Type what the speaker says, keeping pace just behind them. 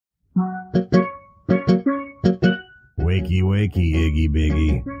Wakey, wakey, Iggy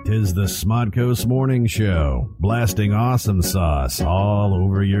Biggy. 'Tis the Smodcoast Morning Show, blasting awesome sauce all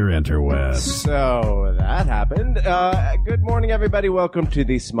over your interwebs. So that happened. Good morning, everybody. Welcome to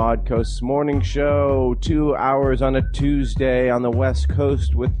the Smodcoast Morning Show. 2 hours on a Tuesday on the West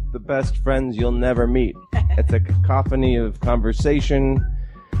Coast with the best friends you'll never meet. It's a cacophony of conversation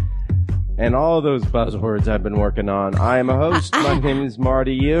and all those buzzwords I've been working on. I am a host. My name is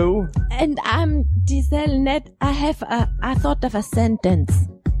Marty. You? And I'm Gisele. I thought of a sentence,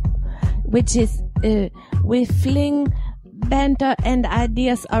 which is, we fling banter and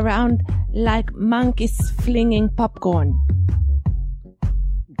ideas around like monkeys flinging popcorn.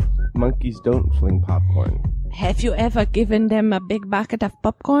 Monkeys don't fling popcorn. Have you ever given them a big bucket of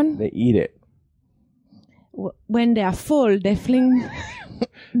popcorn? They eat it. When they are full, they fling...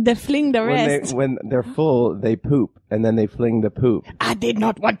 They fling the rest. When they're full, they poop, and then they fling the poop. I did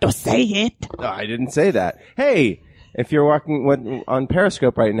not want to say it. No, I didn't say that. Hey, if you're on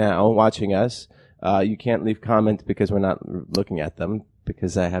Periscope right now, watching us, you can't leave comments because we're not looking at them,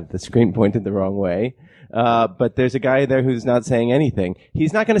 because I have the screen pointed the wrong way. But there's a guy there who's not saying anything.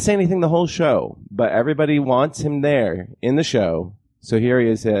 He's not going to say anything the whole show, but everybody wants him there in the show. So here he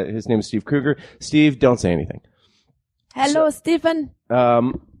is. His name is Steve Krueger. Steve, don't say anything. Hello, Stephen.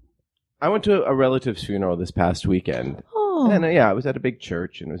 I went to a relative's funeral this past weekend. Oh. And I was at a big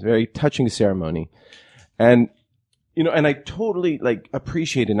church, and it was a very touching ceremony. And, and I totally,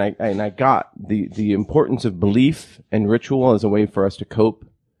 appreciated and I got the importance of belief and ritual as a way for us to cope,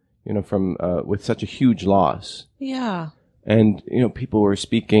 from, with such a huge loss. Yeah. And, people were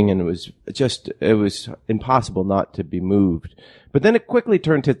speaking, and it was impossible not to be moved. But then it quickly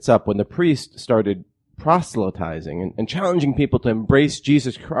turned tits up when the priest started proselytizing and challenging people to embrace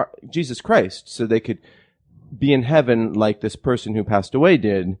Jesus Christ so they could be in heaven like this person who passed away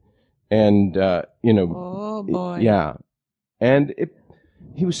did. And, oh boy. Yeah. And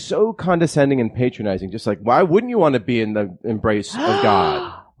he was so condescending and patronizing, just like, why wouldn't you want to be in the embrace of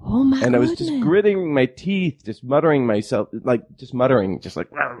God? Oh my And I was just gritting my teeth, just muttering myself,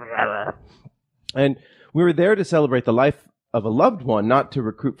 and we were there to celebrate the life of a loved one, not to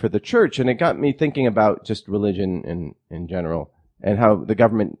recruit for the church. And it got me thinking about just religion in general and how the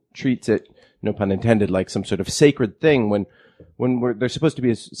government treats it, no pun intended, like some sort of sacred thing when there's supposed to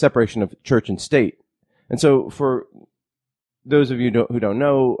be a separation of church and state. And so for those of you who don't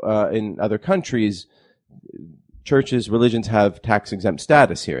know, in other countries, churches, religions have tax exempt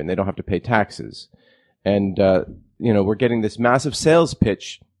status here and they don't have to pay taxes. And, we're getting this massive sales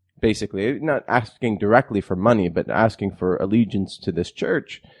pitch, basically, not asking directly for money, but asking for allegiance to this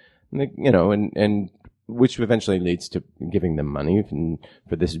church, and which eventually leads to giving them money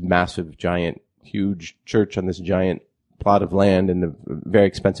for this massive, giant, huge church on this giant plot of land in the very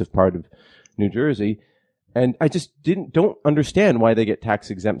expensive part of New Jersey. And I just don't understand why they get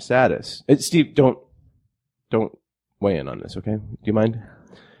tax exempt status. Steve, don't weigh in on this, okay? Do you mind?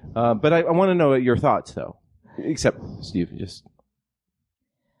 But I want to know your thoughts, though. Except, Steve, just...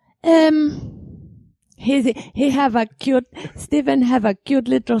 Stephen have a cute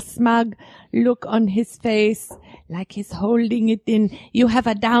little smug look on his face, like he's holding it in. You have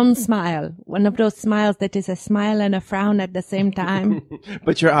a down smile, one of those smiles that is a smile and a frown at the same time.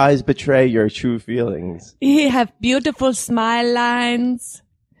 But your eyes betray your true feelings. He have beautiful smile lines.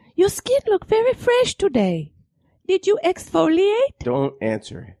 Your skin look very fresh today. Did you exfoliate? Don't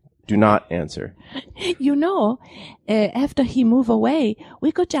answer. Do not answer. After he move away,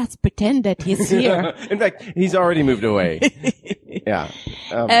 we could just pretend that he's here. In fact, he's already moved away. Yeah.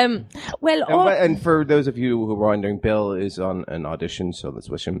 And for those of you who were wondering, Bill is on an audition, so let's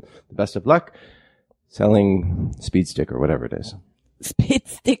wish him the best of luck selling Speed Stick or whatever it is. Speed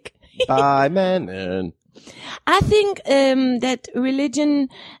Stick. Bye, man. I think that religion...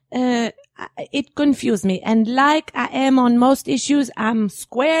 it confused me. And like I am on most issues, I'm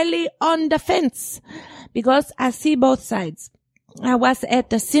squarely on the fence because I see both sides. I was at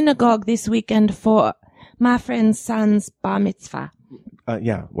the synagogue this weekend for my friend's son's bar mitzvah.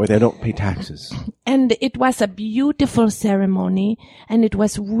 Where they don't pay taxes. And it was a beautiful ceremony and it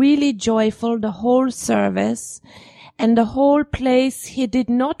was really joyful, the whole service. And the whole place, he did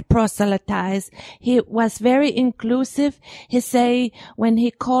not proselytize. He was very inclusive. He say, when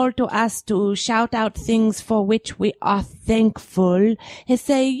he called to us to shout out things for which we are thankful, he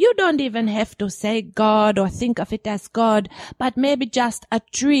say, you don't even have to say God or think of it as God, but maybe just a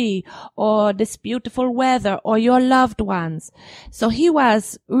tree or this beautiful weather or your loved ones. So he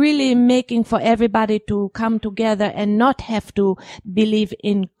was really making for everybody to come together and not have to believe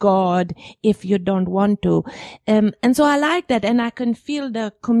in God if you don't want to. And And so I like that, and I can feel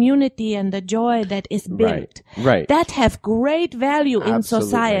the community and the joy that is built. Right. That have great value in Absolutely.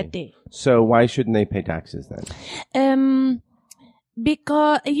 society. So why shouldn't they pay taxes then?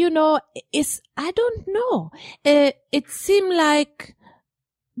 Because, I don't know. It seems like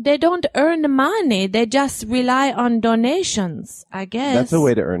they don't earn the money. They just rely on donations, I guess. That's a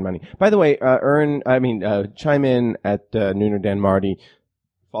way to earn money. By the way, chime in at Nooner Dan Marty.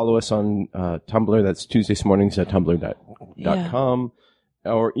 Follow us on Tumblr. That's Tuesdays mornings at tumblr.com.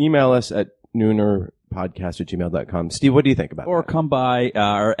 Or email us at noonerpodcast@gmail.com. Steve, what do you think about that? Or come by.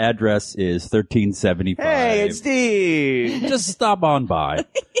 Our address is 1375. Hey, it's Steve. Just stop on by.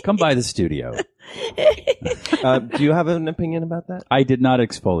 Come by the studio. Do you have an opinion about that? I did not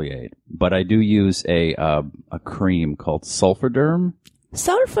exfoliate, but I do use a cream called Sulfaderm.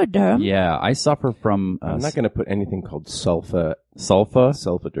 Sulfaderm? Yeah, I suffer from... I'm not going to put anything called sulfa.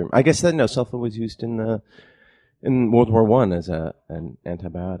 Sulfaderm? I guess sulfa was used in World War I as an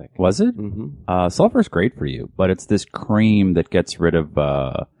antibiotic. Was it? Mm-hmm. Sulfur's great for you, but it's this cream that gets rid of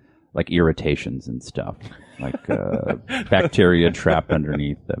like irritations and stuff, like bacteria trapped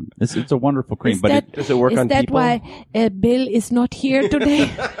underneath them. It's a wonderful cream, does it work on people? Is that why Bill is not here today?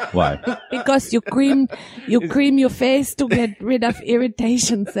 Why? Because you cream your face to get rid of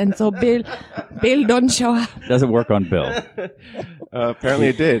irritations, and so Bill don't show up. Doesn't work on Bill. Apparently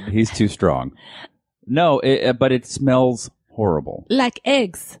it did. He's too strong. No, but it smells horrible. Like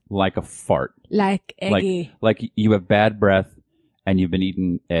eggs. Like a fart. Like eggy. Like you have bad breath and you've been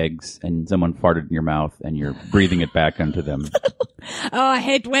eating eggs and someone farted in your mouth and you're breathing it back into them. Oh, I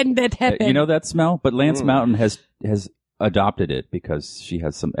hate when that happens. You know that smell? But Lance Mountain has adopted it because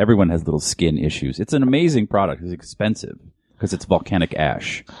everyone has little skin issues. It's an amazing product. It's expensive because it's volcanic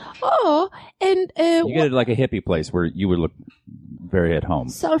ash. Oh, and you get it like a hippie place where you would look very at home.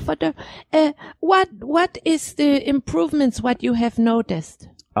 Sulfaderm. What is the improvements what you have noticed?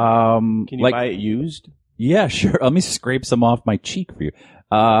 Can you buy it used? Yeah, sure. Let me scrape some off my cheek for you.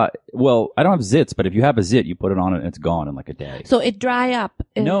 Well, I don't have zits, but if you have a zit, you put it on it and it's gone in like a day. So it dry up?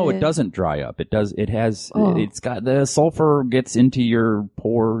 No, it doesn't dry up. It's got the sulfur gets into your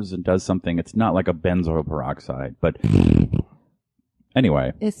pores and does something. It's not like a benzoyl peroxide, but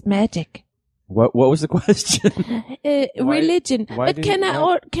anyway. It's magic. What was the question? Religion. Why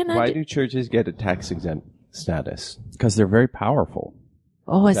But do churches get a tax exempt status? Because they're very powerful.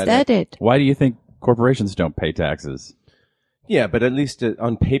 Oh, is that it? Why do you think corporations don't pay taxes? Yeah, but at least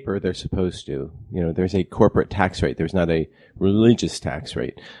on paper they're supposed to. There's a corporate tax rate. There's not a religious tax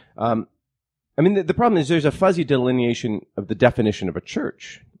rate. The problem is there's a fuzzy delineation of the definition of a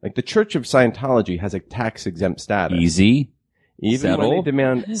church. Like the Church of Scientology has a tax exempt status. Easy. Even when they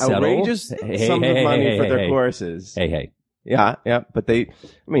demand outrageous sums of money for their courses. Hey. Yeah, but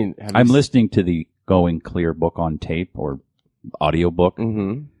I'm listening to the Going Clear book on tape or audiobook.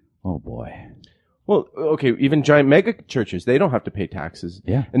 Mm-hmm. Oh boy. Well, okay, even giant mega churches, they don't have to pay taxes.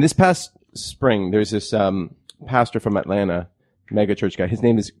 Yeah. And this past spring, there's this pastor from Atlanta, mega church guy. His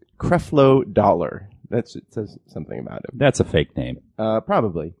name is Creflo Dollar. It says something about him. That's a fake name.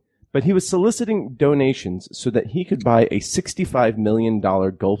 Probably. But he was soliciting donations so that he could buy a $65 million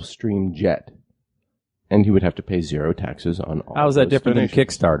Gulfstream jet. And he would have to pay zero taxes on all. How is that those different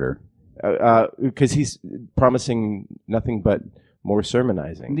donations. than Kickstarter? Because he's promising nothing but more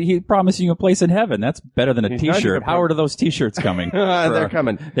sermonizing. He's promising you a place in heaven. That's better than a He's not T-shirt. even How are those T-shirts coming? They're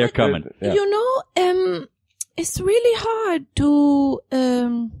coming. They're coming. Yeah. It's really hard to,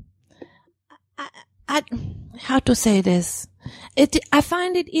 how to say this? I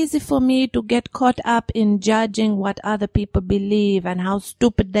find it easy for me to get caught up in judging what other people believe and how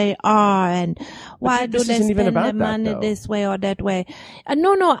stupid they are and why do they spend their money this way or that way.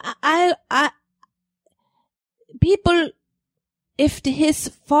 No, people, if his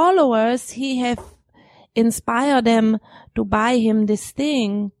followers, he have inspired them to buy him this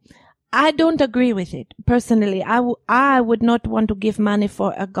thing, I don't agree with it. Personally, I would not want to give money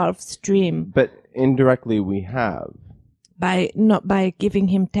for a Gulfstream. But indirectly we have. By giving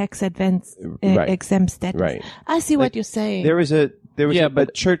him tax exempt status. Right. I see what you're saying. There was a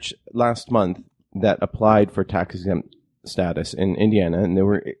church last month that applied for tax exempt status in Indiana, and they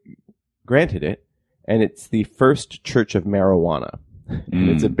were granted it. And it's the first church of marijuana.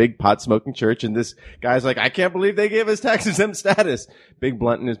 And it's a big pot smoking church, and this guy's like, I can't believe they gave us tax exempt status. Big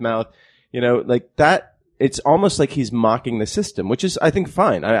blunt in his mouth, like that. It's almost like he's mocking the system, which is, I think,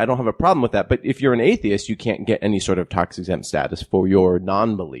 fine. I don't have a problem with that. But if you're an atheist, you can't get any sort of tax exempt status for your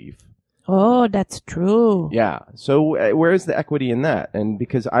non-belief. Oh, that's true. Yeah. So where is the equity in that? And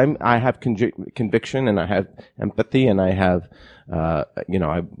because I have conviction and I have empathy and I have, I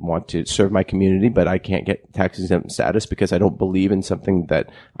want to serve my community, but I can't get tax exempt status because I don't believe in something that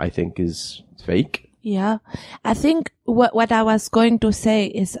I think is fake. Yeah. I think what I was going to say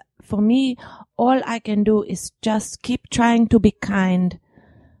is, for me, all I can do is just keep trying to be kind.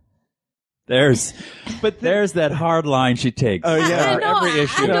 There's that hard line she takes. Oh yeah, every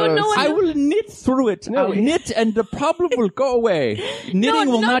issue. I don't know. I will knit through it. I'll knit, and the problem will go away. Knitting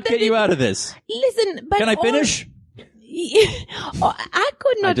will not get you out of this. Listen, but Can I finish? I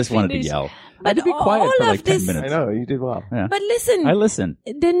could not. I just wanted to finish. yell. I But had to be quiet all for like of 10 this- minutes. I know you did well. Yeah. But listen, I listen.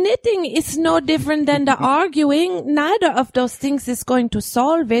 the knitting is no different than the arguing. Neither of those things is going to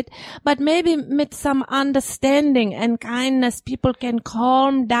solve it. But maybe with some understanding and kindness, people can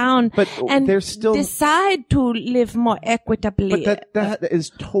calm down But and there's still- decide to live more equitably. But that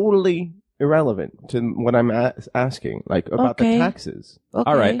is totally irrelevant to what I'm asking, like about Okay. the taxes. Okay.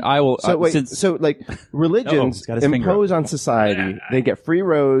 All right, I will. So wait, since so like religions he's got his finger impose on society, they get free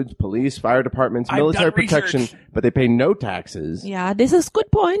roads, police, fire departments, I've military done protection, research. but they pay no taxes. Yeah, this is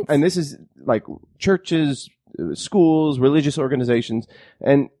good point. And this is like churches, schools, religious organizations,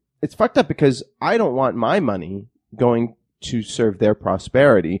 and it's fucked up because I don't want my money going to serve their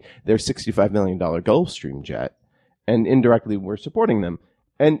prosperity, their $65 million Gulfstream jet, and indirectly we're supporting them.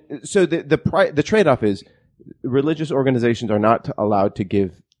 And so the trade-off is religious organizations are not allowed to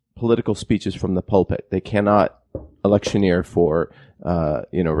give political speeches from the pulpit. They cannot electioneer for,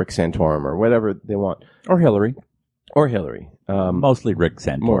 Rick Santorum or whatever they want. or Hillary, Or Hillary. mostly Rick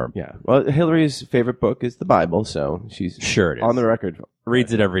Santorum. Yeah. Well, Hillary's favorite book is the Bible, so she's Sure it is. on the record.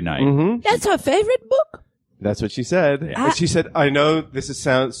 Reads it every night. Mm-hmm. That's her favorite book. That's what she said. Yeah. And she said, I know this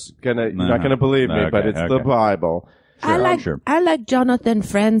sounds you're not gonna believe me, but it's the Okay. Bible. I like Jonathan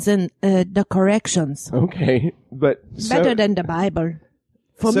Franz and the corrections Okay. But better than the Bible.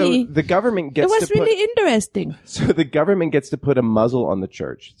 For so me, the government it gets was to put, really interesting. so the government gets to put a muzzle on the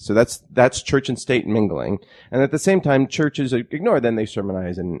church. So that's church and state mingling. And at the same time, churches ignore, then they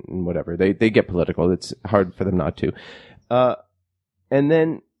sermonize and whatever. They get political. It's hard for them not to. And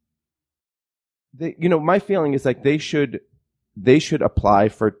then my feeling is like they should apply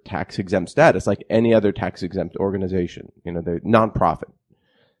for tax exempt status like any other tax exempt organization. They're nonprofit.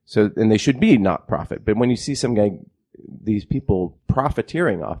 So, and they should be not profit. But when you see these people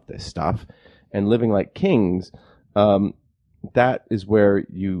profiteering off this stuff and living like kings, that is where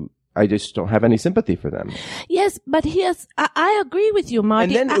I just don't have any sympathy for them. Yes, but I agree with you,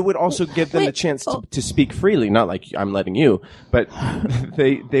 Marty. And then it would also give them the chance to speak freely, not like I'm letting you, but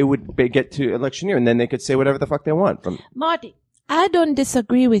they would get to electioneer and then they could say whatever the fuck they want. Marty, I don't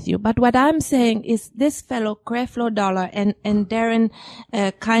disagree with you, but what I'm saying is this fellow Creflo Dollar and Darren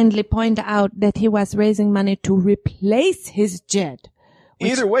kindly point out that he was raising money to replace his jet.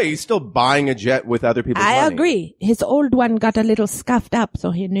 Either way, he's still buying a jet with other people's money. I agree. His old one got a little scuffed up,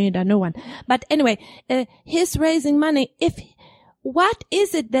 so he needed a new one. But anyway, he's raising money. What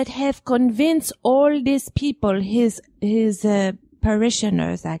is it that have convinced all these people, his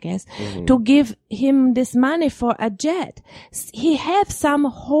parishioners, I guess, to give him this money for a jet? He have some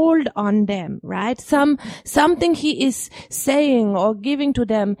hold on them, right? Something he is saying or giving to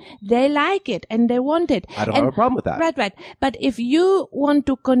them. They like it and they want it. I don't have a problem with that. Right. But if you want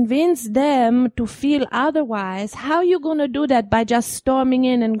to convince them to feel otherwise, how are you going to do that by just storming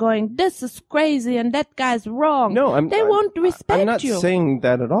in and going, this is crazy and that guy's wrong? No, they won't respect I'm not you. saying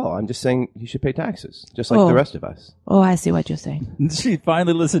that at all. I'm just saying you should pay taxes, just like the rest of us. Oh, I see what you're saying. She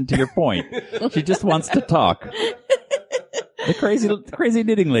finally listened to your point. She just wants to talk. The crazy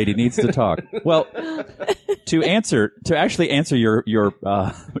knitting lady needs to talk. Well, to actually answer your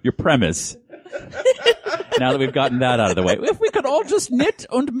premise. Now that we've gotten that out of the way, if we could all just knit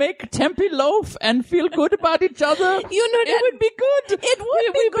and make Tempe loaf and feel good about each other, it would be good. It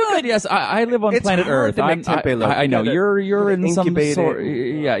would be good. Yes, I live on It's planet hard Earth. to make Tempe loaf. I know you're in some incubate sort.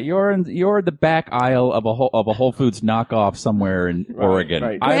 it. Yeah, you're the back aisle of a Whole Foods knockoff somewhere in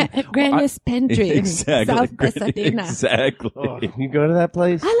Oregon. right. Granny's Pantry Exactly. in South Pasadena. Exactly. Oh, you go to that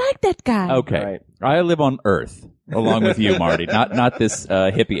place? I like that guy. Okay. Right. I live on Earth along with you, Marty, not this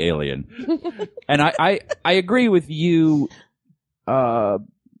hippie alien. And I agree with you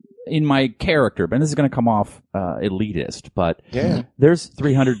in my character, but this is going to come off elitist, but Yeah. there's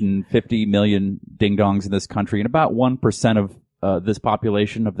 350 million ding-dongs in this country, and about 1% of this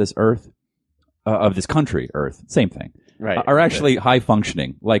population of this Earth, of this country, Earth, same thing, Right. are actually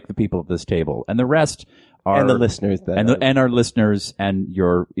high-functioning, like the people at this table. And the rest And the listeners. And our listeners and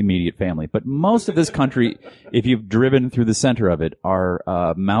your immediate family. But most of this country, if you've driven through the center of it,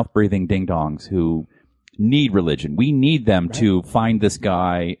 are mouth-breathing ding-dongs who need religion. We need them to find this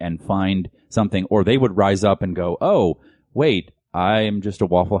guy and find something, or they would rise up and go, oh, wait, I'm just a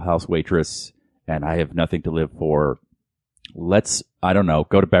Waffle House waitress and I have nothing to live for. Let's, I don't know,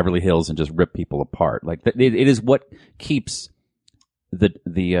 go to Beverly Hills and just rip people apart. Like it is what keeps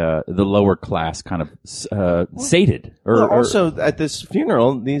the lower class kind of sated. Also, at this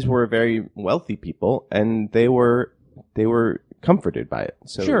funeral, these were very wealthy people, and they were comforted by it.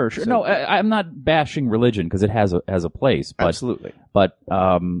 So, sure. No, I'm not bashing religion because it has a place. But, absolutely. But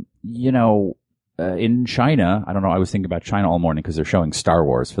in China, I don't know. I was thinking about China all morning because they're showing Star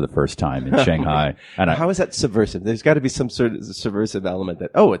Wars for the first time in Shanghai. And how is that subversive? There's got to be some sort of subversive element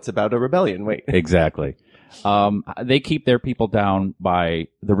that, it's about a rebellion. Wait. Exactly. They keep their people down by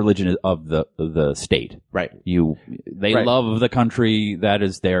the religion of the state. Right. They love the country. That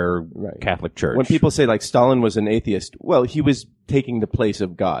is their Catholic Church. When people say like Stalin was an atheist, well, he was taking the place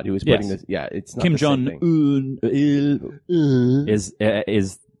of God. He was putting this. Yeah, it's not Kim the same thing. Jong-un is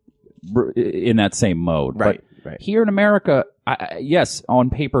in that same mode. Right. But here in America, yes, on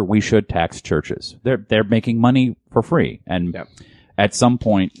paper we should tax churches. They're making money for free, and at some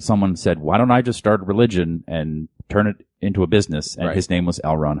point someone said, "Why don't I just start a religion and turn it into a business?" And his name was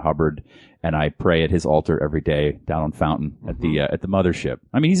L. Ron Hubbard, and I pray at his altar every day down on Fountain at the mothership.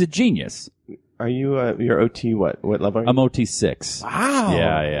 I mean, he's a genius. Are you your OT? What level are you? I'm OT 6. Wow.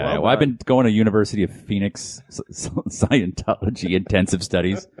 Yeah. Well, I've been going to University of Phoenix Scientology intensive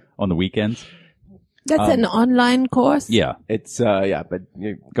studies on the weekends. That's an online course? Yeah. It's, but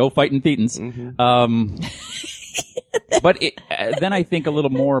go fighting Thetans. But then I think a little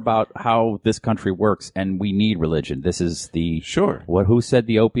more about how this country works, and we need religion. This is who said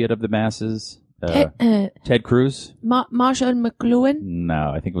the opiate of the masses? Ted Cruz? Marshall McLuhan?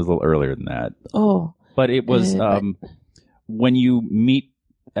 No, I think it was a little earlier than that. Oh. But it was, when you meet,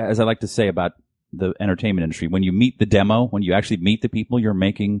 as I like to say about the entertainment industry, when you meet the demo, when you actually meet the people you're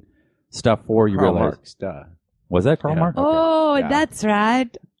making stuff for, you Karl realize. Marx, duh. Was that Karl Marx? Oh, that's right.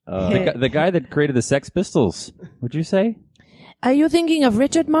 The guy that created the Sex Pistols, would you say? Are you thinking of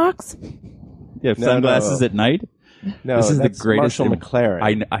Richard Marx? Yeah, sunglasses at night? No, this is that's the greatest. Marshall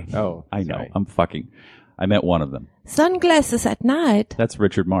McLaren. I know. I met one of them. Sunglasses at night? That's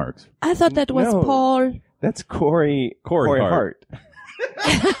Richard Marx. I thought that was Paul. That's Corey Hart.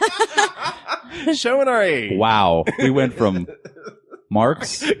 Showing our age. Wow. We went from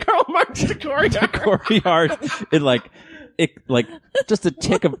Marx. Karl Marx to Corey Hart. Corey Hart in like just a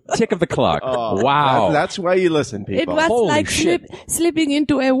tick of the clock. Wow. That's why you listen, people. It was Holy like shit. slipping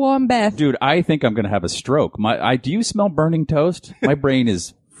into a warm bath. Dude, I think I'm going to have a stroke. Do you smell burning toast? My brain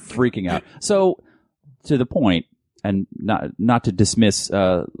is freaking out. So, to the point, and not to dismiss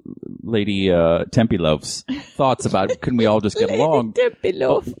Lady Tempiloaf's thoughts about couldn't we all just get along?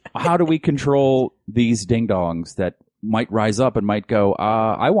 Tempiloaf. How do we control these ding-dongs that might rise up and might go,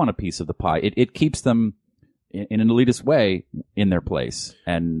 I want a piece of the pie? It keeps them in an elitist way in their place.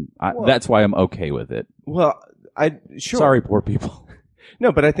 And that's why I'm okay with it. Well, sure. Sorry, poor people.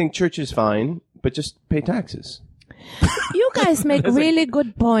 No, but I think church is fine, but just pay taxes. You guys make really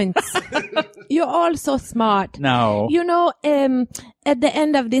good points. You're all so smart. No. You know, at the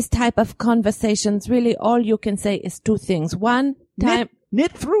end of this type of conversations, really all you can say is two things. One, time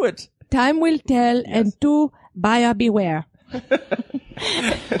knit through it. Time will tell, yes. And two, buyer beware.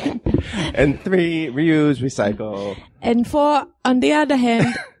 And 3, reuse, recycle. And 4, on the other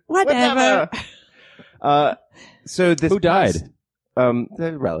hand, whatever. So this who died?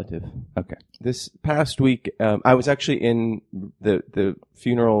 The relative. Okay. This past week, I was actually in the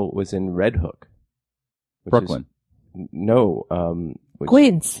funeral was in Red Hook, Brooklyn.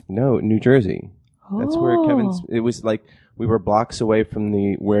 Queens. No, New Jersey. That's where Oh. it was like we were blocks away from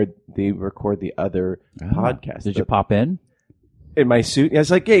where they record the other podcast. Did you pop in? In my suit? I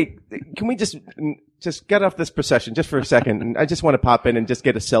was like, hey, can we just get off this procession just for a second? And I just want to pop in and just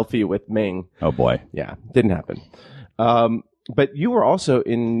get a selfie with Ming. Oh boy. Yeah, didn't happen. But you were also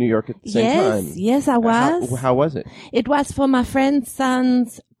in New York at the same time. Yes, I was. How was it? It was for my friend's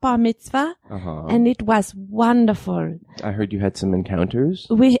son's bar mitzvah, and it was wonderful. I heard you had some encounters.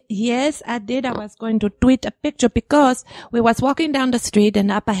 Yes, I did. I was going to tweet a picture because we was walking down the street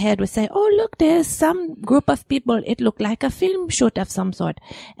and up ahead we say, oh, look, there's some group of people. It looked like a film shoot of some sort.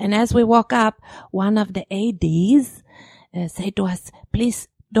 And as we walk up, one of the ADs said to us, please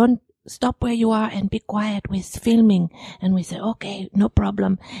don't stop where you are and be quiet. We're filming. And we say, okay, no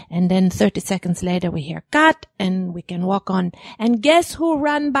problem. And then 30 seconds later we hear cut and we can walk on. And guess who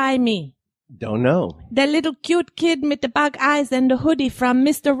ran by me? Don't know. The little cute kid with the bug eyes and the hoodie from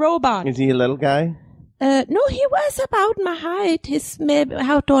Mr. Robot. Is he a little guy? No, he was about my height. He's maybe,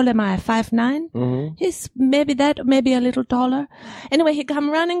 how tall am I? 5'9"? Mm-hmm. He's maybe that, maybe a little taller. Anyway, he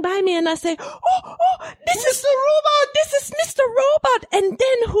come running by me and I say, oh, this is the robot. This is Mr. Robot. And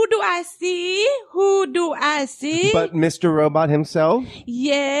then who do I see? But Mr. Robot himself?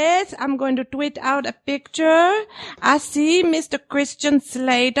 Yes, I'm going to tweet out a picture. I see Mr. Christian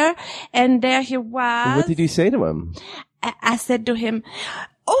Slater, and there he was. What did you say to him? I said to him,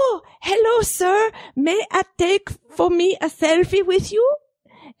 oh, hello, sir. May I take for me a selfie with you?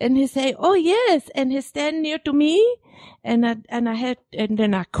 And he say, oh, yes. And he stand near to me. And then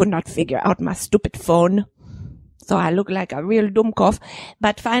I could not figure out my stupid phone. So I look like a real dummkopf.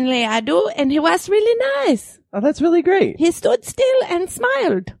 But finally I do. And he was really nice. Oh, that's really great. He stood still and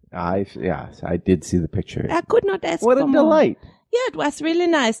smiled. I did see the picture. I could not ask What for a more. delight. Yeah, it was really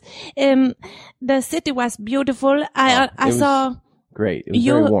nice. The city was beautiful. I saw... Great. It was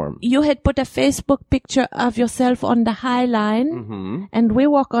very warm. You had put a Facebook picture of yourself on the High Line, Mm-hmm. and we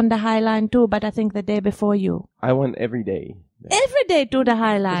walk on the High Line too, but I think the day before you. I went every day. Every day to the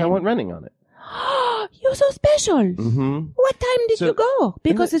High 'Cause Line. I went running on it. You're so special. Mm-hmm. What time did So, you go?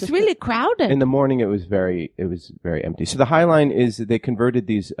 Because it's really crowded. In the morning, it was very empty. So the High Line is, they converted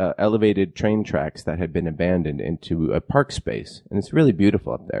these elevated train tracks that had been abandoned into a park space, and it's really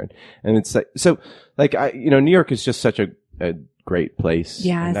beautiful up there. And it's like, New York is just such a great place.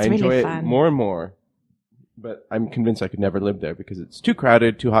 Yeah, and it's I enjoy really it fun. more and more. But I'm convinced I could never live there because it's too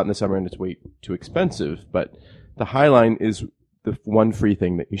crowded, too hot in the summer, and it's way too expensive. But the High Line is the one free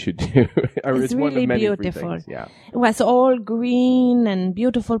thing that you should do. It's one really of many beautiful. free things. Yeah. It was all green and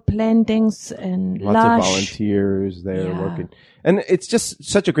beautiful plantings and Lots lush. of volunteers there Yeah. working. And it's just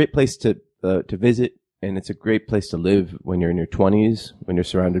such a great place to visit. And it's a great place to live when you're in your 20s, when you're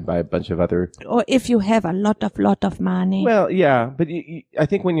surrounded by a bunch of other. Or if you have a lot of money. Well, yeah, but I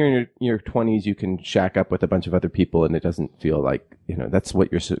think when you're in your 20s, you can shack up with a bunch of other people, and it doesn't feel like that's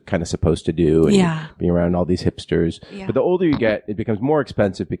what you're kind of supposed to do. And Yeah. be around all these hipsters. Yeah. But the older you get, it becomes more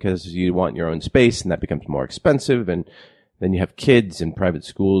expensive because you want your own space, and that becomes more expensive. And then you have kids, and private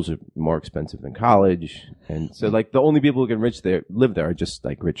schools are more expensive than college. And so, like, the only people who can live there are just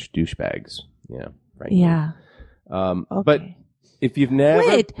like rich douchebags. Yeah. Right. Yeah. But Okay. if you've never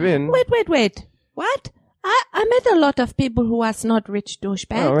been. Wait. What? I met a lot of people who was not rich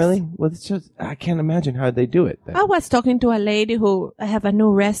douchebags. Oh, really? Well, it's just, I can't imagine how they do it. Then. I was talking to a lady who have a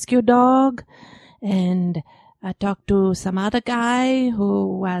new rescue dog, and I talked to some other guy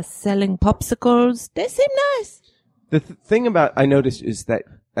who was selling popsicles. They seem nice. The thing I noticed is that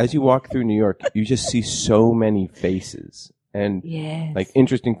as you walk through New York, you just see so many faces. And Yes. like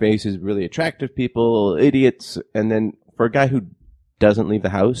interesting faces, really attractive people, idiots. And then for a guy who doesn't leave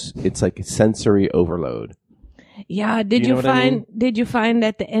the house, it's like sensory overload. Yeah. You know what I mean? Did you find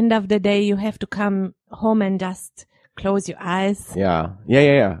at the end of the day you have to come home and just close your eyes? Yeah.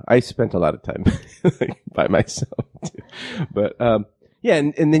 I spent a lot of time by myself too. But, yeah.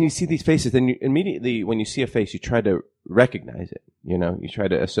 And then you see these faces, then you immediately, when you see a face, you try to recognize it, you try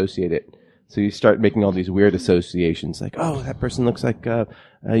to associate it. So you start making all these weird associations, like, oh, that person looks like a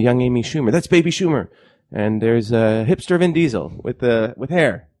young Amy Schumer. That's Baby Schumer. And there's a hipster Vin Diesel with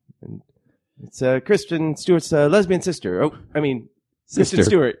hair. And it's Kristen Stewart's lesbian sister. Oh, I mean, Kristen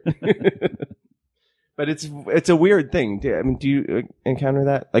Stewart. But it's a weird thing. Do you encounter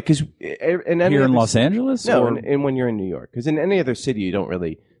that? Like, because Here in Los Angeles? No, or? and when you're in New York, because in any other city you don't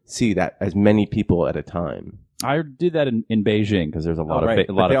really see that as many people at a time. I did that in Beijing because there's a lot right.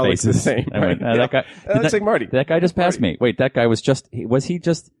 of lot They of all look the faces. same, I went, right? that guy That looks like Marty. That guy just passed me. Wait, that guy was he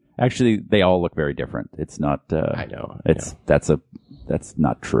just actually? They all look very different. It's not. I know. That's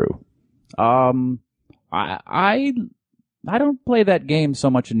not true. I don't play that game so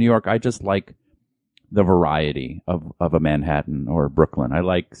much in New York. I just like the variety of a Manhattan or Brooklyn. I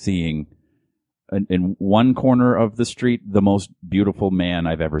like seeing in one corner of the street the most beautiful man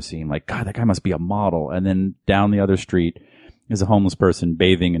I've ever seen. Like, God, that guy must be a model. And then down the other street is a homeless person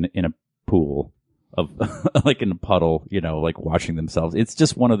bathing in a pool of like in a puddle, like washing themselves. It's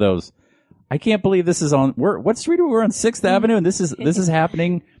just one of those. I can't believe this is on. What street are we? We're on 6th Avenue, and this is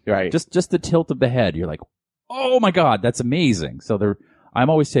happening. Right. Just the tilt of the head. You're like, oh my God, that's amazing. So I'm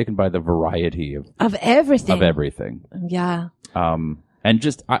always taken by the variety Of everything. of everything. Yeah. And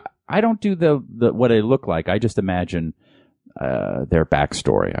just I don't do the what they look like. I just imagine their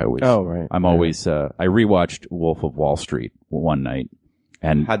backstory. I'm always I rewatched Wolf of Wall Street one night,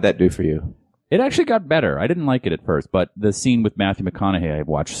 and How'd that do for you? it actually got better. I didn't like it at first, but the scene with Matthew McConaughey I've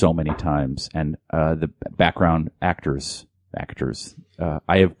watched so many times, and the background actors actors.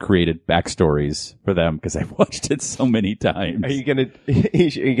 I have created backstories for them because I've watched it so many times. Are you gonna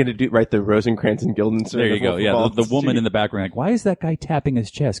write the Rosencrantz and Guildenstern? There you go. Yeah, the woman in the background, like, why is that guy tapping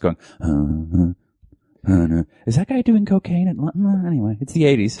his chest, going, is that guy doing cocaine? Anyway, it's the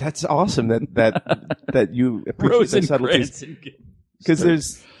 80s. That's awesome that you appreciate the subtleties. Because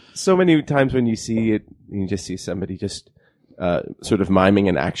there's so many times when you see it, you just see somebody just sort of miming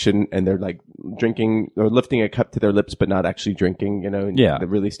an action, and they're like drinking or lifting a cup to their lips, but not actually drinking. And Yeah. that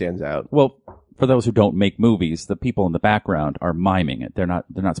really stands out. Well, for those who don't make movies, the people in the background are miming it. They're not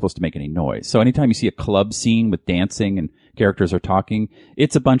supposed to make any noise. So anytime you see a club scene with dancing and characters are talking,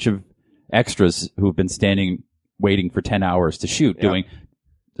 it's a bunch of extras who've been standing waiting for 10 hours to shoot, doing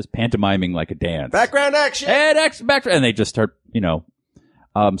just pantomiming like a dance. Background action. And they just start,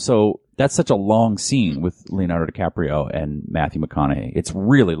 so that's such a long scene with Leonardo DiCaprio and Matthew McConaughey. It's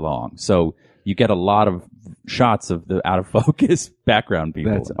really long. So you get a lot of shots of the out of focus background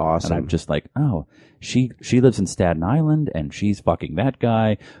people. That's awesome. And I'm just like, oh, she lives in Staten Island and she's fucking that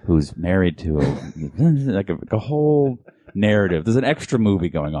guy who's married to like a whole narrative. There's an extra movie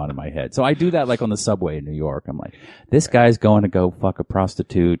going on in my head. So I do that like on the subway in New York. I'm like, this guy's going to go fuck a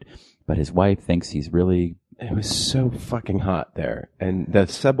prostitute, but his wife thinks he's really... It was so fucking hot there. And the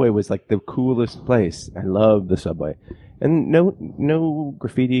subway was like the coolest place. I love the subway. And no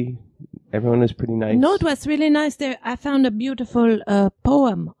graffiti. Everyone was pretty nice. No, it was really nice there. I found a beautiful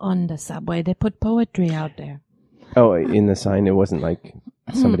poem on the subway. They put poetry out there. Oh, in the sign, it wasn't like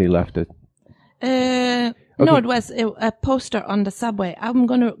somebody left it. No, it was a poster on the subway.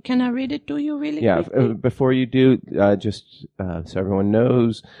 Can I read it to you really quickly? Before you do, just so everyone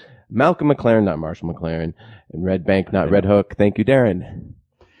knows, Malcolm McLaren, not Marshall McLaren, and Red Bank, not Red Hook. Thank you, Darren.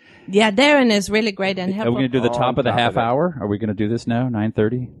 Yeah, Darren is really great and Are helpful. we going to do the top of the half of it. hour? Are we going to do this now?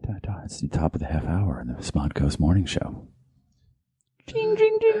 9:30? It's the top of the half hour in the Smod Coast Morning Show. Ding,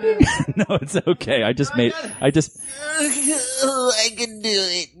 ding, ding, ding. No, it's okay. I can do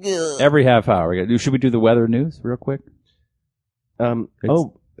it. Every half hour. Should we do the weather news real quick? So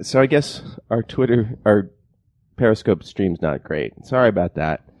I guess our Periscope stream's not great. Sorry about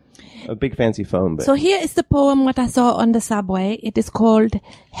that. A big fancy phone, but... So here is the poem what I saw on the subway. It is called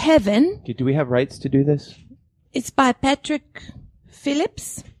Heaven. Do we have rights to do this? It's by Patrick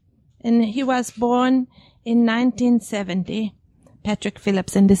Phillips, and he was born in 1970. Patrick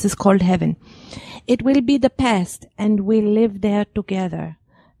Phillips, and this is called Heaven. It will be the past, and we'll live there together.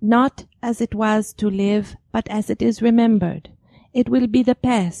 Not as it was to live, but as it is remembered. It will be the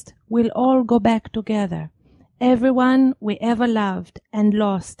past. We'll all go back together. Everyone we ever loved and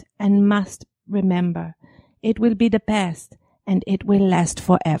lost and must remember. It will be the past, and it will last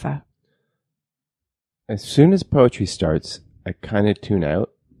forever. As soon as poetry starts, I kind of tune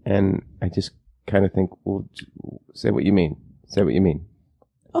out, and I just kind of think, well, say what you mean. Say what you mean.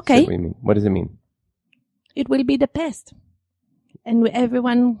 Okay. Say what you mean. What does it mean? It will be the past, and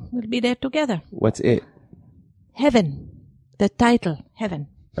everyone will be there together. What's it? Heaven. The title, Heaven.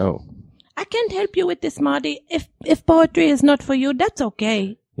 Oh. I can't help you with this, Marty. If poetry is not for you, that's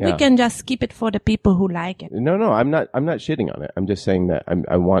okay. Yeah. We can just keep it for the people who like it. No, I'm not shitting on it. I'm just saying that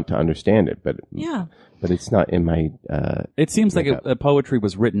I want to understand it, but Yeah. but it's not in my. It seems like a poetry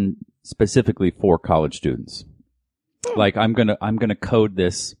was written specifically for college students. Like I'm gonna code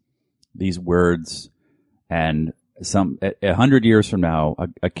these words, and 100 years from now,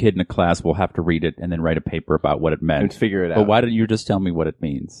 a kid in a class will have to read it and then write a paper about what it meant And figure it out. But why don't you just tell me what it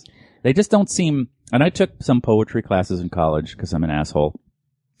means? They just don't seem. And I took some poetry classes in college because I'm an asshole,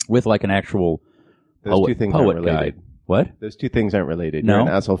 with like an actual Those two things aren't poet related. guide. What? Those two things aren't related. No. You're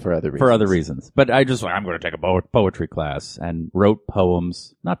an asshole for other reasons. For other reasons. But I'm going to take a poetry class and wrote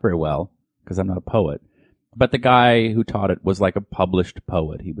poems, not very well, because I'm not a poet. But the guy who taught it was like a published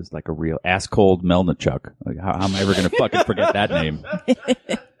poet. He was like a real Askold Melnichuk. Like, how am I ever going to fucking forget that name?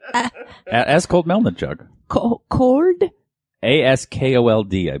 Askold Melnichuk. Cold?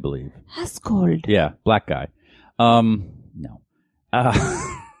 Askold, I believe. Askold. Yeah, black guy. No.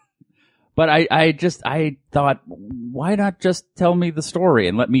 But I thought, why not just tell me the story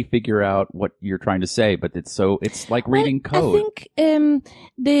and let me figure out what you're trying to say? But it's like reading code. I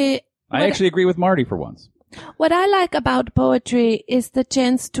think I actually agree with Marty for once. what I like about poetry is the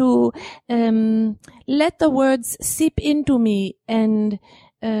chance to let the words seep into me and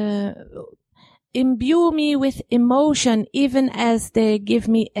imbue me with emotion, even as they give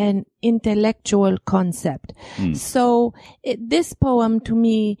me an intellectual concept. So this poem to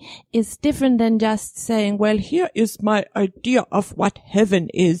me is different than just saying, well, here is my idea of what heaven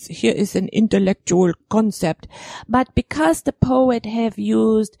is. Here is an intellectual concept. But because the poet have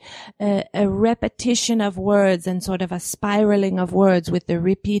used a repetition of words and sort of a spiraling of words with the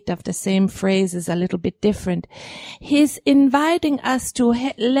repeat of the same phrases a little bit different, he's inviting us to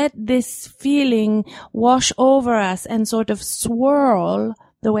let this feeling wash over us and sort of swirl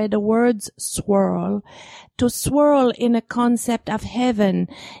the way the words swirl, to swirl in a concept of heaven.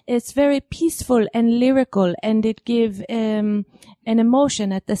 It's very peaceful and lyrical, and it gives an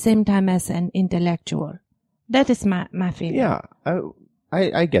emotion at the same time as an intellectual. That is my feeling. Yeah,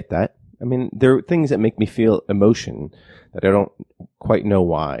 I get that. I mean, there are things that make me feel emotion that I don't quite know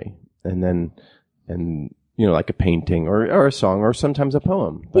why. And like a painting or a song or sometimes a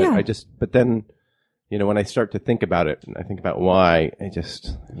poem. But Yeah. but then, when I start to think about it and I think about why,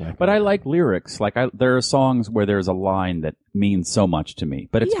 But I like lyrics. There are songs where there's a line that means so much to me,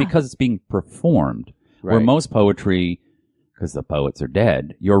 but it's Yeah. because it's being performed. Where Right. most poetry, because the poets are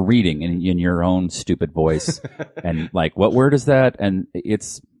dead, you're reading in your own stupid voice, and like, what word is that? And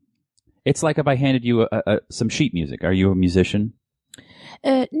it's like if I handed you some sheet music. Are you a musician?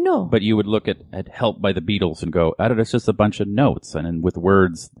 No. But you would look at Help by the Beatles and go, it's just a bunch of notes, and then with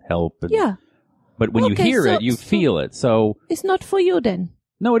words, help. And, Yeah. But when you Okay, hear so- it, you so- feel it. So It's not for you then.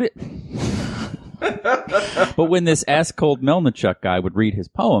 no, it. But when this Ass Cold Melnichuk guy would read his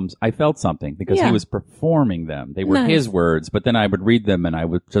poems, I felt something because he Yeah. was performing them. They were Nice. his words, but then I would read them, and I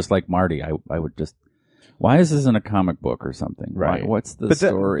would, just like Marty, I would just, why is this in a comic book or something? Right. What's the But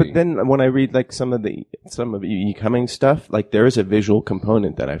story? then when I read like some of E. Cummings stuff, like there is a visual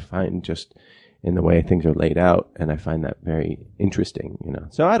component that I find just in the way things are laid out, and I find that very interesting.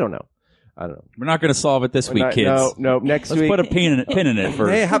 So I don't know. We're not going to solve it this week, kids. No. Next Let's week. put a pin in it for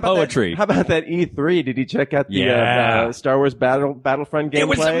Hey, how about poetry. How about that E3? Did you check out the Yeah. Star Wars Battlefront gameplay? It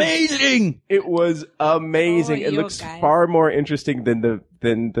was amazing. It was amazing. Oh, It you looks guys. far more interesting than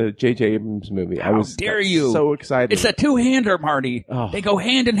the J.J. Abrams movie. I How was dare you. so excited. It's a two-hander, Marty. Oh. They go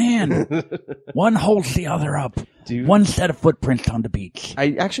hand in hand. One holds the other up. Dude. One set of footprints on the beach.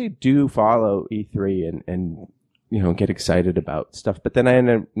 I actually do follow E3 and get excited about stuff, but then I end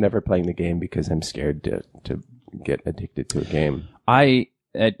up never playing the game because I'm scared to get addicted to a game.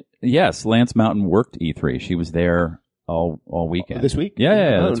 Yes, Lance Mountain worked E3. She was there all weekend. This week?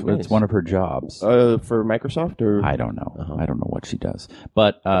 Yeah. Oh, That's nice. one of her jobs. For Microsoft or I don't know. Uh-huh. I don't know what she does.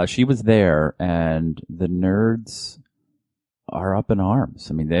 But she was there, and the nerds are up in arms.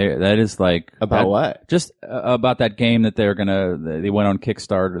 I mean, that is like about what? Just about that game that they went on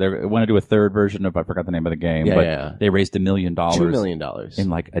Kickstarter. They want to do a third version of, I forgot the name of the game, but they raised $1 million. $2 million in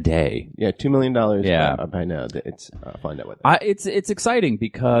like a day. Yeah, $2 million. Yeah. I know. I'll find out what that. It's exciting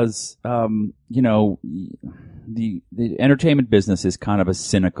because, the entertainment business is kind of a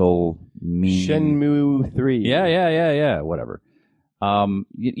cynical, mean. Shenmue 3. Yeah. Whatever.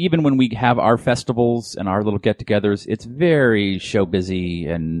 Even when we have our festivals and our little get-togethers, it's very show busy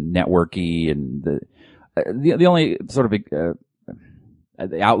and networky, and the only sort of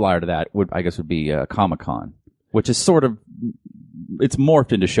the outlier to that would be Comic-Con, which is sort of, it's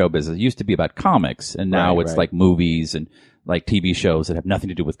morphed into show business. It used to be about comics, and now it's like movies and like TV shows that have nothing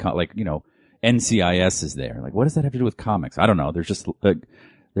to do with NCIS is there. Like, what does that have to do with comics? I don't know. There's just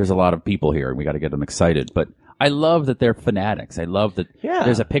there's a lot of people here, and we got to get them excited, but. I love that they're fanatics. I love that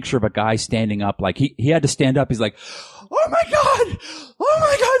there's a picture of a guy standing up. Like he had to stand up. He's like, oh my God,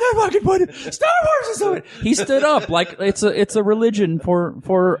 that fucking put Star Wars is so. He stood up like it's a religion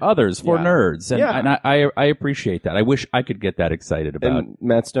for others, for nerds. And I appreciate that. I wish I could get that excited about. And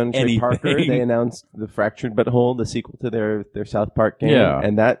Matt Stone and Trey anything. Parker, they announced the Fractured But Whole, the sequel to their South Park game. Yeah.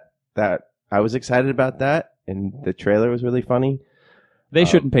 And that I was excited about that, and the trailer was really funny. They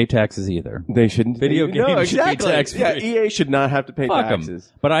shouldn't pay taxes either. They shouldn't. Video games no, should be exactly. tax-free. Yeah, EA should not have to pay Fuck 'em.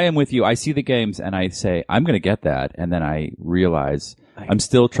 taxes. But I am with you. I see the games and I say, I'm going to get that. And then I realize I'm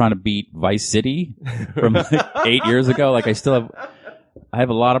still trying to beat Vice City from 8 years ago. Like I have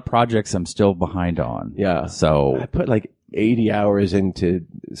a lot of projects I'm still behind on. Yeah. So I put like 80 hours into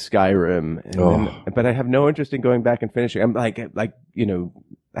Skyrim, but I have no interest in going back and finishing. I'm like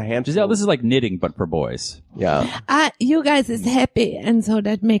a hamster. Gisele, this is like knitting, but for boys. Yeah. You guys is happy, and so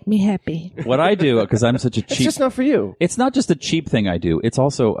that make me happy. What I do, because I'm such a cheap... It's just not for you. It's not just a cheap thing I do. It's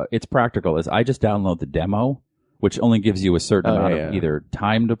also, it's practical, is I just download the demo, which only gives you a certain amount of either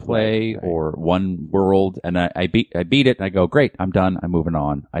time to play or one world, and I beat it, and I go, great, I'm done, I'm moving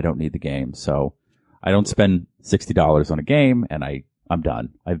on. I don't need the game. So I don't spend $60 on a game, and I'm done.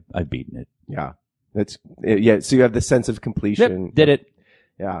 I've beaten it. Yeah. So you have the sense of completion. Yep, did it.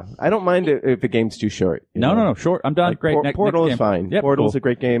 Yeah, I don't mind if the game's too short. No. Short. I'm done. Like, Great. Portal next is game. fine. Yep, Portal's cool. a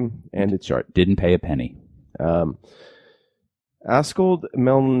great game, and it's short. Didn't pay a penny. Askold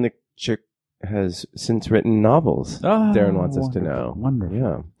Melnichuk has since written novels. Oh, Darren wants us to know. Wonderful.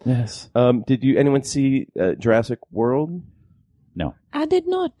 Yeah. Yes. Did anyone see Jurassic World? No. I did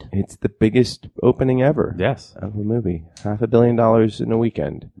not. It's the biggest opening ever Yes. of a movie. $500 million in a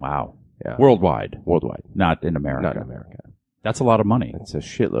weekend. Wow. Yeah. Worldwide. Worldwide. Not in America. Not in America. That's a lot of money. It's a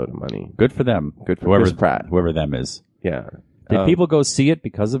shitload of money. Good for them. Good for whoever, Chris Pratt. Whoever them is. Yeah. Did people go see it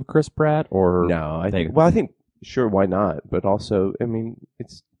because of Chris Pratt or? No, I think, sure, why not? But also, I mean,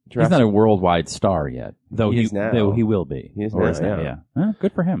 it's He's not a worldwide star yet, though he is now. Though he will be. He is Or now, yeah. Huh,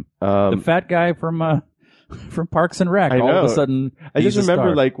 good for him. Um, the fat guy from Parks and Rec. I All of know. a sudden, I just he's a remember,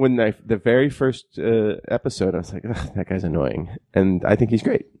 star. like, when the very first episode, I was like, ugh, that guy's annoying. And I think he's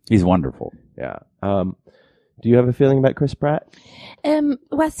great. He's wonderful. Yeah. Do you have a feeling about Chris Pratt?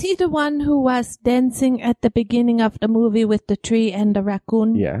 Was he the one who was dancing at the beginning of the movie with the tree and the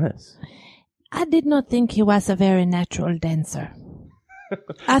raccoon? Yes. I did not think he was a very natural dancer.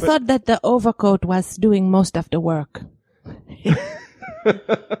 I thought that the overcoat was doing most of the work.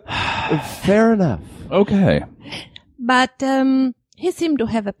 Fair enough. Okay. But he seemed to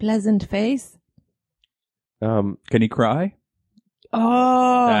have a pleasant face. Can he cry?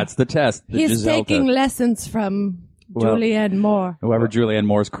 Oh, That's the test. The he's Gisele taking test. lessons from Well- Julianne Moore. Whoever Julianne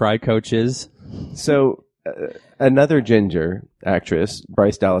Moore's cry coach is. So, another ginger actress,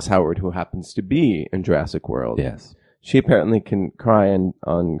 Bryce Dallas Howard, who happens to be in Jurassic World. Yes. She apparently can cry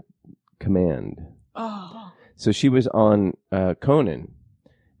on command. Oh, So she was on Conan,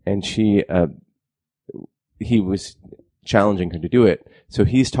 and he was challenging her to do it. So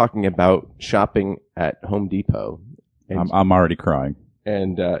he's talking about shopping at Home Depot. And, I'm already crying.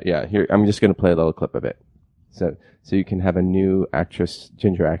 and here, I'm just going to play a little clip of it. So you can have a new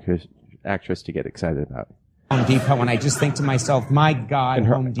ginger actress to get excited about. Home Depot, and I just think to myself, my God, And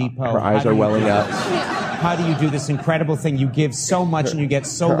her- Home Depot. her eyes how do are you welling do up. this? How do you do this incredible thing? You give so much and you get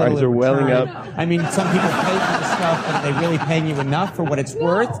so her little eyes in are welling return. up. I mean, some people pay for the stuff, but are they really paying you enough for what it's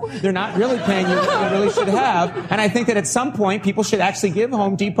worth? They're not really paying you what they really should have. And I think that at some point, people should actually give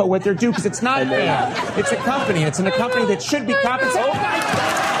Home Depot what they're due, because it's not fair. It's a company, and it's in a company that should be compensated. Oh my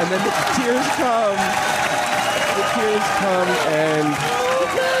God! And then the tears come. And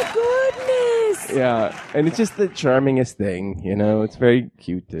goodness. yeah, and it's just the charmingest thing, it's very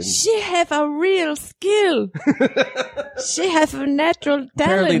cute. And She have a real skill. She have a natural talent.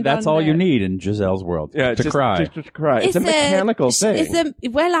 Apparently, that's on all you there. need in Giselle's world. yeah, to cry. Just to cry. It's a mechanical thing.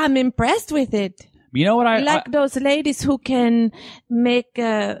 Well, I'm impressed with it. You know what Like those ladies who can make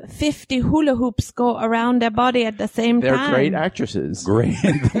 50 hula hoops go around their body at the same They're time. great actresses. Great.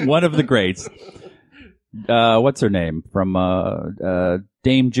 One of the greats. What's her name? From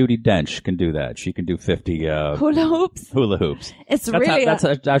Dame Judi Dench can do that. She can do 50 Hula hoops. hula hoops. It's That's really how,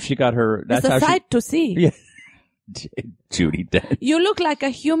 that's how she got her. That's it's a how sight to see. Yeah. Judi Dench. You look like a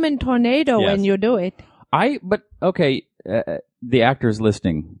human tornado Yes. when you do it. But okay, the actors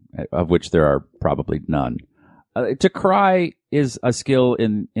listening, of which there are probably none, to cry is a skill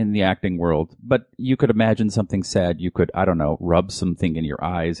in the acting world, but you could imagine something sad. You could, I don't know, rub something in your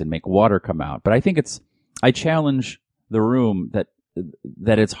eyes and make water come out. But I think I challenge the room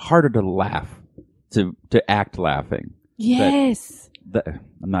that it's harder to laugh, to act laughing. Yes.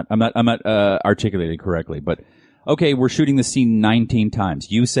 I'm not articulating correctly, but okay, we're shooting the scene 19 times.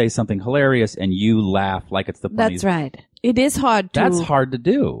 You say something hilarious and you laugh like it's the funniest. That's right. It is hard to That's hard to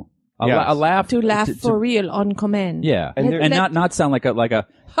do. A laugh to laugh for real on command. Yeah, and not sound like a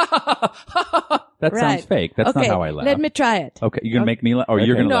that sounds fake. That's not how I laugh. Let me try it. Okay, you're gonna make me laugh, or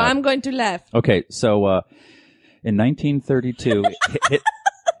you're gonna No, laugh? I'm going to laugh. Okay, so in 1932,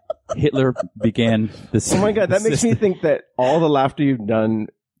 Hitler began this. Oh my God, that makes me think that all the laughter you've done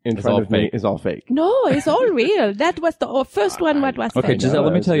in It's front all of me fake. is all fake. No, it's all real. That was the first one. What was Okay, fake. Gisele,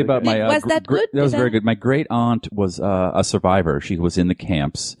 let me tell you about my. Was that good? That was Did very I- good. My great aunt was a survivor. She was in the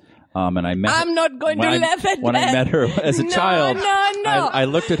camps. And I met. I'm not going to laugh at when that. I met her as a No, child. no. I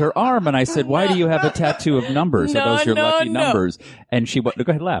looked at her arm and I said, "Why do you have a tattoo of numbers? Are those your lucky numbers?" And she went, "Go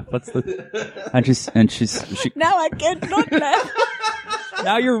ahead, laugh." And she. Now I can't not laugh.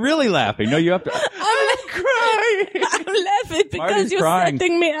 Now you're really laughing. No, you have to. I'm crying. I'm laughing because Marty's you're crying.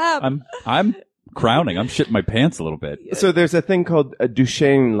 setting me up. I'm crowning. I'm shitting my pants a little bit. So there's a thing called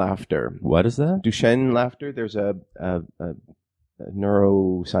Duchenne laughter. What is that? Duchenne laughter. There's a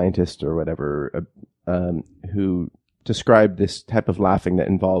neuroscientist or whatever who described this type of laughing that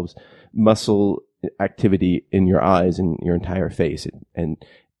involves muscle activity in your eyes and your entire face, and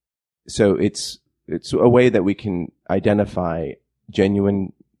so it's a way that we can identify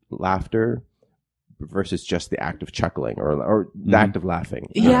genuine laughter versus just the act of chuckling or the act of laughing.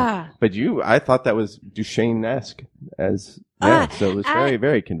 Yeah. But I thought that was Duchesne-esque so it was very,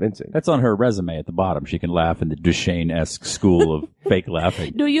 very convincing. That's on her resume at the bottom. She can laugh in the Duchesne-esque school of fake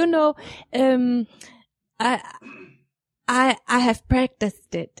laughing. Do you know, I have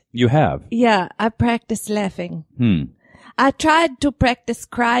practiced it. You have? Yeah, I practiced laughing. I tried to practice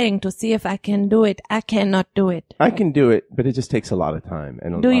crying to see if I can do it. I cannot do it. I can do it, but it just takes a lot of time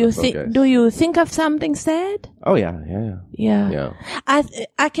and a lot of focus. Do you think of something sad? Oh yeah.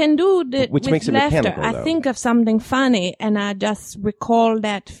 I can do Which with makes it laughter. mechanical, I though. think of something funny and I just recall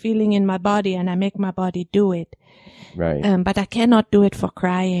that feeling in my body and I make my body do it. Right. But I cannot do it for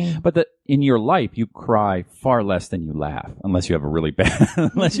crying. But in your life, you cry far less than you laugh, unless you have a really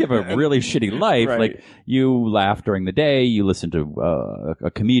really shitty life. Right. Like you laugh during the day, you listen to a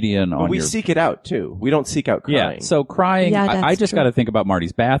comedian on we your. seek it out too. We don't seek out crying. Yeah. So crying, Yeah, I that's just true. got to think about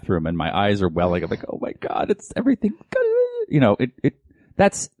Marty's bathroom, and my eyes are welling. I'm like, oh my god, it's everything.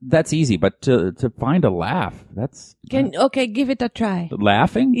 That's easy, but to find a laugh, that's Give it a try.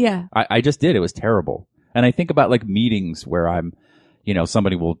 laughing. Yeah. I just did. It was terrible. And I think about like meetings where I'm,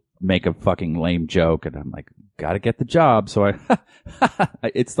 somebody will make a fucking lame joke and I'm like, gotta get the job. So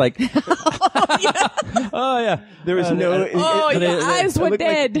it's like, oh yeah. There was no. Your eyes were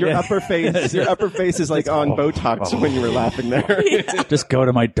dead. Your upper face. Your upper face is like on Botox when you were laughing there. Just go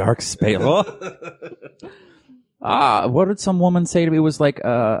to my dark space. What did some woman say to me? It was like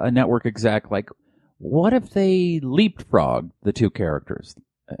a network exec, like, what if they leapfrogged the two characters?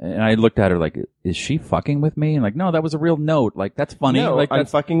 And I looked at her like, is she fucking with me? And like, no, that was a real note. Like, that's funny. No, like, I'm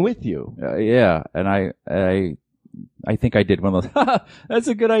that's fucking with you. yeah. And I think I did one of those. That's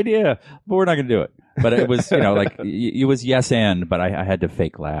a good idea, but we're not going to do it. But it was, like it was yes and, but I had to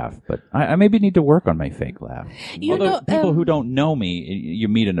fake laugh. But I maybe need to work on my fake laugh. People who don't know me, you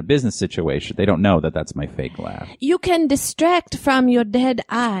meet in a business situation, they don't know that that's my fake laugh. You can distract from your dead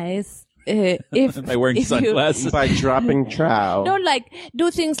eyes. If By wearing sunglasses. By dropping trow. No, like do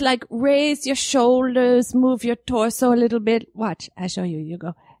things like raise your shoulders, move your torso a little bit. Watch, I show you. You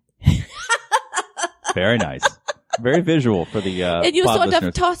go. Very nice. Very visual for the And you pod sort listeners.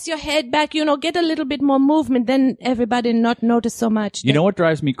 of toss your head back, get a little bit more movement, then everybody not notice so much. You know what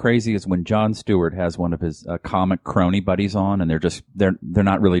drives me crazy is when Jon Stewart has one of his comic crony buddies on, and they're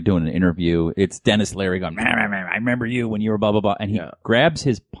not really doing an interview. It's Dennis Leary going, I remember you when you were blah blah blah, and he grabs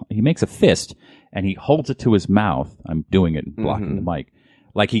he makes a fist and he holds it to his mouth. I'm doing it, blocking the mic,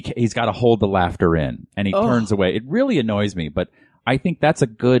 like he's got to hold the laughter in, and he turns away. It really annoys me, but I think that's a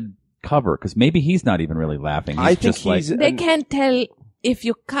good cover because maybe he's not even really laughing. I think he's. They can't tell if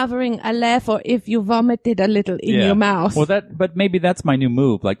you're covering a laugh or if you vomited a little in your mouth. Well, but maybe that's my new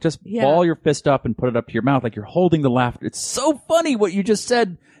move. Like, just ball your fist up and put it up to your mouth, like you're holding the laughter. It's so funny what you just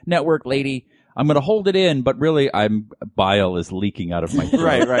said, network lady. I'm going to hold it in, but really, bile is leaking out of my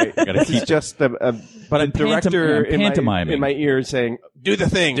throat. Right. This is just but I'm director pantomiming in my ear saying, "Do the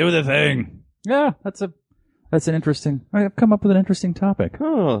thing." Do the thing. Yeah, that's an interesting. I've come up with an interesting topic.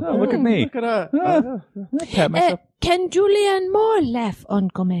 Oh, look at me. Look at that. I pat myself. Can Julianne Moore laugh on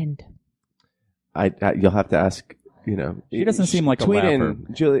command? You'll have to ask. She doesn't seem like a tweet laugher. in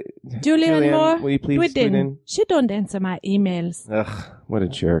Julianne Moore, will you please tweet in? She don't answer my emails. Ugh, what a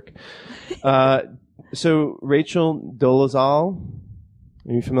jerk. So Rachel Dolezal,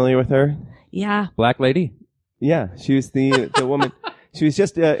 are you familiar with her? Yeah. Black lady. Yeah, she was the woman. She was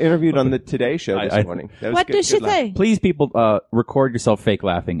just interviewed on the Today Show this morning. That was What good- does she good laugh. say? Please, people, record yourself fake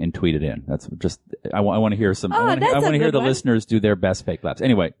laughing and tweet it in. That's just. I want to hear some. I that's want a to hear good the one. listeners do their best fake laughs.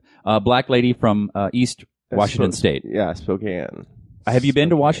 Anyway, black lady from East Washington State. Yeah, Spokane. Have you been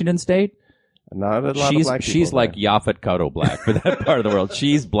to Washington State? Not a lot of black people. She's like there. Yaphet Kotto black for that part of the world.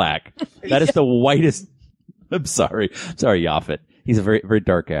 She's black. That is the whitest. I'm sorry, Yaphet. He's a very, very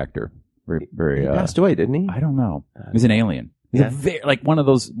dark actor. Very, very. He passed away, didn't he? I don't know. He's an alien. He's like one of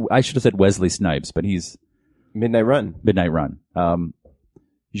those. I should have said Wesley Snipes, but he's Midnight Run. Midnight Run.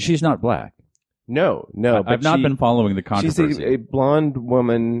 She's not black. No. I've not been following the controversy. She's a blonde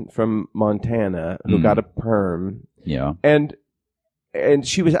woman from Montana who got a perm. Yeah. And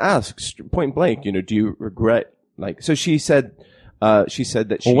she was asked point blank, do you regret, so she said that she.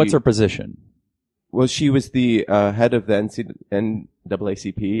 Well, what's her position? Well, she was the head of the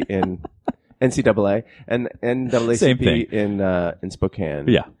NAACP in NCAA and Same thing. NAACP in Spokane.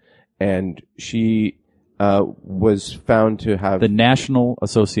 Yeah. And she was found to have The National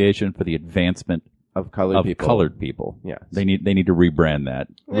Association for the Advancement of colored people. Yes. They need to rebrand that.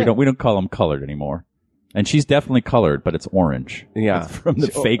 We don't call them colored anymore. And she's definitely colored, but it's orange. Yeah. It's from the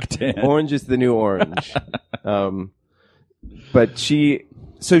fake tan. Orange is the new orange. but she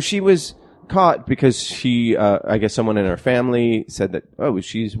was caught because she, I guess someone in her family said that, oh,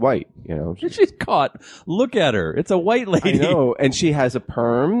 she's white, you know. She's caught. Look at her. It's a white lady. I know. And she has a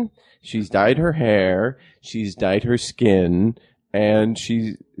perm. She's dyed her hair. She's dyed her skin. And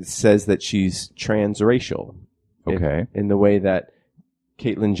she says that she's transracial. Okay. In the way that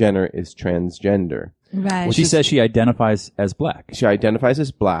Caitlyn Jenner is transgender. Right. Well, she says she identifies as black. She identifies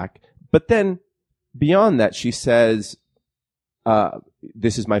as black. But then beyond that, she says,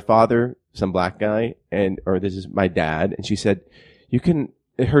 this is my father, some black guy, or this is my dad. And she said,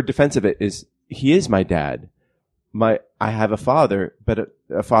 her defense of it is, he is my dad. I have a father, but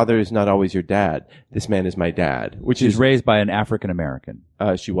a father is not always your dad. This man is my dad, which She's is raised by an African American.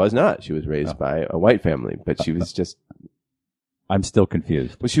 She was not. She was raised by a white family, but she was just. I'm still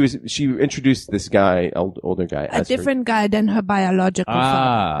confused. Well, she introduced this guy, older guy, A different guy than her biological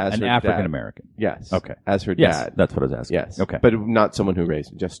father. as an her African dad. American. Yes. Okay. As her Yes, dad. that's what I was asking. Yes. Okay. But not someone who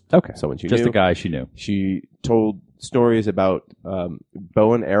raised, just someone she Just knew. a guy she knew. She told stories about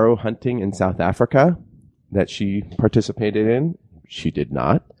bow and arrow hunting in South Africa that she participated in. She did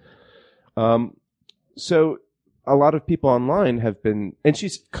not. So a lot of people online have been, and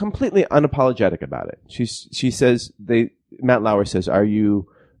she's completely unapologetic about it. She says Matt Lauer says, are you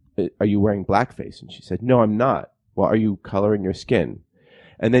wearing blackface? And she said, no, I'm not. Well, are you coloring your skin?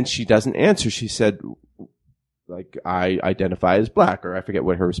 And then she doesn't answer. She said, like, I identify as black, or I forget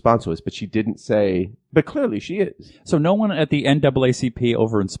what her response was, but she didn't say, but clearly she is. So no one at the NAACP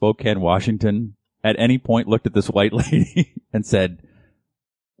over in Spokane, Washington, at any point looked at this white lady and said,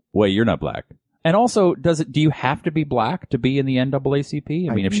 wait, you're not black. And also, do you have to be black to be in the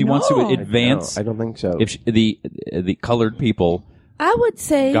NAACP? I mean, if she wants to advance, I don't think so. If the colored people, I would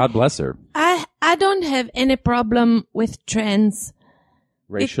say, God bless her. I don't have any problem with trans.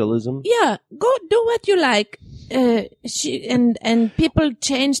 Racialism? Yeah, go do what you like. And people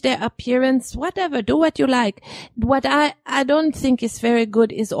change their appearance, whatever, do what you like. What I don't think is very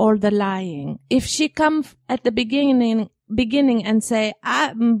good is all the lying. If she come at the beginning and say,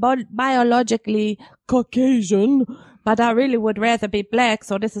 I'm biologically Caucasian, but I really would rather be black,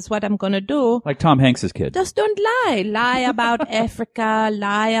 so this is what I'm gonna do. Like Tom Hanks's kid. Just don't lie. Lie about Africa,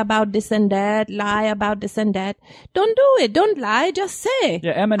 lie about this and that, lie about this and that. Don't do it. Don't lie. Just say.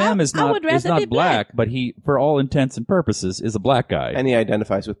 Yeah, Eminem is not black, but he, for all intents and purposes, is a black guy. And he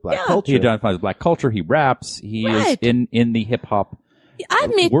identifies with black Yeah. culture. He identifies with black culture. He raps. He is in the hip hop. I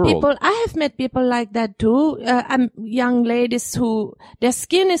have met people like that too. Young ladies who their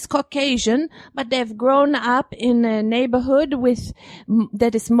skin is Caucasian, but they've grown up in a neighborhood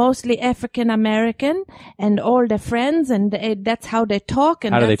that is mostly African American, and all their friends, and that's how they talk.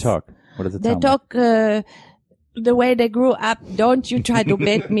 And How do they talk? What does it They sound talk the way they grew up. Don't you try to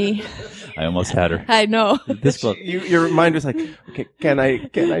bait me. I almost had her. I know. This book. Your mind was like, okay, can I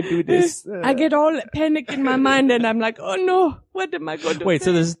do this? I get all panic in my mind, and I'm like, oh no, what am I going to Wait,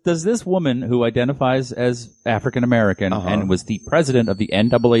 say? so does this woman who identifies as African American and was the president of the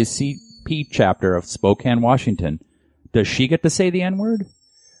NAACP chapter of Spokane, Washington, does she get to say the N-word?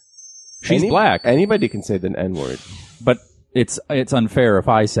 She's black, Anybody can say the N-word. but it's unfair if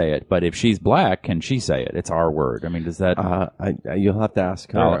I say it. But if she's black, can she say it? It's our word. I mean, does that? You'll have to ask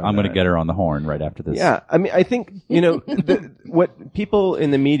her. I'm going to get her on the horn right after this. Yeah, I mean, I think, what people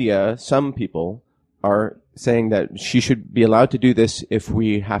in the media, some people, are saying that she should be allowed to do this if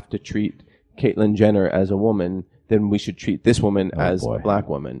we have to treat Caitlyn Jenner as a woman, then we should treat this woman as a black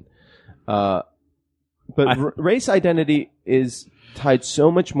woman. But race identity is tied so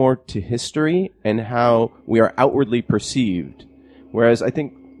much more to history and how we are outwardly perceived, whereas I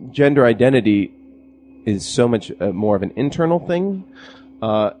think gender identity is so much more of an internal thing.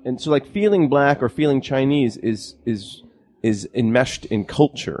 And so, like, feeling black or feeling Chinese is enmeshed in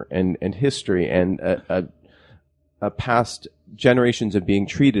culture and history and a past generations of being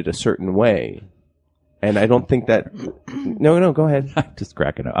treated a certain way. And I don't think that. No, go ahead. I'm just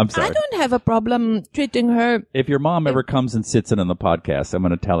cracking up. I'm sorry. I don't have a problem treating her. If your mom ever comes and sits in on the podcast, I'm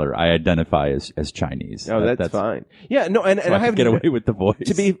going to tell her I identify as Chinese. Oh, that's fine. Yeah, no, and So I have to get away with the voice.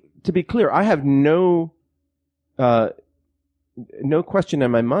 To be clear, I have no question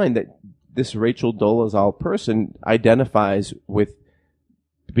in my mind that this Rachel Dolezal person identifies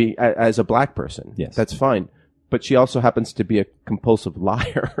as a black person. Yes. That's fine. But she also happens to be a compulsive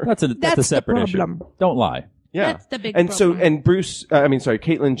liar. That's a That's separate the problem. issue. Don't lie. Yeah. That's the big and problem.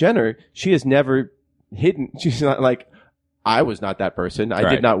 Caitlyn Jenner, she has never hidden. She's not like, I was not that person. I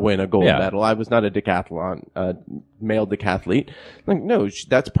Right. did not win a gold Yeah. medal. I was not a male decathlete. Like, no,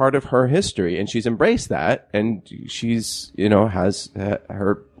 that's part of her history, and she's embraced that, and she's, has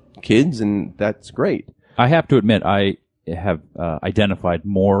her kids, and that's great. I have to admit, have identified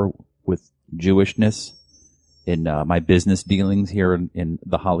more with Jewishness in my business dealings here in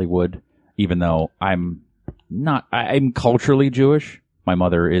the Hollywood, even though I'm culturally Jewish. My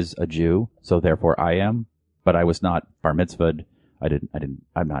mother is a Jew, so therefore I am, but I was not bar mitzvahed.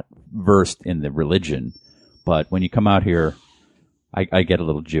 I'm not versed in the religion, but when you come out here, I get a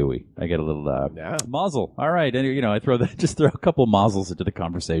little Jewy. I get a little, mazel. All right. And, I throw a couple mazels into the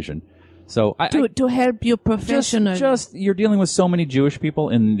conversation. So to help you professionally. Just you're dealing with so many Jewish people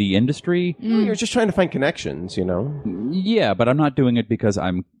in the industry. You're just trying to find connections, Yeah, but I'm not doing it because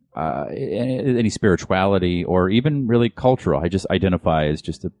I'm any spirituality or even really cultural. I just identify as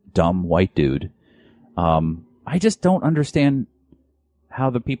just a dumb white dude. I just don't understand how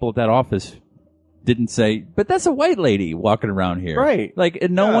the people at that office didn't say, but that's a white lady walking around here. Right. Like,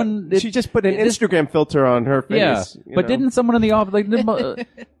 and no one... she just put an Instagram filter on her face. Yeah, but didn't someone in the office...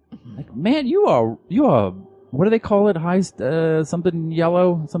 Like, man, you are... What do they call it? High... something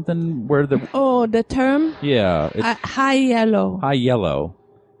yellow? Something where the... Oh, the term? Yeah. High yellow. High yellow.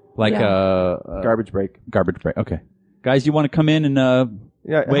 Like garbage break. Garbage break. Okay. Guys, you want to come in and...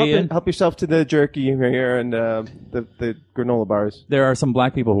 help yourself to the jerky here and the granola bars. There are some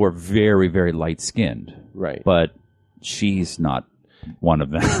black people who are very, very light-skinned. Right. But she's not one of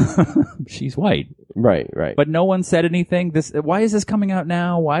them. She's white. Right. But no one said anything. Why is this coming out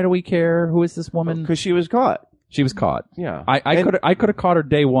now? Why do we care? Who is this woman? Because she was caught. She was caught. Yeah. I could have caught her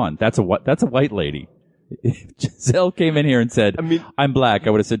day one. That's a white lady. If Gisele came in here and said, I'm black,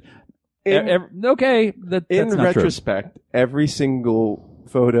 I would have said, okay. That's in not retrospect, every single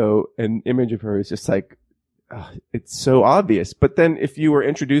photo and image of her is just like, it's so obvious. But then if you were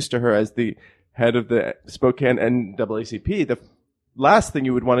introduced to her as the head of the Spokane NAACP, the last thing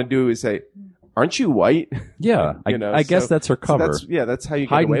you would want to do is say, aren't you white? Yeah. I guess that's her cover. That's how you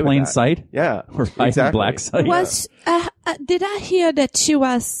get hide away in plain with that. sight? Yeah. Or hide in black sight? Did I hear that she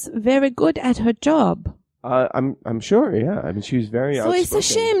was very good at her job? I'm sure, yeah. She was very outspoken. So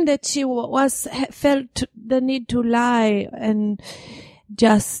it's a shame that she felt the need to lie and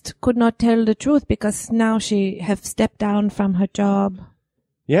just could not tell the truth because now she have stepped down from her job.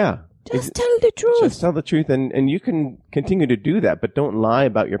 Yeah. Just tell the truth. Just tell the truth, and you can continue to do that, but don't lie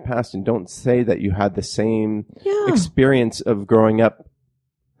about your past and don't say that you had the same experience of growing up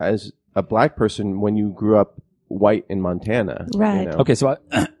as a black person when you grew up white in Montana. Right. Okay, so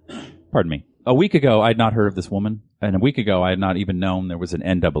pardon me. A week ago, I had not heard of this woman, and a week ago, I had not even known there was an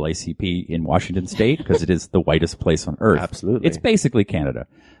NAACP in Washington State because it is the whitest place on earth. Absolutely. It's basically Canada.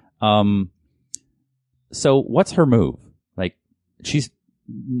 So what's her move? Like, she's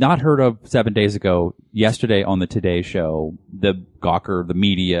not heard of 7 days ago. Yesterday on the Today Show, the Gawker, the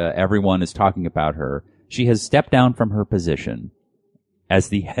media, everyone is talking about her. She has stepped down from her position as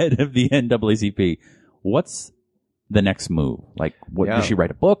the head of the NAACP. What's the next move? Like, does she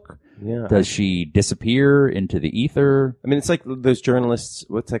write a book? Yeah. Does she disappear into the ether? It's like those journalists.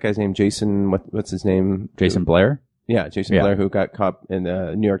 What's that guy's name? Jason. What's his name? Jason Blair. Yeah, Jason Blair, who got caught in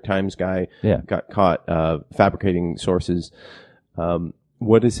the New York Times guy. Yeah. Got caught fabricating sources.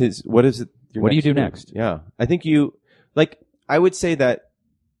 What is it? What do you do next? Yeah, I think I would say that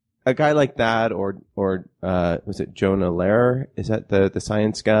a guy like that, or was it Jonah Lehrer? Is that the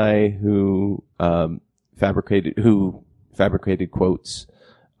science guy who fabricated quotes?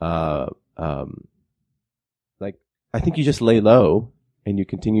 I think you just lay low and you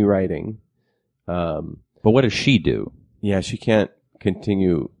continue writing. But what does she do? Yeah, she can't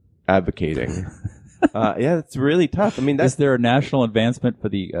continue advocating. It's really tough. Is there a national advancement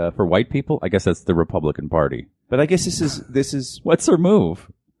for white people? I guess that's the Republican Party. But I guess this is what's her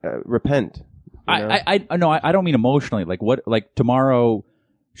move? Repent. I don't mean emotionally. Like tomorrow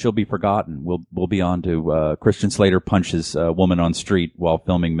she'll be forgotten. We'll be on to Christian Slater punches a woman on street while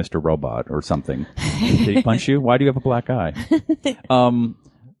filming Mr. Robot or something. Did he punch you? Why do you have a black eye?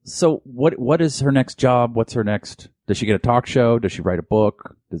 So what is her next job? What's her next? Does she get a talk show? Does she write a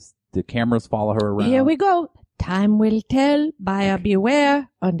book? Does the cameras follow her around? Here we go. Time will tell. Buyer beware.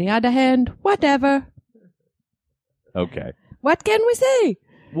 On the other hand, whatever. Okay. What can we say?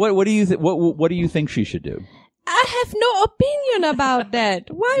 What do you what do you think she should do? I have no opinion about that.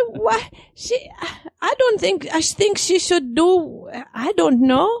 Why I think she should do, I don't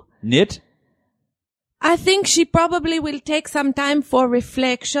know. Knit? I think she probably will take some time for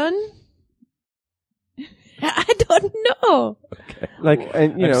reflection. I don't know. Okay.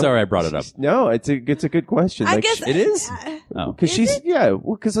 I'm sorry I brought it up. No, it's a good question. I guess it is.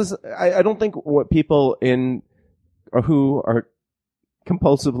 Because I don't think what people who are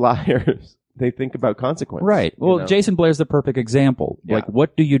compulsive liars, they think about consequence. Right. Well, you know? Jason Blair's the perfect example. Yeah. Like,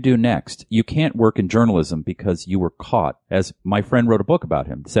 what do you do next? You can't work in journalism because you were caught. As my friend wrote a book about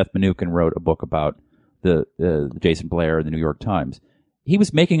him. Seth Mnookin wrote a book about the Jason Blair in the New York Times. He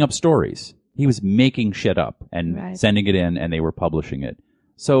was making up stories. He was making shit up and sending it in, and they were publishing it.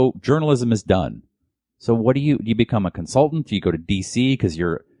 So journalism is done. So what do you become a consultant? Do you go to DC because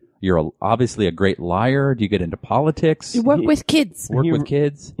you're obviously a great liar? Do you get into politics? You work with kids. Work with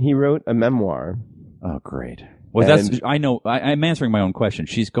kids? He wrote a memoir. Oh, great. Well, I know. I'm answering my own question.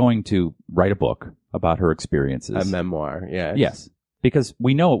 She's going to write a book about her experiences. A memoir, yeah. Yes. Because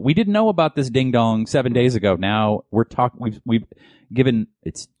we didn't know about this ding dong 7 days ago. Now we're talking, we've given,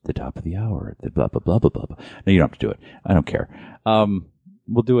 it's the top of the hour, the blah, blah, blah, blah, blah. No, you don't have to do it. I don't care.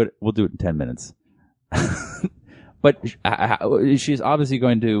 We'll do it in 10 minutes. But she's obviously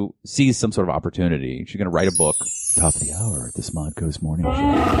going to seize some sort of opportunity. She's going to write a book. Top of the hour at the Smodco's Morning Show.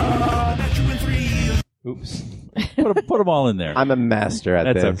 Oops. Put them all in there. I'm a master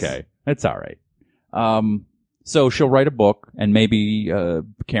at this. That's okay. That's all right. So she'll write a book, and maybe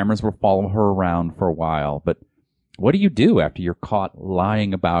cameras will follow her around for a while. But what do you do after you're caught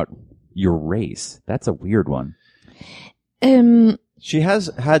lying about your race? That's a weird one. She has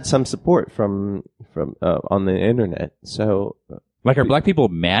had some support from on the internet. So, like, are black people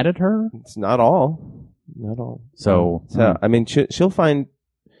mad at her? It's not all. So I mean, she'll find.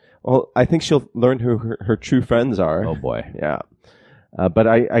 Well, I think she'll learn who her true friends are. Oh boy, yeah. But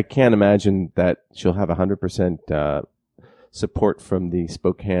I can't imagine that she'll have 100% support from the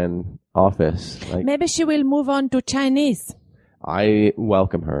Spokane office. Maybe she will move on to Chinese. I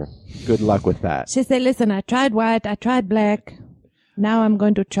welcome her. Good luck with that. She said, listen, I tried white, I tried black. Now I'm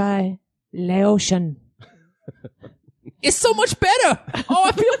going to try Laotian. It's so much better. Oh,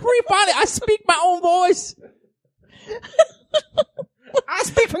 I feel free finally. I speak my own voice. I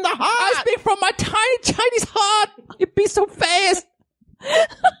speak from the heart. I speak from my tiny Chinese heart. It'd be so fast.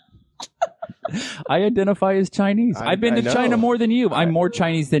 I identify as Chinese. I've been to China more than you. I'm more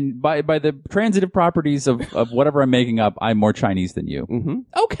Chinese than by the transitive properties of whatever I'm making up. I'm more Chinese than you. Mm-hmm.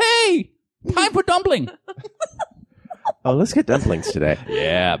 Okay, time for dumpling. Oh, let's get dumplings today.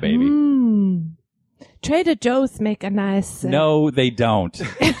 Yeah, baby. Trader Joe's make a nice. No, they don't.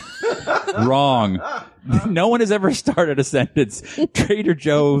 Wrong. No one has ever started a sentence. Trader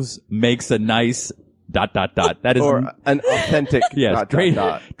Joe's makes a nice ... That is or an authentic . Yes.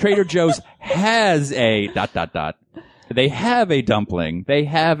 Trader Joe's has a ... They have a dumpling. They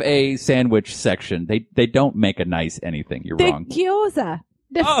have a sandwich section. They don't make a nice anything. You're wrong. The gyoza.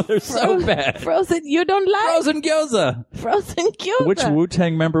 They're so bad. Frozen. You don't like frozen gyoza. Frozen gyoza. Which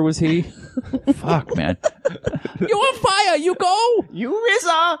Wu-Tang member was he? Fuck, man. You on fire? You go. You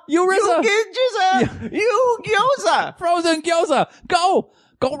RZA. You RZA. You Gisele. You gyoza. Frozen gyoza. Go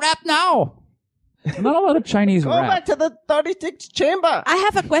rap now. Not a lot of Chinese Go rap. back to the 36th chamber. I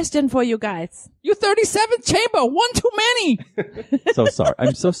have a question for you guys. You 37th chamber. One too many. So sorry.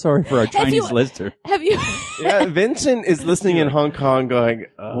 I'm so sorry for our Chinese listener. Have you? Yeah, Vincent is listening in Hong Kong going,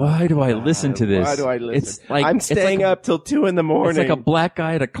 why do I listen to this? Why do I listen? It's like I'm staying up till 2 a.m. It's like a black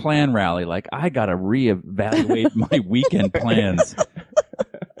guy at a Klan rally. Like, I gotta reevaluate my weekend plans.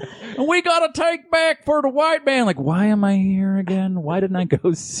 And we gotta take back for the white man. Like, why am I here again? Why didn't I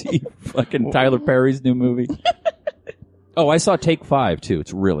go see fucking Tyler Perry's new movie? Oh, I saw Take 5 too.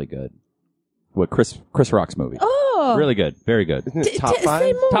 It's really good. What, Chris Rock's movie? Oh, really good. Very good. Isn't it top 5?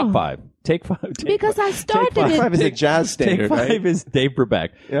 Say more. Top 5. Take 5. Because I started Take 5 it. is a jazz standard, Take 5 right? is Dave Brubeck.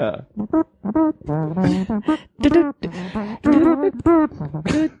 Yeah.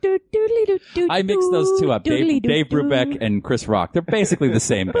 I mix those two up. Dave Brubeck and Chris Rock. They're basically the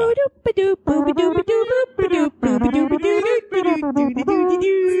same guy.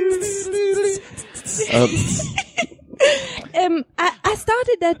 I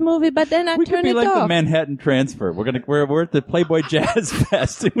started that movie, but then I We could turned be it like the off. Manhattan Transfer. We're at the Playboy Jazz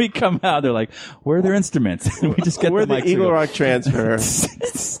Fest, and we come out. They're like, "Where are their instruments?" And we just get We're the the mics. Eagle Rock transfer.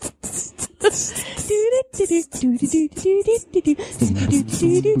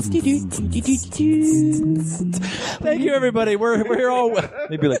 Thank you, everybody. We're all.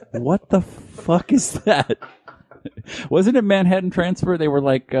 They'd be like, "What the fuck is that?" Wasn't it Manhattan Transfer? They were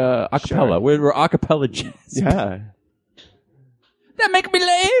like acapella. Sure. We were acapella jazz. Yeah. That make me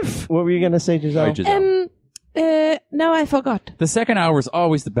laugh. What were you going to say, Gisele? Right, Gisele. No, I forgot. The second hour is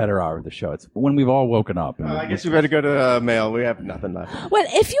always the better hour of the show. It's when we've all woken up. And I guess we better go to mail. We have nothing left. Well,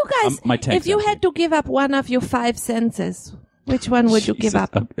 if you guys, my tank's if you empty. had to give up one of your 5 senses, which one would you give Jesus.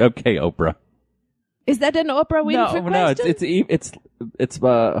 up? Okay, Oprah. Is that an Oprah Winfrey No, question? it's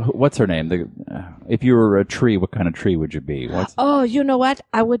what's her name? If you were a tree, what kind of tree would you be? Oh, you know what?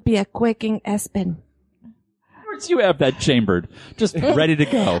 I would be a quaking aspen. You have that chambered, just ready to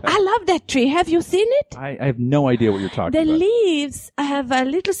go. I love that tree. Have you seen it? I have no idea what you're talking The about. leaves have a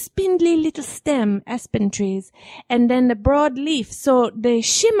little spindly little stem, aspen trees, and then the broad leaf. So they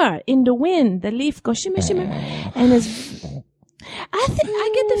shimmer in the wind. The leaf goes shimmer, shimmer, and it's.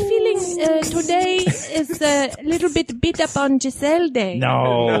 I get the feeling today is a little bit beat up on Gisele Day.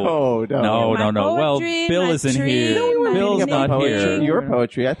 No. My Well, poetry, Bill my isn't tree, here. my Bill's not Poetry. here. Your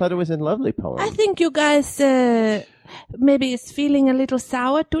poetry. I thought it was a lovely poem. I think you guys maybe is feeling a little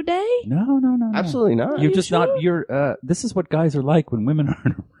sour today. No. Absolutely not. You're you just sure? not. You're. This is what guys are like when women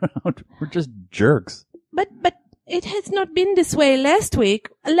aren't around. We're just jerks. But it has not been this way last week.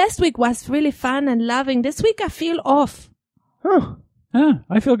 Last week was really fun and loving. This week I feel off. Huh. Yeah,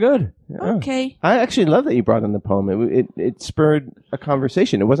 I feel good. Yeah. Okay. I actually love that you brought in the poem. It spurred a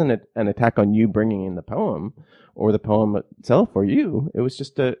conversation. It wasn't an attack on you bringing in the poem or the poem itself or you. It was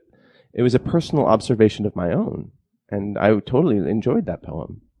just it was a personal observation of my own. And I totally enjoyed that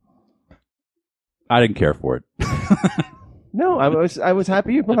poem. I didn't care for it. No, I was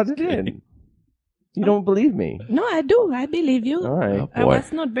happy you brought it in. You don't believe me. No, I do. I believe you. All right. I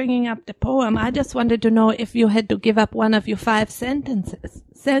was not bringing up the poem. I just wanted to know if you had to give up one of your 5 sentences.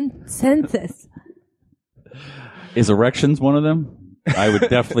 Senses. Is erections one of them? I would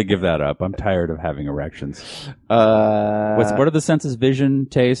definitely give that up. I'm tired of having erections. What are the senses? Vision,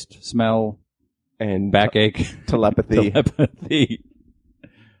 taste, smell, and backache, telepathy. telepathy.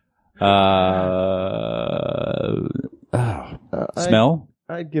 Smell?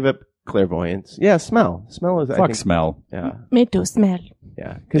 I'd give up clairvoyance. Yeah, smell. Smell is. I Fuck think, smell. Yeah, Me too, smell.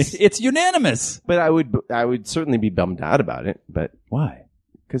 yeah. It's unanimous. But I would certainly be bummed out about it. But Why?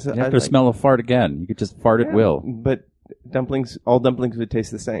 because You have to smell a fart again. You could just fart at will. But all dumplings would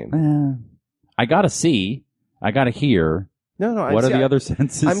taste the same. I gotta see. I gotta hear. No. What are the other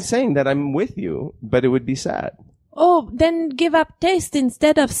senses? I'm saying that I'm with you, but it would be sad. Oh, then give up taste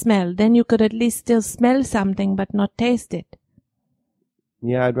instead of smell. Then you could at least still smell something but not taste it.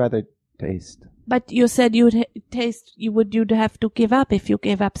 Yeah, I'd rather taste. But you said you'd taste. You'd have to give up if you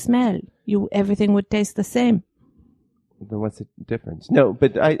gave up smell. Everything would taste the same. Then what's the difference? No,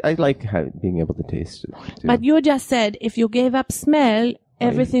 but I like being able to taste it too. But you just said if you gave up smell,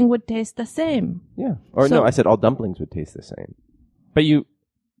 everything would taste the same. Yeah. Or So- no, I said all dumplings would taste the same. But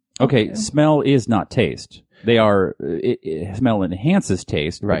okay, smell is not taste. They are, smell enhances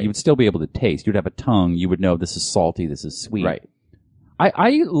taste, but Right. you would still be able to taste. You'd have a tongue. You would know this is salty, this is sweet. Right.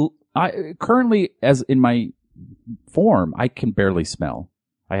 I currently, as in my form, I can barely smell.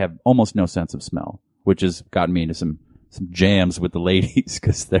 I have almost no sense of smell, which has gotten me into some jams with the ladies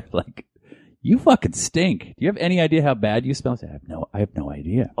because they're like, "You fucking stink. Do you have any idea how bad you smell?" I have no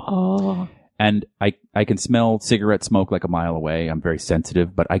idea. Oh. And I can smell cigarette smoke like a mile away. I'm very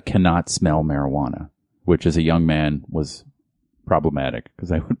sensitive, but I cannot smell marijuana, which as a young man was problematic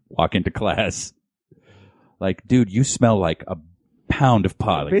because I would walk into class like, "Dude, you smell like a pound of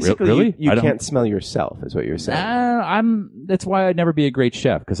pot." Like, Basically, really? you I don't- can't smell yourself, is what you're saying. That's why I'd never be a great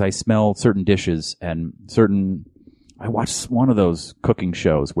chef because I smell certain dishes and I watched one of those cooking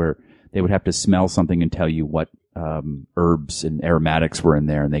shows where they would have to smell something and tell you what herbs and aromatics were in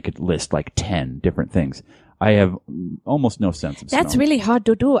there, and they could list like 10 different things. I have almost no sense of smell. That's really hard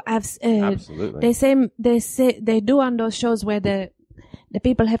to do. Absolutely. They do on those shows where the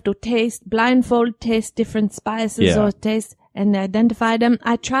people have to blindfold taste different spices Yeah. or taste and identify them.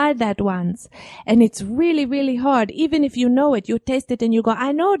 I tried that once and it's really, really hard. Even if you know it, you taste it and you go,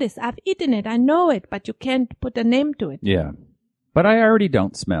 "I know this, I've eaten it, I know it," but you can't put a name to it. Yeah. But I already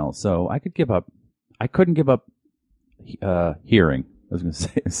don't smell, so I could give up. I couldn't give up hearing. I was going to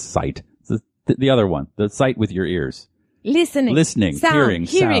say sight. The other one, the sight with your ears. Listening, sound, hearing,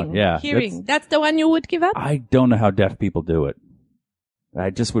 sound. Yeah. hearing. That's the one you would give up? I don't know how deaf people do it.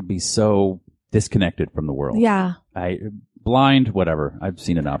 I just would be so disconnected from the world. Yeah. Blind, whatever. I've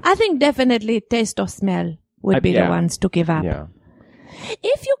seen enough. I think definitely taste or smell would be yeah. the ones to give up. Yeah.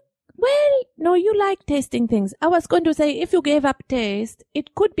 No, you like tasting things. I was going to say if you gave up taste,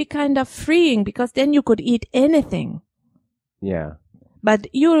 it could be kind of freeing because then you could eat anything. Yeah. But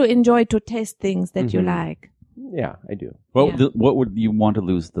you enjoy to taste things that you Mhm. like. Yeah, I do. What would you want to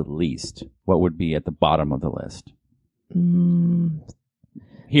lose the least? What would be at the bottom of the list?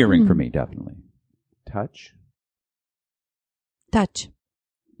 Hearing for me, definitely. Touch. Touch.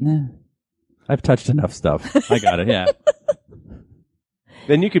 Nah. I've touched enough stuff. I got it, yeah.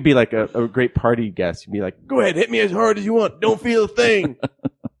 Then you could be like a great party guest. You'd be like, "Go ahead, hit me as hard as you want. Don't feel a thing."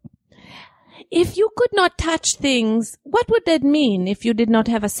 If you could not touch things, what would that mean if you did not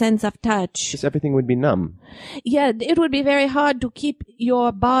have a sense of touch? Just everything would be numb. Yeah, it would be very hard to keep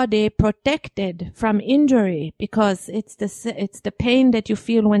your body protected from injury because it's the pain that you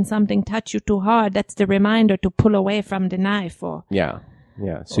feel when something touches you too hard. That's the reminder to pull away from the knife or Yeah.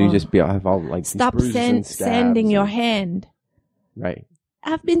 So you just have all like stop these bruises and stabs sending your and- hand. Right.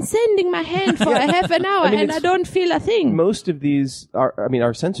 I've been sending my hand for a half an hour and I don't feel a thing. Most of these are,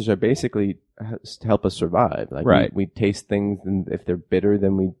 our senses are basically to help us survive. Like Right. we taste things, and if they're bitter,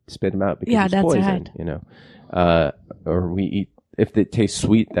 then we spit them out because Yeah, it's that's poison. right. You know, or we eat. If it tastes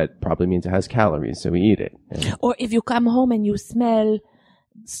sweet, that probably means it has calories, so we eat it. And Or if you come home and you smell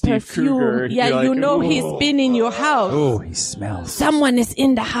perfume, Krueger, yeah, you're you like, know "Ooh." he's been in your house. Oh, he smells. Someone is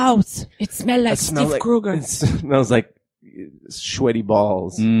in the house. It smells like It smells Steve Krueger. It smells like sweaty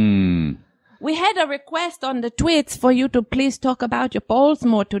balls. Mm. We had a request on the tweets for you to please talk about your balls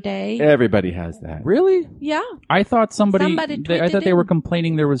more today. Everybody has that. Really? Yeah. I thought Somebody I tweeted thought they were in.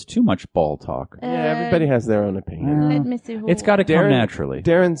 complaining there was too much ball talk. Yeah, everybody has their own opinion. Let me see who. It's got to come Darren- naturally.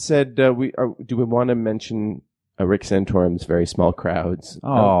 Darren said, do we want to mention Rick Santorum's very small crowds?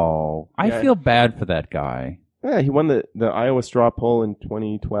 Oh, I Yeah. feel bad for that guy. Yeah, he won the Iowa straw poll in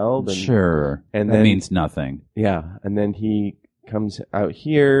 2012. And, Sure. and that then- means nothing. Yeah, and then he comes out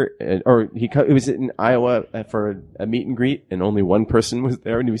here, it was in Iowa for a meet and greet, and only one person was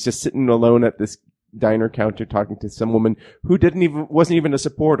there, and he was just sitting alone at this diner counter talking to some woman who wasn't even a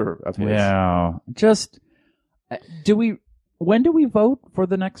supporter of his. Yeah. Just, when do we vote for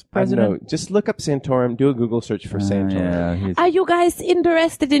the next I don't know. president? Just look up Santorum, do a Google search for Santorum. Yeah, he's- Are you guys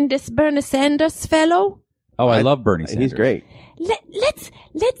interested in this Bernie Sanders fellow? oh, I love Bernie Sanders. He's great. Let's,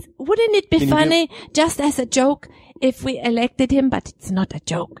 wouldn't it be Can you funny, just as a joke, if we elected him, but it's not a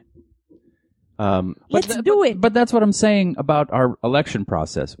joke? Let's do it. But that's what I'm saying about our election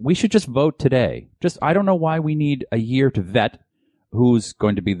process. We should just vote today. I don't know why we need a year to vet who's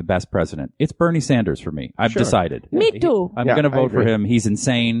going to be the best president. It's Bernie Sanders for me. I've decided. Me too. I'm Yeah, going to I vote for agree. him. He's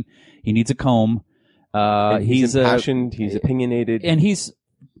insane. He needs a comb. He's impassioned. He's opinionated. And he's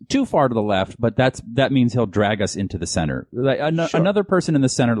too far to the left, but that means he'll drag us into the center. Like, another person in the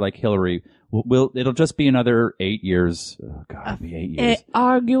center, like Hillary, it'll just be another 8 years. Oh God, it'll be 8 years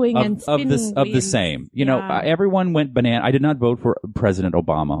Arguing and spinning of the wheels. same. You know, Yeah. everyone went banana. I did not vote for President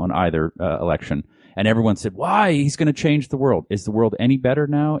Obama on either election, and everyone said, "Why? He's going to change the world." Is the world any better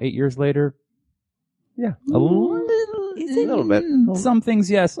now? 8 years later, Yeah. a little bit. Some things,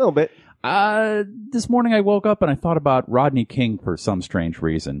 yes. A little bit. This morning I woke up and I thought about Rodney King for some strange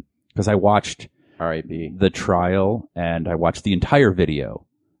reason, because I watched R.I.P. the trial and I watched the entire video.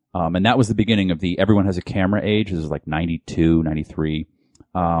 And that was the beginning of the everyone has a camera age. This was like 92, 93.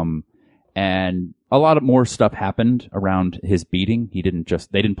 And a lot of more stuff happened around his beating. They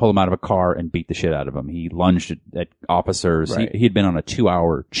didn't pull him out of a car and beat the shit out of him. He lunged at officers. Right. He had been on a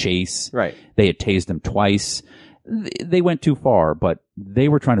 2-hour chase. Right. They had tased him twice. They went too far, but they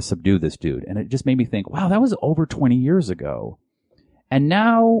were trying to subdue this dude. And it just made me think, wow, that was over 20 years ago. And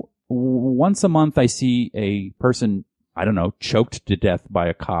now, once a month, I see a person, I don't know, choked to death by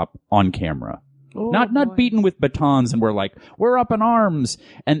a cop on camera. Not beaten with batons, and we're up in arms.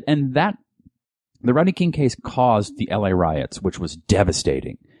 And that, the Rodney King case caused the LA riots, which was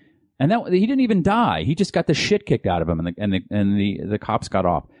devastating. And that, he didn't even die. He just got the shit kicked out of him, and the cops got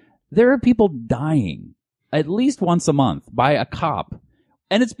off. There are people dying at least once a month by a cop.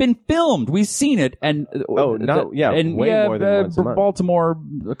 And it's been filmed. We've seen it. And way more than once a month. Baltimore,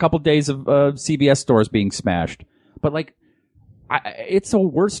 a couple days of CVS stores being smashed. But it's a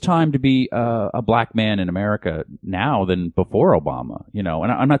worse time to be a black man in America now than before Obama. You know,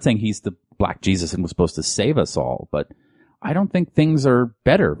 and I'm not saying he's the black Jesus and was supposed to save us all, but I don't think things are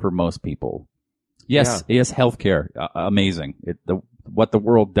better for most people. Yes, healthcare, amazing. What the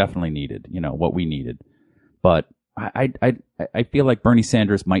world definitely needed. You know, what we needed. But I feel like Bernie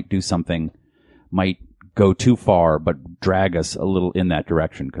Sanders might do something, might go too far, but drag us a little in that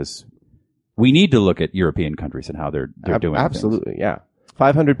direction, because we need to look at European countries and how they're doing Absolutely, yeah.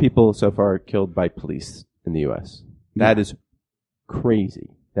 500 people so far killed by police in the U.S. That is crazy.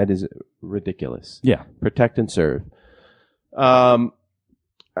 That is ridiculous. Yeah. Protect and serve. All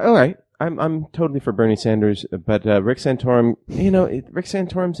right. I'm totally for Bernie Sanders, but Rick Santorum, Rick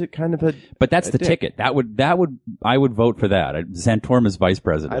Santorum's a kind of a. But that's a the dick. ticket. I would vote for that. Santorum as vice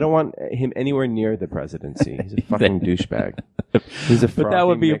president. I don't want him anywhere near the presidency. He's a fucking douchebag. He's a. But that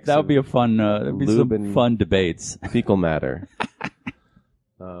would be a fun. That'd be lube some and fun debates. fecal matter.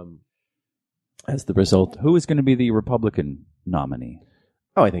 As the result, Who is going to be the Republican nominee?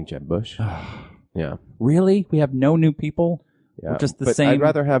 I think Jeb Bush. Yeah. Really? We have no new people. Yeah. Just the but same. I'd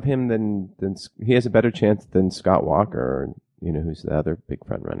rather have him than he has a better chance than Scott Walker, who's the other big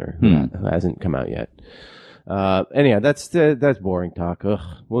front runner who hasn't come out yet. Anyhow, that's boring talk. Ugh.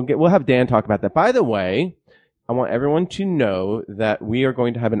 We'll have Dan talk about that. By the way, I want everyone to know that we are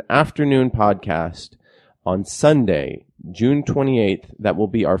going to have an afternoon podcast on Sunday, June 28th. That will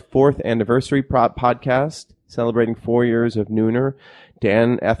be our 4th anniversary podcast, celebrating 4 years of Nooner.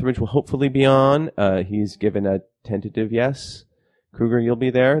 Dan Etheridge will hopefully be on. He's given a tentative yes. Krueger, you'll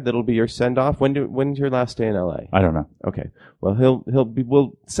be there. That'll be your send-off. When's your last day in LA? I don't know. Okay. Well,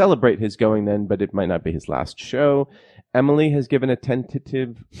 we'll celebrate his going then, but it might not be his last show. Emily has given a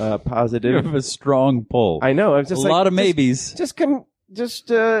tentative positive. You have a strong pull. I know. I was just a lot of maybes.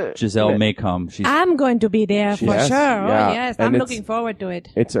 Gisele may come. I'm going to be there for Yes, sure. yeah. Oh, yes. And I'm looking forward to it.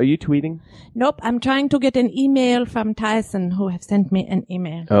 Are you tweeting? Nope. I'm trying to get an email from Tyson, who have sent me an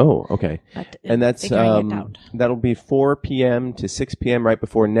email. Oh, okay. But, And that's figuring it out. that'll be 4 p.m. to 6 p.m. right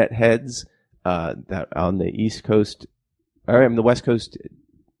before Netheads, that on the East Coast, or the West Coast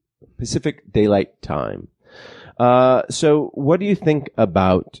Pacific Daylight Time. So what do you think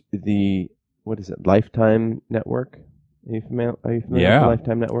about Lifetime Network? Are you familiar with the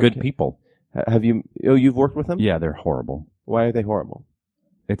Lifetime Network? Good people. Have you? Oh, you've worked with them? Yeah, they're horrible. Why are they horrible?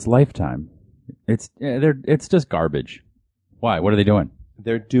 It's Lifetime. It's just garbage. Why? What are they doing?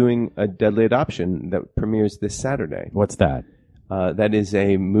 They're doing a Deadly Adoption that premieres this Saturday. What's that? That is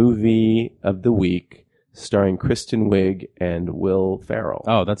a movie of the week starring Kristen Wiig and Will Ferrell.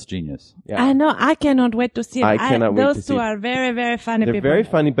 Oh, that's genius. Yeah. I know. I cannot wait to see it. I cannot wait to Those see two it. are very, very funny They're people. very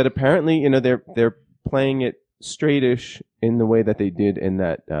funny, but apparently, they're playing it straightish in the way that they did in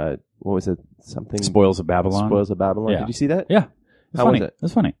that, what was it? Something Spoils of Babylon. Spoils of Babylon. Yeah. Did you see that? Yeah. How funny. was it? It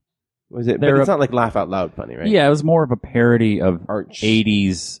was funny. Was it? They're But it's not like laugh out loud funny, right? Yeah, it was more of a parody of Arch.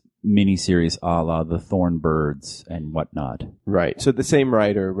 80s miniseries a la The Thornbirds and whatnot. Right. So the same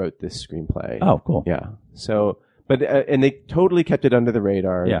writer wrote this screenplay. Oh, cool. Yeah. So, but and they totally kept it under the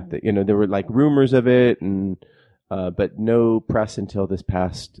radar. Yeah. There were like rumors of it, and but no press until this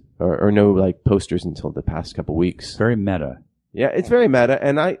past, or no like posters until the past couple weeks. Very meta. Yeah, it's very meta,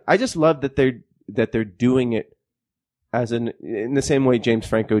 and I just love that they're doing it in the same way James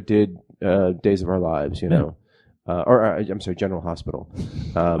Franco did Days of Our Lives, I'm sorry, General Hospital.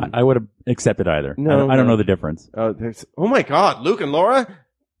 I would have accepted either. No, I don't no. know the difference. Oh my God, Luke and Laura,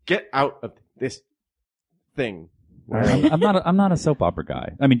 get out of this thing. I'm not a soap opera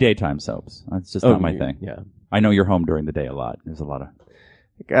guy. I mean, daytime soaps. That's just not my thing. Yeah, I know you're home during the day a lot. There's a lot of.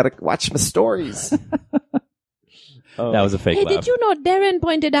 I gotta watch my stories. That was a fake Hey, laugh. did you know Darren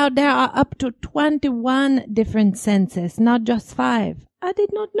pointed out there are up to 21 different senses, not just 5. I did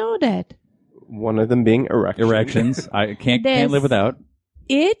not know that. One of them being erection. Erections. I can't live without.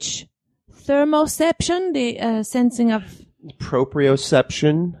 Itch, thermoception, the sensing of,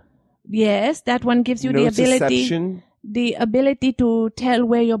 Proprioception. yes, that one gives you Nociception. the ability to tell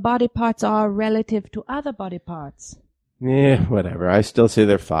where your body parts are relative to other body parts. Yeah, whatever. I still say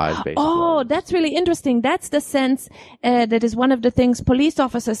they're 5, basically. Oh, that's really interesting. That's the sense that is one of the things police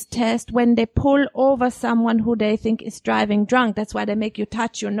officers test when they pull over someone who they think is driving drunk. That's why they make you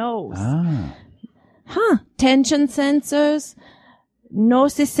touch your nose. Ah. Tension sensors,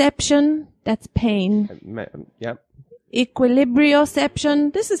 nociception, that's pain. Yep.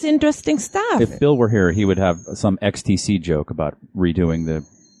 Equilibrioception. This is interesting stuff. If Bill were here, he would have some XTC joke about redoing the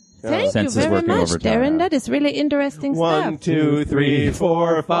Thank you senses very working much, overtime. Darren. That is really interesting 1, stuff. 2, 3,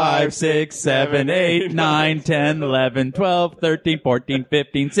 4, 5, 6, 7, 8, 9, 10, 11, 12, 13, 14,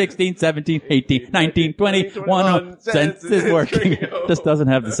 15, 16, 17, 18, 19, 20, 21 senses working. Just doesn't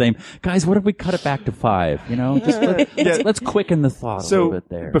have the same. Guys, what if we cut it back to 5? Just let's quicken the thought a little bit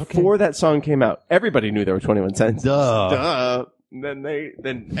there. Before that song came out, everybody knew there were 21 cents. Duh. Then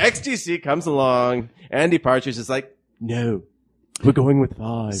XTC comes along. Andy Partridge is like, no, we're going with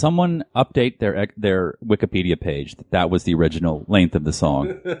 5. Someone update their Wikipedia page that was the original length of the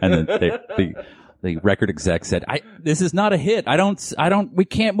song, and then the record exec said, "This is not a hit. We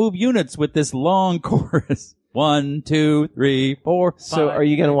can't move units with this long chorus." 1, 2, 3, 4. So, 5, are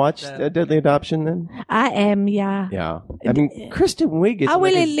you going to watch Deadly Adoption then? I am, yeah. Yeah. I mean, Kristen Wiig is. I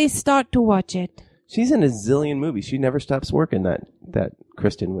will at least start to watch it. She's in a zillion movies. She never stops working. That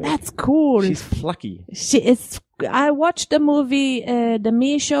Kristen Wiig. That's cool. She's plucky. She is. I watched the movie, The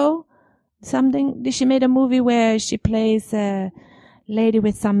Me Show. She made a movie where she plays a lady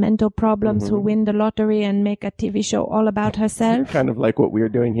with some mental problems who win the lottery and make a TV show all about herself. Kind of like what we're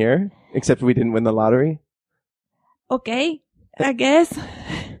doing here, except we didn't win the lottery. Okay, I guess.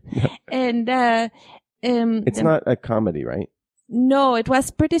 And it's not a comedy, right? No, it was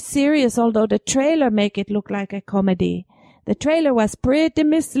pretty serious. Although the trailer make it look like a comedy. The trailer was pretty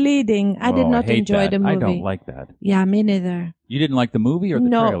misleading. I did not hate enjoy that. the movie. I don't like that. Yeah, me neither. You didn't like the movie or the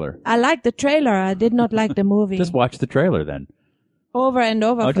No, trailer? I liked the trailer. I did not like the movie. Just watch the trailer then. Over and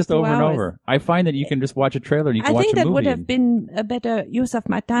over for just 2 over hours. and over. I find that you can just watch a trailer and you can I watch think a movie. that would have been a better use of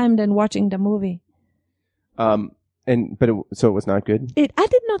my time than watching the movie. So it was not good. I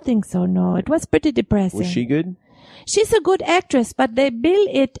did not think so. No, it was pretty depressing. Was she good? She's a good actress, but they bill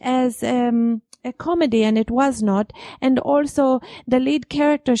it as a comedy, and it was not. And also, the lead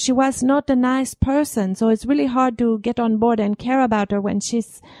character, she was not a nice person, so it's really hard to get on board and care about her when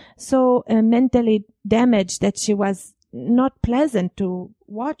she's so mentally damaged that she was not pleasant to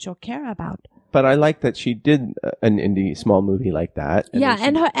watch or care about. But I like that she did an indie small movie like that.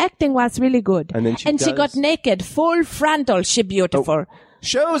 And her acting was really good. And then she got naked, full frontal. She beautiful.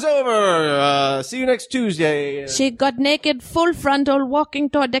 Show's over. See you next Tuesday. She got naked, full frontal, walking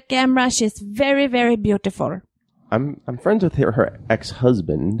toward the camera. She's very, very beautiful. I'm friends with her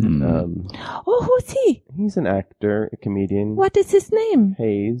ex-husband. Who's he? He's an actor, a comedian. What is his name?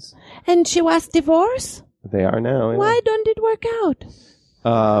 Hayes. And she was divorced? They are now. Yeah. Why don't it work out?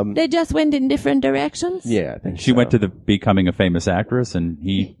 They just went in different directions? Yeah, I think She went to becoming a famous actress and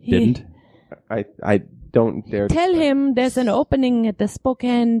he didn't. I don't dare tell him there's an opening at the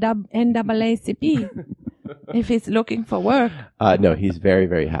Spokane NAACP if he's looking for work. No, he's very,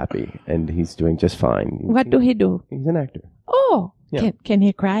 very happy and he's doing just fine. What do he do? He's an actor. Oh, Yeah. Can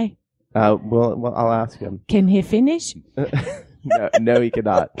he cry? Well, I'll ask him. Can he finish? No, he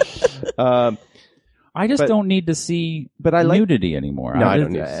cannot. I just don't need to see nudity anymore. No, I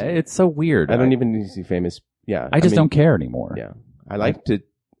don't need to see It's so weird. I don't even need to see famous. Yeah, I just don't care anymore. Yeah, I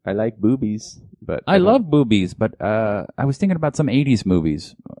like boobies, but I love boobies, but I was thinking about some 80s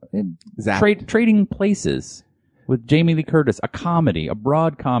movies. Trading Places with Jamie Lee Curtis, a comedy, a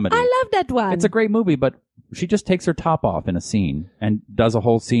broad comedy. I love that one. It's a great movie, but she just takes her top off in a scene and does a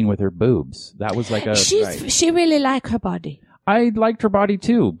whole scene with her boobs. That was like She really liked her body. I liked her body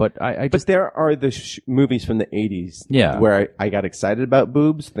too, but But there are the movies from the 80s where I got excited about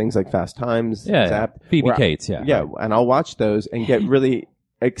boobs, things like Fast Times, Zapped, Phoebe Cates, Yeah, and I'll watch those and get really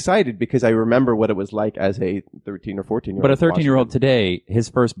excited because I remember what it was like as a 13 or 14-year-old. But a 13-year-old today, his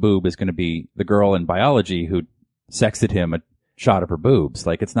first boob is going to be the girl in biology who sexted him a shot of her boobs.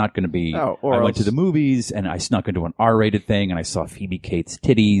 Like, it's not going to be, I went to the movies and I snuck into an R-rated thing and I saw Phoebe Cates'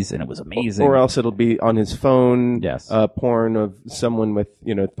 titties and it was amazing. Or else it'll be on his phone, yes, porn of someone with,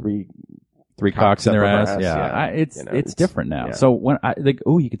 three cocks in their ass. Yeah. It's different now. Yeah. So when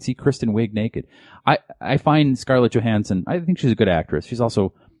you could see Kristen Wiig naked. I find Scarlett Johansson, I think she's a good actress. She's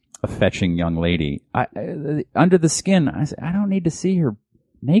also a fetching young lady. Under the Skin, I don't need to see her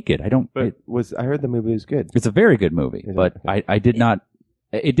naked. I heard the movie was good. It's a very good movie, but I did not,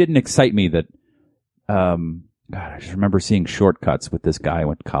 it didn't excite me that, God, I just remember seeing Shortcuts with this guy I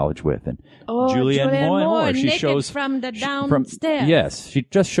went to college with, and Julianne Moore. She shows from the downstairs. Yes, she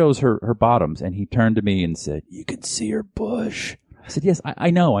just shows her bottoms, and he turned to me and said, "You can see her bush." I said, "Yes,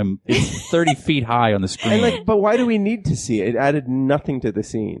 I know. It's 30 feet high on the screen." But why do we need to see it? It added nothing to the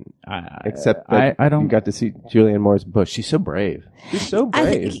scene, except that you got to see Julianne Moore's bush. She's so brave. She's so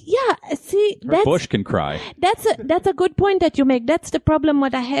brave. Her bush can cry. That's a good point that you make. That's the problem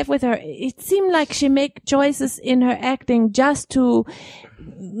what I have with her. It seemed like she make choices in her acting just to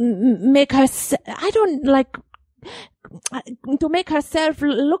make her. To make herself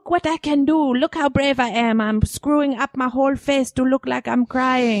look what I can do. Look how brave I am. I'm screwing up my whole face to look like I'm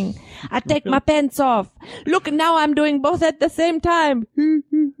crying. I take my pants off. Look, now I'm doing both at the same time.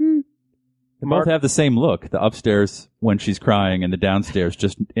 They both have the same look. The upstairs when she's crying and the downstairs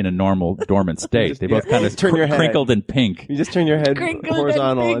just in a normal dormant state. They both kind of turn your head crinkled and pink. You just turn your head Crinkled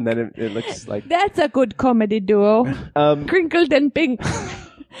horizontal and then it looks like... That's a good comedy duo. Crinkled and pink.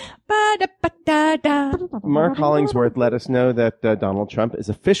 Mark Hollingsworth let us know that Donald Trump is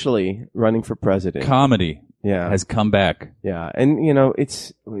officially running for president. Comedy has come back. Yeah, and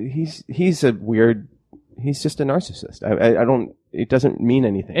he's just a narcissist. I don't. It doesn't mean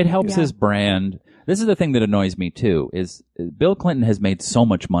anything. It helps his brand. This is the thing that annoys me too. Is Bill Clinton has made so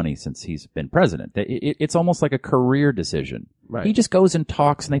much money since he's been president. It's almost like a career decision. Right. He just goes and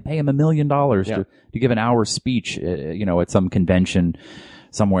talks, and they pay him $1 million to give an hour speech. At some convention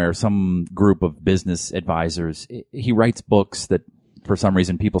somewhere, some group of business advisors. He writes books that for some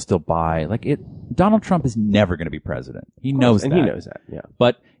reason people still buy. Donald Trump is never going to be president. He knows that. And he knows that, yeah.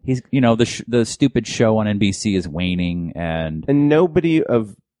 But he's, the stupid show on NBC is waning and nobody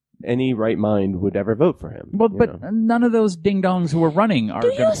of any right mind would ever vote for him. Well, but none of those ding-dongs who are running are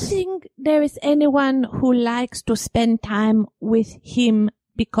Do you think there is anyone who likes to spend time with him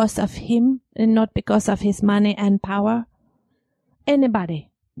because of him and not because of his money and power? anybody?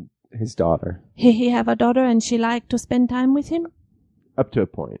 His daughter. He have a daughter and she like to spend time with him? Up to a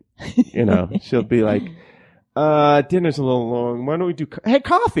point. She'll be like, dinner's a little long. Why don't we do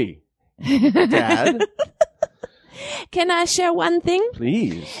coffee? Dad. Can I share one thing?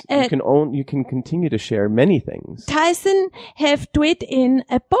 Please. You can continue to share many things. Tyson have tweet in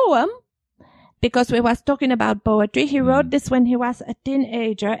a poem because we was talking about poetry. He wrote this when he was a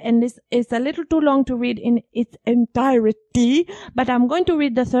teenager, and this is a little too long to read in its entirety, but I'm going to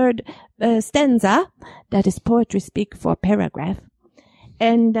read the third stanza. That is poetry speak for paragraph.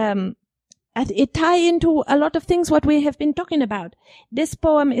 And it tie into a lot of things what we have been talking about. This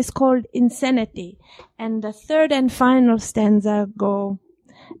poem is called Insanity, and the third and final stanza go,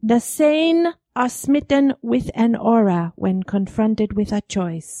 the sane are smitten with an aura when confronted with a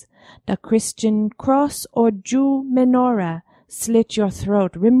choice. The Christian cross or Jew menorah, slit your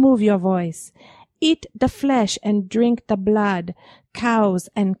throat, remove your voice. Eat the flesh and drink the blood, cows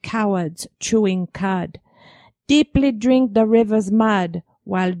and cowards chewing cud. Deeply drink the river's mud,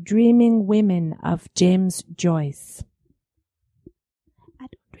 while dreaming women of James Joyce. I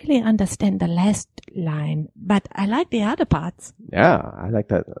don't really understand the last line, but I like the other parts. Yeah, I like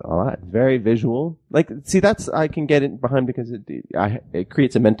that a lot. Very visual. That's I can get it behind because it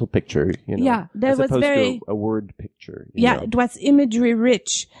creates a mental picture. Yeah, there as was opposed very to a word picture. It was imagery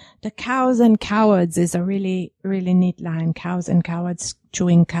rich. The cows and cowards is a really, really neat line. Cows and cowards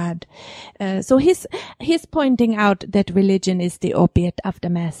chewing cud. So he's pointing out that religion is the opiate of the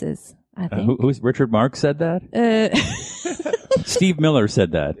masses. I think. Who's Richard Marx said that? Steve Miller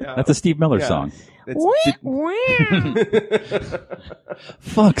said that. Yeah. That's a Steve Miller song.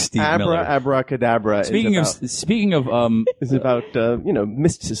 Fuck Steve Miller. Abracadabra. Speaking of, is about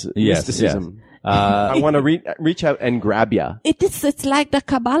mysticism. Yes, mysticism. I want to reach out and grab ya. It's like the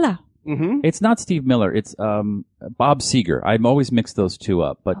Kabbalah. Mm-hmm. It's not Steve Miller. It's Bob Seger. I'm always mixed those two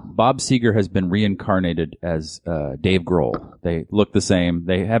up. But Bob Seger has been reincarnated as Dave Grohl. They look the same.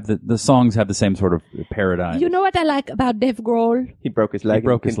 They have the songs have the same sort of paradigm. You know what I like about Dave Grohl? He broke his leg.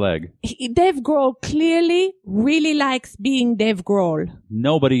 Dave Grohl clearly really likes being Dave Grohl.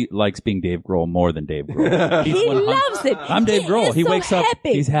 Nobody likes being Dave Grohl more than Dave Grohl. He loves it. I'm Dave Grohl. He wakes up.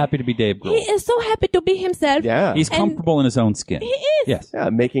 He's happy to be Dave Grohl. He is so happy to be himself. Yeah. He's comfortable in his own skin. He is. Yes. Yeah,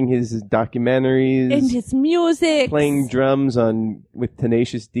 making his documentaries. And his music. Playing drums with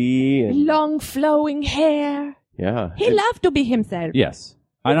Tenacious D. And long flowing hair. Yeah. He loved to be himself. Yes.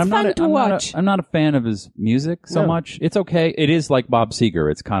 It's fun to watch. I'm not a fan of his music so much. It's okay. It is like Bob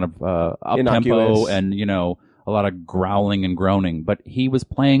Seger. It's kind of up-tempo and, a lot of growling and groaning. But he was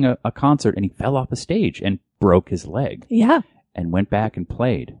playing a concert and he fell off the stage and broke his leg. Yeah. And went back and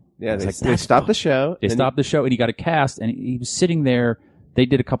played. Yeah, they stopped the show. They stopped the show and he got a cast and he was sitting there. They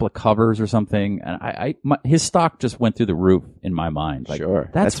did a couple of covers or something, and his stock just went through the roof in my mind. Like,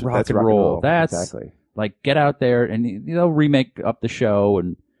 sure. That's rock and roll. That's exactly. Like, get out there and they'll remake up the show,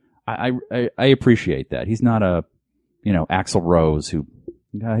 and I appreciate that. He's not a, Axl Rose who,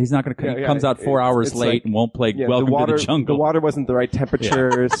 he's not going to, he comes out 4 hours late and won't play Welcome to the Jungle. The water wasn't the right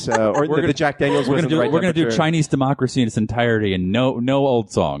temperature, the Jack Daniels wasn't the right temperature. We're going to do Chinese Democracy in its entirety and no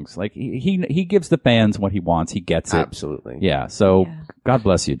old songs. Like, he gives the fans what he wants. He gets it. Absolutely. Yeah. So, God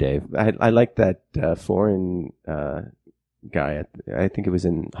bless you, Dave. I like that foreign guy. I think it was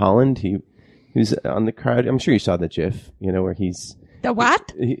in Holland. He was on the crowd. I'm sure you saw the GIF, where he's... The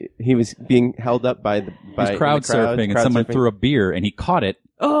what? He was being held up by he's crowd surfing, and someone threw a beer, and he caught it.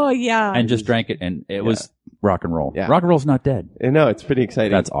 Oh, yeah. And just drank it, and it was rock and roll. Yeah. Rock and roll's not dead. No, it's pretty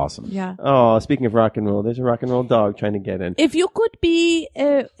exciting. That's awesome. Yeah. Oh, speaking of rock and roll, there's a rock and roll dog trying to get in. If you could be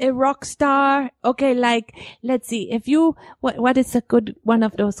a rock star, okay, let's see, if you, what is a good one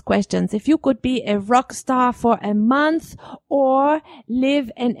of those questions? If you could be a rock star for a month or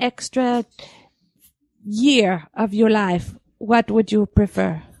live an extra year of your life, what would you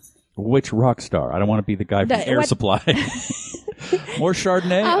prefer? Which rock star? I don't want to be the guy from Air Supply. More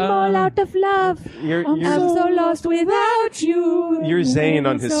Chardonnay? I'm all out of love. I'm so lost without you. You're Zayn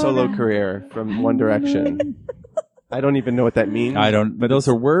on his solo career from One Direction. I don't even know what that means. But those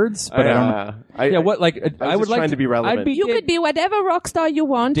are words, but I don't know. I would like trying to be relevant. You could be whatever rock star you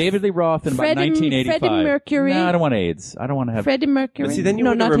want. David Lee Roth in about 1985. Freddie Mercury. No, I don't want AIDS. I don't want to have Freddie Mercury. But see, then you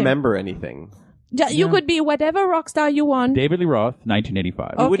wouldn't remember anything. You could be whatever rock star you want. David Lee Roth,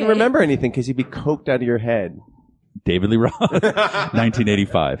 1985. You wouldn't remember anything because you'd be coked out of your head. David Lee Roth,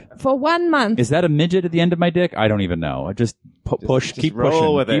 1985. For 1 month. Is that a midget at the end of my dick? I don't even know. I just push, keep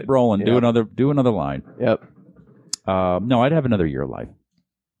pushing, keep rolling, Yep. do another line. Yep. No, I'd have another year of life.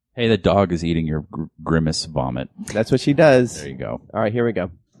 Hey, the dog is eating your grimace vomit. That's what she does. There you go. All right, here we go.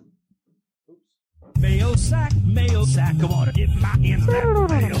 Mail sack, I wanna dip my ends in that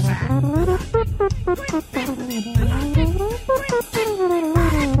mail sack.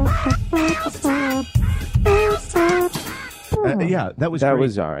 Yeah, that was That great.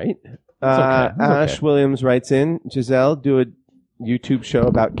 was all right. okay. It's Ash okay. Williams writes in, Gisele, do a YouTube show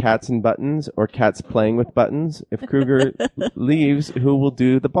about cats and buttons or cats playing with buttons. If Krueger leaves, who will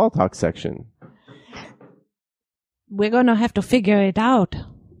do the ball talk section? We're gonna have to figure it out.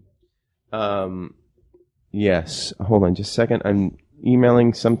 Yes. Hold on just a second. I'm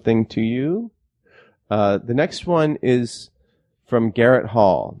emailing something to you. The next one is from Garrett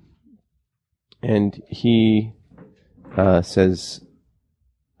Hall. And he says,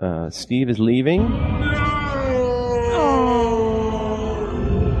 Steve is leaving.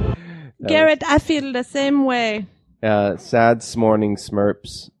 Garrett, I feel the same way. Sad Smorning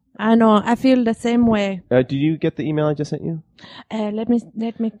Smurps. I know, I feel the same way. Did you get the email I just sent you? Let me,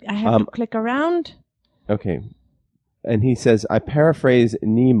 I have to click around. Okay. And he says, I paraphrase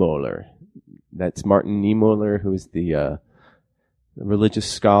Niemöller. That's Martin Niemöller, who is the religious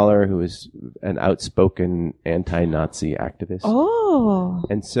scholar who is an outspoken anti-Nazi activist. Oh.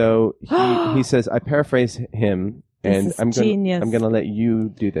 And so he says, I paraphrase him, and This is I'm genius. going to let you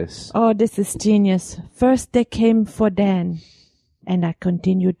do this. Oh, this is genius. First they came for Dan, and I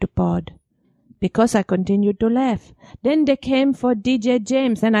continued to pod, because I continued to laugh. Then they came for DJ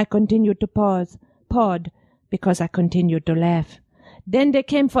James, and I continued to pod, because I continued to laugh. Then they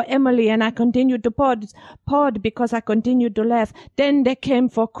came for Emily, and I continued to pod because I continued to laugh. Then they came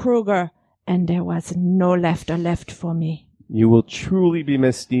for Krueger, and there was no laughter left for me. You will truly be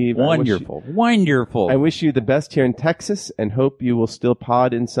missed, Steve. Wonderful. I wish you the best here in Texas and hope you will still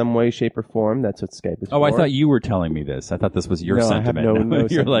pod in some way, shape, or form. That's what Skype is for. Oh, I thought you were telling me this. I thought this was your No, I have sentiment. no You're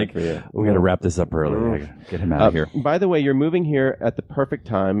sentiment like, for you. we got to wrap this up early. I gotta get him out of here. By the way, you're moving here at the perfect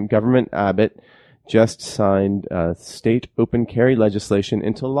time. Government Abbott just signed state open carry legislation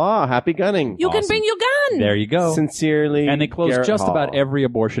into law. Happy gunning. You can bring your gun. There you go. Sincerely, And they closed Garrett just Hall. about every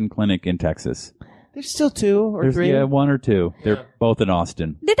abortion clinic in Texas. There's still 2 or There's 3. yeah, 1 or 2. They're both in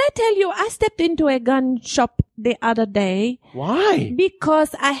Austin. Did I tell you I stepped into a gun shop the other day Why?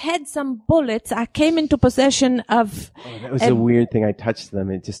 because I had some bullets. I came into possession of That was a weird thing. I touched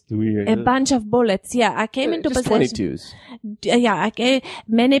them. It's just weird. a bunch of bullets. Yeah, I came into just possession. 22s. Yeah, I gave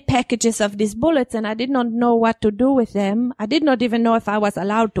many packages of these bullets, and I did not know what to do with them. I did not even know if I was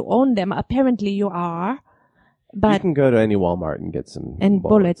allowed to own them. Apparently, you are. You But can go to any Walmart and get some and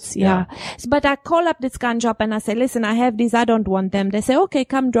bullets, yeah. But I call up this gun shop and I say, listen, I have these, I don't want them. They say, okay,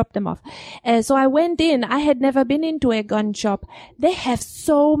 come drop them off. So I went in. I had never been into a gun shop. They have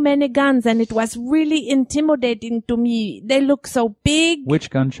so many guns, and it was really intimidating to me. They look so big. Which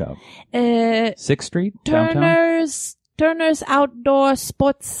gun shop? 6th Street? Downtown? Turner's Outdoor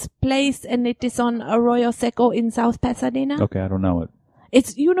Sports Place, and it is on Arroyo Seco in South Pasadena. Okay, I don't know it.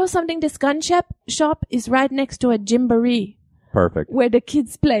 It's, you know something, this gun shop is right next to a gymboree Perfect. where the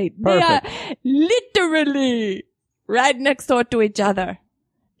kids played. They Perfect. are literally right next door to each other.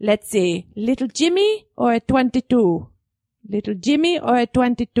 Let's see, little Jimmy or a 22? Little Jimmy or a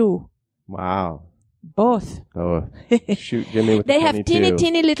 22? Wow. Both. Oh, shoot Jimmy with They the have 22.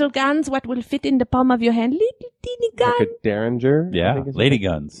 teeny little guns, what will fit in the palm of your hand. Little teeny gun. Like a Derringer? I Yeah, think is lady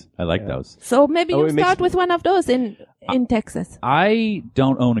what- guns. I like those. So maybe Oh, you it makes start me- with one of those in Texas. I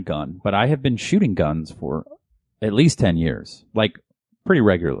don't own a gun, but I have been shooting guns for at least 10 years, like pretty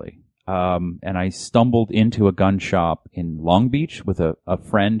regularly. And I stumbled into a gun shop in Long Beach with a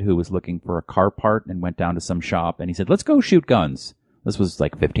friend who was looking for a car part and went down to some shop and he said, let's go shoot guns. This was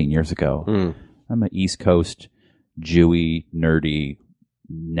like 15 years ago. I'm an East Coast, Jewy, nerdy,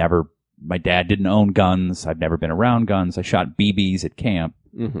 my dad didn't own guns. I've never been around guns. I shot BBs at camp.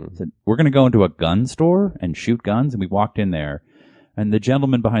 I said, we're going to go into a gun store and shoot guns. And we walked in there and the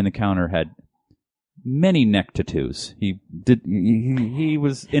gentleman behind the counter had many neck tattoos. He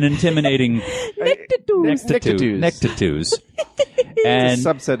was an intimidating neck tattoos. And It's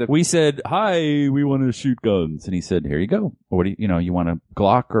a subset of- we said, hi, we want to shoot guns. And he said, here you go. What do you want a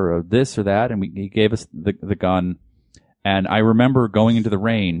Glock or a this or that? And he gave us the gun. And I remember going into the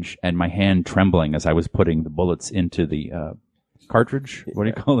range and my hand trembling as I was putting the bullets into the cartridge. What do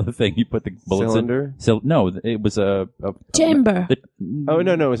you call the thing? You put the bullets Cylinder? in. No, it was a Chamber. Oh,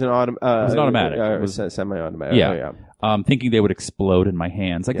 no, it was an was an automatic. It was semi-automatic. Yeah. Oh, yeah. Thinking they would explode in my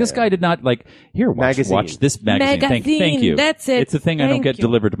hands. Like, this guy did not, here, Magazine. watch this magazine. Thank you. That's it. It's a thing I don't Thank get you.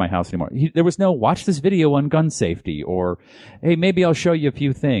 delivered to my house anymore. There was no, watch this video on gun safety, or, hey, maybe I'll show you a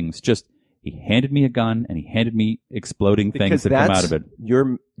few things. Just, he handed me a gun, and he handed me exploding things Because that come out that's of it.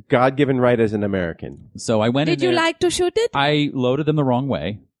 your God-given right as an American. So I went in Did you there. like to shoot it? I loaded them the wrong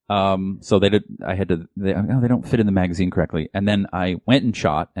way. So they don't fit in the magazine correctly. And then I went and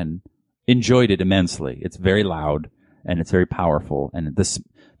shot and enjoyed it immensely. It's very loud and it's very powerful. And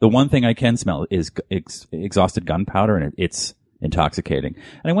the one thing I can smell is exhausted gunpowder, and it's intoxicating.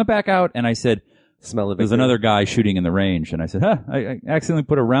 And I went back out and I said, Smell of there's another guy shooting in the range. And I said, I accidentally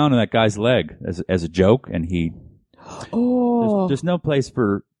put a round in that guy's leg as a joke. And there's no place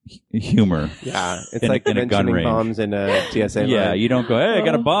for humor. Yeah, it's in like a gun mentioning range. bombs in a TSA Yeah, line. you don't go, hey, I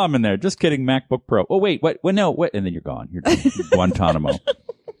got a bomb in there. Just kidding, MacBook Pro. Oh, wait, what? Well, no, what? And then you're gone. You're Guantanamo.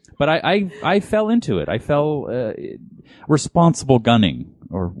 But I fell into it. I fell responsible gunning,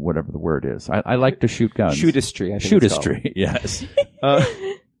 or whatever the word is. I like to shoot guns. Shootistry, I think it's called. Shootistry, yes.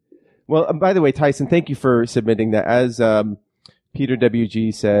 Well, by the way, Tyson, thank you for submitting that. As Peter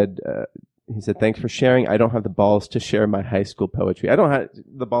WG said, he said, thanks for sharing. I don't have the balls to share my high school poetry. I don't have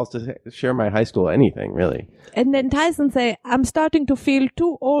the balls to share my high school anything, really. And then Tyson say, I'm starting to feel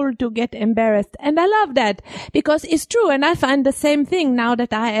too old to get embarrassed. And I love that because it's true. And I find the same thing now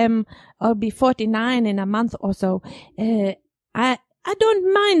that I'll be 49 in a month or so. I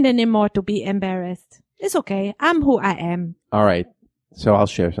don't mind anymore to be embarrassed. It's okay. I'm who I am. All right. So I'll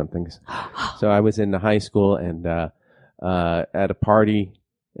share something. So I was in high school and at a party,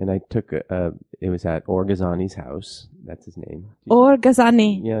 and I took it was at Orgazani's house. That's his name.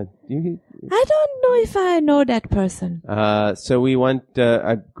 Orgazani. Yeah. I don't know if I know that person. So we went,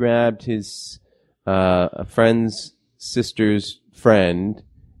 I grabbed his a friend's sister's friend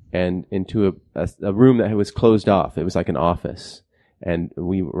and into a room that was closed off. It was like an office. And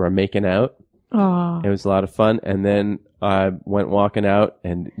we were making out. Oh. It was a lot of fun. And then I went walking out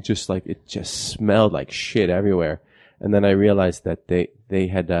and it just smelled like shit everywhere. And then I realized that they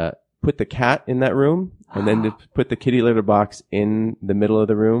had put the cat in that room and then to put the kitty litter box in the middle of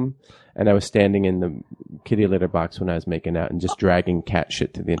the room. And I was standing in the kitty litter box when I was making out and just dragging cat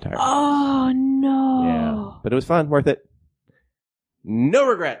shit to the entire room. Oh, no. Yeah. But it was fun. Worth it. No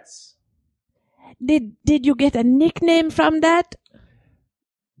regrets. Did you get a nickname from that?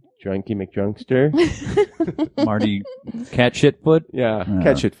 Drunky McDrunkster. Marty Cat Shitfoot? Yeah.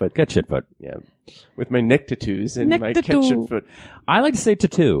 Cat Shitfoot. Cat Shitfoot. Yeah. With my neck tattoos and my cat shitfoot. I like to say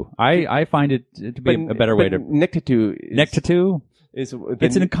tattoo. I find it to be a better way to... Neck tattoo. Neck tattoo? It's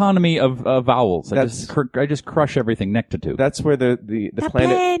an economy of vowels. I just crush everything. Neck tattoo. That's where the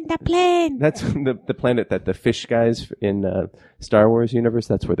planet... The plane. That's the planet that the fish guys in Star Wars universe,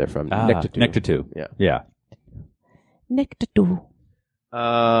 that's where they're from. Neck tattoo. Neck tattoo. Yeah. Yeah. Neck tattoo.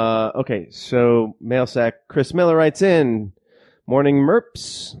 Okay, so mail sack Chris Miller writes in, Morning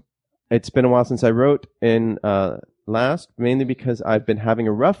Merps. It's been a while since I wrote in last, mainly because I've been having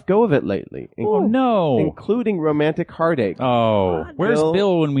a rough go of it lately. Oh, no. Including romantic heartache. Oh, where's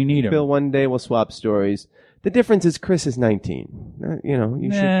Bill when we need him? Bill, one day we'll swap stories. The difference is Chris is 19.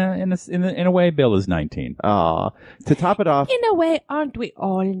 You should... In a way, Bill is 19. To top it off... In a way, aren't we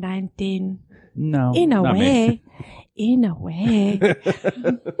all 19? No. In a not way. me. In a way.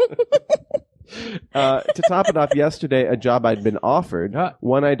 To top it off, yesterday, a job I'd been offered,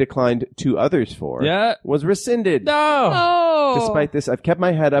 one I declined 2 others for, was rescinded. No! Despite this, I've kept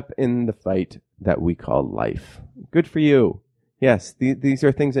my head up in the fight that we call life. Good for you. Yes, these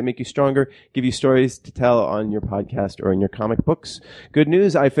are things that make you stronger, give you stories to tell on your podcast or in your comic books. Good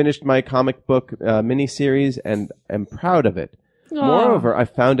news, I finished my comic book miniseries and am proud of it. Aww. Moreover, I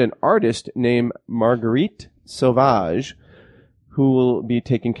found an artist named Marguerite Sauvage who will be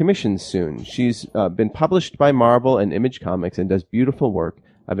taking commissions soon. She's been published by Marvel and Image Comics and does beautiful work.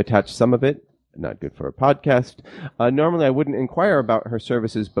 I've attached some of it. Not good for a podcast. Normally, I wouldn't inquire about her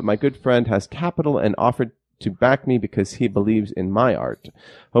services, but my good friend has capital and offered to back me because he believes in my art.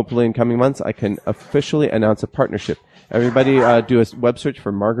 Hopefully, in coming months, I can officially announce a partnership. Everybody do a web search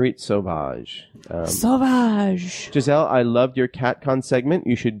for Marguerite Sauvage. Sauvage. Gisele, I loved your CatCon segment.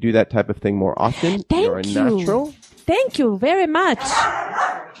 You should do that type of thing more often. You're a natural. Thank you very much.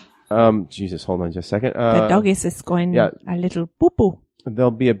 Jesus, hold on just a second. The dog is going a little poo-poo. There'll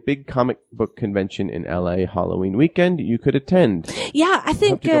be a big comic book convention in LA Halloween weekend. You could attend. Yeah, I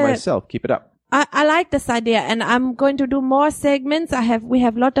think... I hope to go myself. Keep it up. I like this idea, and I'm going to do more segments. We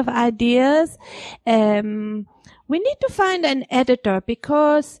have a lot of ideas. We need to find an editor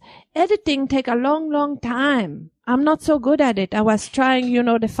because editing take a long, long time. I'm not so good at it. I was trying,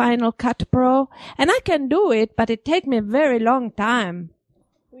 the Final Cut Pro, and I can do it, but it take me a very long time.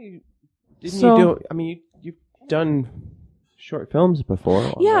 You've done short films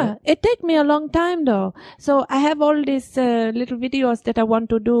before. Yeah, it took me a long time though. So I have all these little videos that I want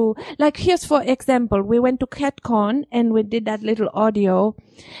to do. Like here's for example, we went to CatCon and we did that little audio.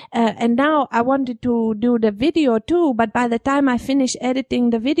 And now I wanted to do the video too, but by the time I finish editing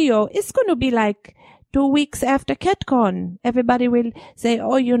the video, it's going to be like 2 weeks after CatCon. Everybody will say,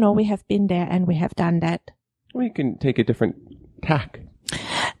 oh, we have been there and we have done that. Well, you can take a different tack.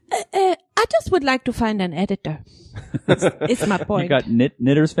 I just would like to find an editor. It's my point. You got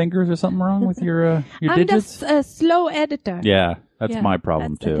knitter's fingers or something wrong with your I'm digits? just a slow editor. Yeah, that's my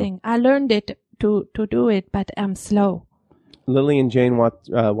problem that's too. The thing. I learned it to do it, but I'm slow. Lillian Jane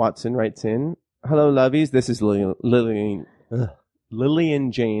Watson writes in, hello, lovies. This is Lillian Jane. Hello,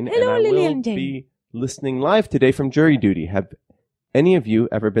 and I Lillian will Jane. be listening live today from jury duty. Have any of you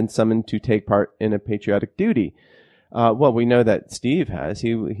ever been summoned to take part in a patriotic duty? Well, we know that Steve has.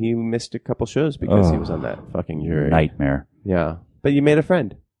 He missed a couple shows because he was on that fucking jury. Nightmare. Yeah. But you made a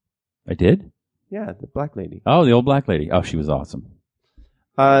friend. I did? Yeah, the black lady. Oh, the old black lady. Oh, she was awesome.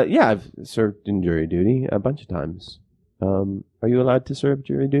 Yeah, I've served in jury duty a bunch of times. Are you allowed to serve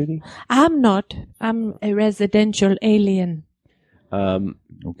jury duty? I'm not. I'm a residential alien.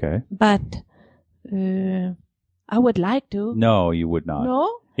 Okay. But I would like to. No, you would not.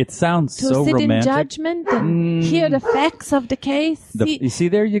 No? It sounds To so sit romantic. in judgment and hear the facts of the case. You see,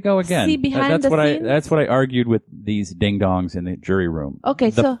 there you go again. see behind that's the what scenes? that's what I argued with these ding dongs in the jury room. Okay,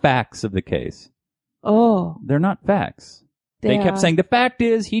 the so- facts of the case. Oh. They're not facts. They kept saying the fact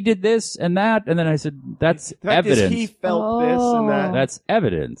is he did this and that, and then I said that's The fact is evidence. he felt this and that. That's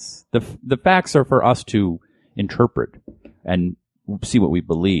evidence. The facts are for us to interpret and see what we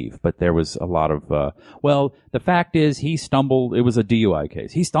believe. But there was a lot of the fact is he stumbled. It was a DUI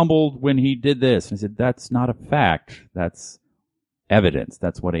case. He stumbled when he did this. And I said that's not a fact. That's evidence.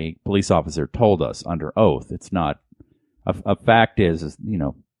 That's what a police officer told us under oath. It's not a fact. Is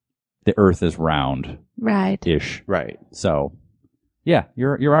the earth is round. Right. Ish. Right. So, yeah,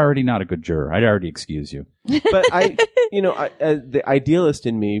 you're already not a good juror. I'd already excuse you. But the idealist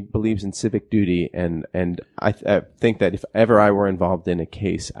in me believes in civic duty, and I think that if ever I were involved in a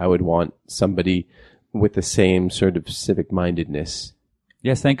case, I would want somebody with the same sort of civic mindedness.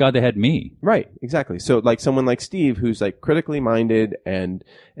 Yes, thank God they had me. Right. Exactly. So like someone like Steve, who's like critically minded and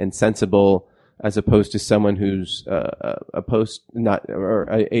sensible, as opposed to someone who's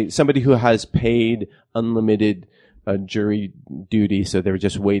somebody who has paid unlimited jury duty, so they're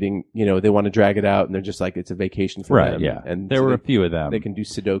just waiting. They want to drag it out, and they're just like it's a vacation for them. Right, yeah. And there so were a few of them. They can do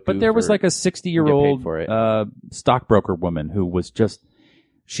Sudoku. But there was like a 60-year-old for it. stockbroker woman who was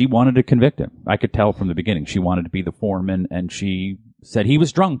she wanted to convict him. I could tell from the beginning. She wanted to be the foreman, and she said he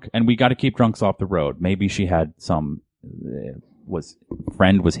was drunk, and we got to keep drunks off the road. Maybe she had some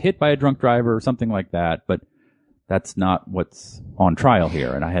friend was hit by a drunk driver or something like that, but that's not what's on trial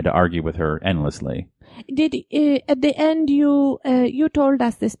here, and I had to argue with her endlessly. Did at the end you told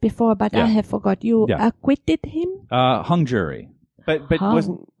us this before, but I have forgot. You acquitted him? Hung jury. But Hung.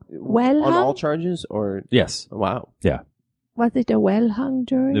 wasn't Well on hung? all charges or Yes. wow. Yeah. Was it a well-hung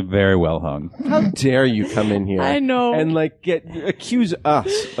jury? They're very well hung. How dare you come in here? I know. And accuse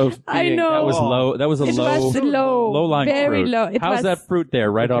us of I being, know. That was low. That was a It low, was low. low-lying Very fruit. low. It How's was that fruit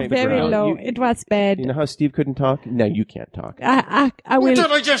there right off the Very ground? low. It was bad. You know how Steve couldn't talk? Now you can't talk. I will. What did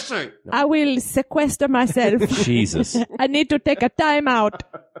I just say? I will sequester myself. Jesus. I need to take a time out.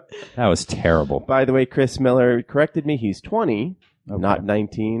 That was terrible. By the way, Chris Miller corrected me. He's 20, not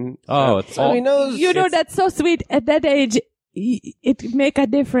 19. Oh, it's so all... he knows. You know, that's so sweet. At that age, it make a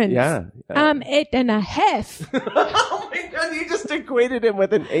difference. Yeah. I'm 8.5. Oh my God! You just equated him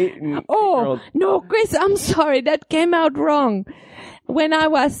with an 8-year-old. Oh, no, Chris, I'm sorry. That came out wrong. When I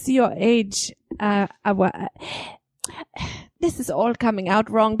was your age, this is all coming out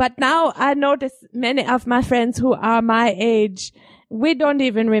wrong. But now I notice many of my friends who are my age, we don't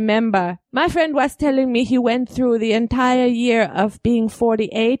even remember. My friend was telling me he went through the entire year of being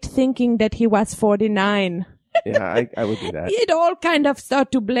 48 thinking that he was 49. Yeah, I would do that. It all kind of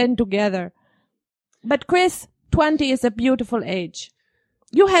start to blend together. But Chris, 20 is a beautiful age.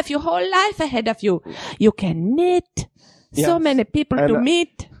 You have your whole life ahead of you. You can knit. So Yes. many people And, to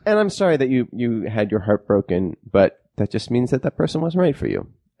meet. And I'm sorry that you had your heart broken, but that just means that person wasn't right for you.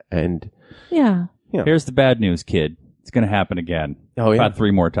 And Yeah. Here's the bad news, kid. It's going to happen again. Oh, yeah. About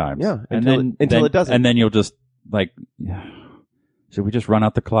 3 more times. Yeah, And until it doesn't. And then you'll just should we just run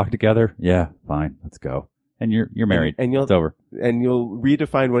out the clock together? Yeah, fine. Let's go. And you're married. And you'll it's over. And you'll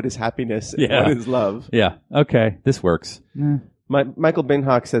redefine what is happiness and Yeah. what is love. Yeah. Okay. This works. Michael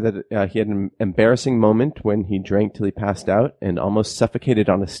Binhock said that he had an embarrassing moment when he drank till he passed out and almost suffocated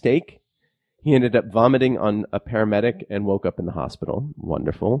on a steak. He ended up vomiting on a paramedic and woke up in the hospital.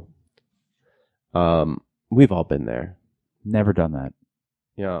 Wonderful. We've all been there. Never done that.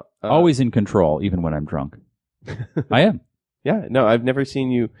 Yeah. Always in control, even when I'm drunk. I am. Yeah. No, I've never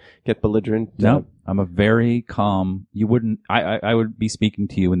seen you get belligerent. No, I'm a very calm. You wouldn't. I would be speaking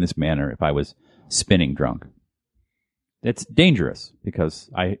to you in this manner if I was spinning drunk. It's dangerous because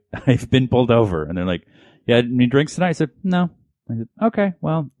I've been pulled over and they're like, "Yeah, any drinks tonight?" I said, "No." I said, "Okay,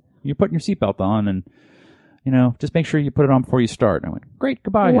 well, you're putting your seatbelt on and just make sure you put it on before you start." And I went, "Great,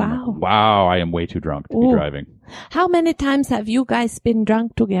 goodbye." Wow. Like, wow, I am way too drunk to be driving, How many times have you guys been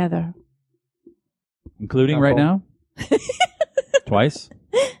drunk together? including right now. Twice.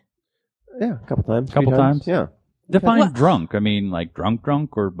 Yeah, a couple times. Couple 3 times. Yeah. Define What? drunk. I mean, like drunk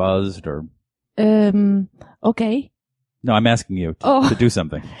or buzzed or. Okay. No, I'm asking you to do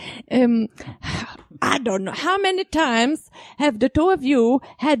something. I don't know. How many times have the two of you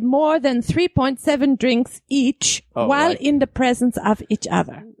had more than 3.7 drinks each while in the presence of each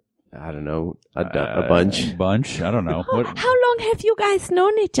other? I don't know. A bunch. Bunch? I don't know. What? How long have you guys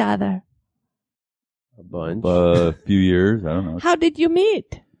known each other? A bunch. A few years. I don't know. How did you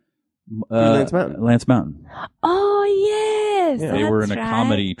meet? Lance Mountain. Lance Mountain. Oh, yes. They were in that's a right.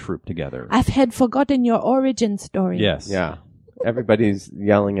 comedy troupe together. I've had forgotten your origin story. Yes. Yeah. Everybody's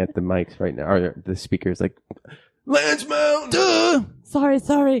yelling at the mics right now, or the speakers like, Lance Mountain! Sorry.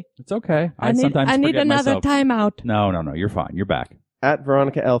 It's okay. I need sometimes forget another myself. timeout. No. You're fine. You're back. At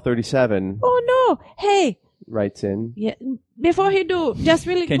Veronica L37 Oh, no. Hey. writes in. Yeah. Before he do, just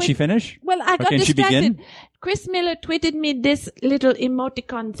really Can quick. she finish? Well, I got can she distracted. begin? Chris Miller tweeted me this little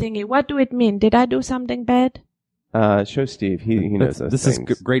emoticon thingy. What do it mean? Did I do something bad? Show Steve. He knows those This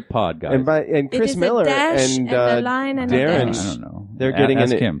things. is great pod, guys. And It Chris is Miller a dash and a line and a Darren, dash. I don't know. they're getting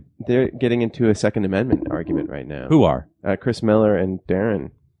Ask in him. They're getting into a Second Amendment argument right now. Who are? Chris Miller and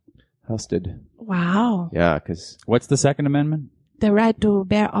Darren Husted. Wow. Yeah, because What's the Second Amendment? The right to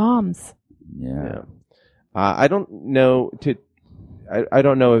bear arms. Yeah. I don't know I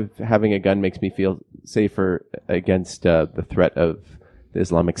don't know if having a gun makes me feel safer against the threat of the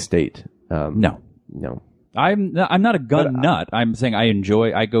Islamic State. No. No. I'm not a gun nut. I'm saying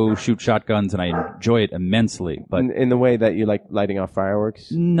I go shoot shotguns and I enjoy it immensely. But In the way that you like lighting off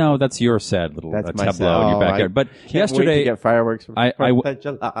fireworks. no, that's your sad little That's my tableau in your sad- backyard. But Can't wait yesterday to get fireworks for I- 4th of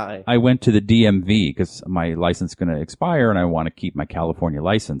July. I went to the DMV because my license is going to expire and I want to keep my California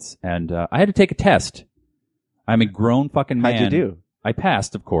license. And I had to take a test. I'm a grown fucking man. How'd you do? I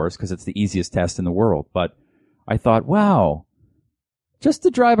passed, of course, because it's the easiest test in the world. But I thought, wow, just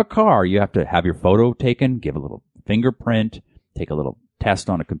to drive a car, you have to have your photo taken, give a little fingerprint, take a little test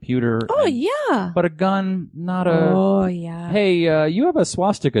on a computer. Oh, and- yeah. But a gun, not a... Oh, yeah. Hey, you have a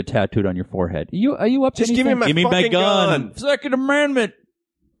swastika tattooed on your forehead. Are you up to Just give me anything? my fucking gun. Second Amendment.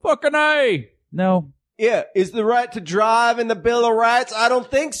 Fucking A. No. Yeah, is the right to drive in the Bill of Rights? I don't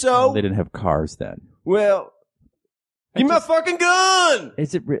think so. They didn't have cars then. Well, give me my fucking gun!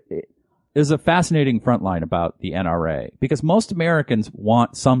 There's a fascinating front line about the NRA because most Americans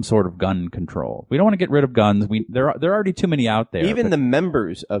want some sort of gun control. We don't want to get rid of guns. There are already too many out there. Even but- the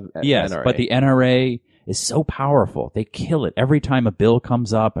members of yes, NRA. but the NRA is so powerful. They kill it every time a bill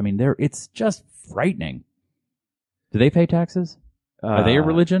comes up. I mean, it's just frightening. Do they pay taxes? Are they a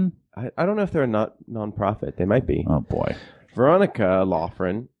religion? I don't know if they're a non-profit. They might be. Oh boy. Veronica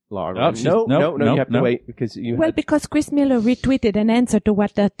Lawfren. Oh, she's- No, nope, you have to nope. wait because you Well, had- because Chris Miller retweeted an answer to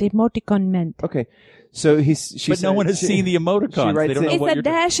what that emoticon meant. Okay. So she But no one has seen the emoticons. writes They don't know in- It's what a you're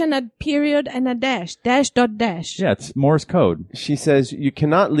dash and a period and a dash. Dash dot dash. Yeah, it's Morse code. She says, you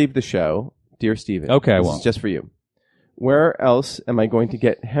cannot leave the show, dear Steven. Okay, I This won't. is just for you. Where else am I going to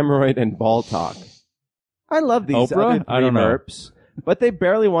get hemorrhoid and ball talk? I love these Oprah? other three I don't know. merps, but they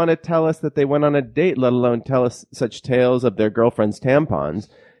barely want to tell us that they went on a date, let alone tell us such tales of their girlfriend's tampons.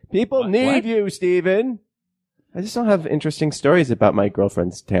 People need What? you, Steven. I just don't have interesting stories about my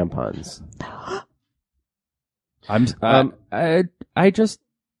girlfriend's tampons. I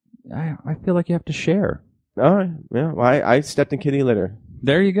feel like you have to share. All right. Yeah. Well, I stepped in kitty litter.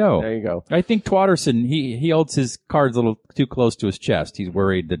 There you go. There you go. I think Twatterson, he holds his cards a little too close to his chest. He's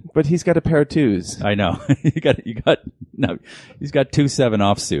worried that But he's got a pair of twos. I know. He's got 2-7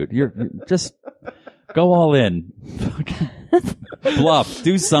 offsuit. You're just go all in. Bluff.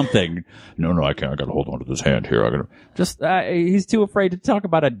 Do something. No, I can't. I gotta hold on to this hand here. He's too afraid to talk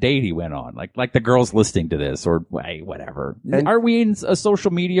about a date he went on. Like the girls listening to this or whatever. And- Are we in a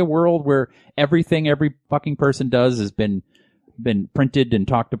social media world where everything every fucking person does has been printed and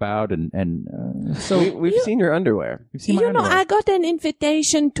talked about and so We've seen your underwear. you've seen my You know, underwear. I got an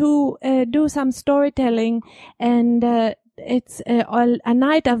invitation to do some storytelling, and it's a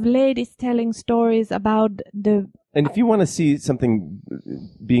night of ladies telling stories about the. And if you want to see something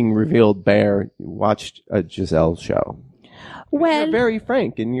being revealed bare, watch a Gisele show. Well, you're very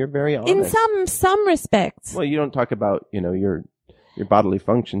frank and you're very honest. In some respects. Well, you don't talk about, your bodily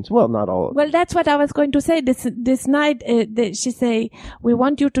functions. Well, not all of Well, that's what I was going to say. This night, she say, we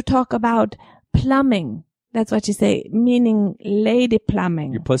want you to talk about plumbing. That's what she say, meaning lady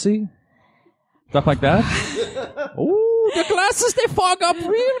plumbing. Your pussy? Stuff like that? Oh, the glasses, they fog up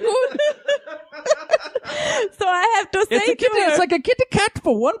real good. So I have to say It's like a kitty cat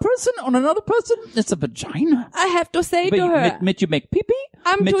for one person. On another person, it's a vagina. I have to say But to her. Meant you make pee-pee?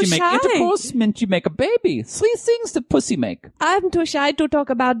 I'm meant too you make shy. intercourse? Meant you make a baby? 3 things the pussy make. I'm too shy to talk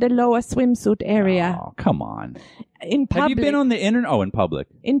about the lower swimsuit area. Oh, come on. In public. Have you been on the internet? Oh, in public.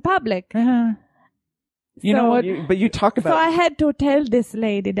 In public. You know what? But you talk about. So I had to tell this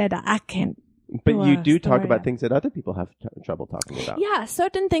lady that I can't. But you do talk story. about things that other people have trouble talking about. Yeah,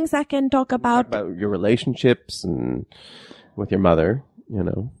 certain things I can talk about. About your relationships and with your mother,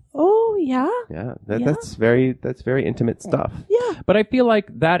 Oh, yeah. Yeah, Yeah. that's very intimate stuff. Yeah. But I feel like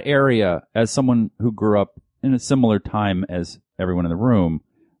that area, as someone who grew up in a similar time as everyone in the room,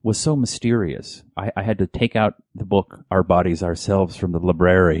 was so mysterious. I had to take out the book Our Bodies, Ourselves from the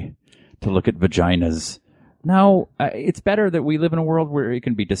library to look at vaginas. Now, it's better that we live in a world where it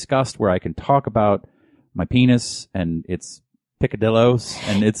can be discussed, where I can talk about my penis and its picadillos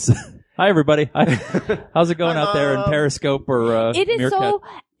and its... Hi, everybody. Hi. How's it going out there in Periscope or It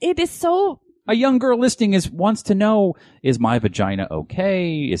is so... A young girl listening wants to know, is my vagina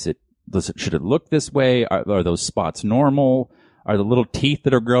okay? Should it look this way? Are those spots normal? Are the little teeth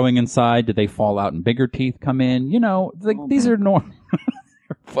that are growing inside, do they fall out and bigger teeth come in? These are normal.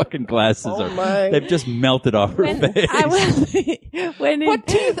 Fucking glasses they've just melted off her face. What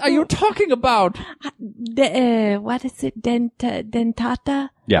teeth are you talking about? What is it? Dentata?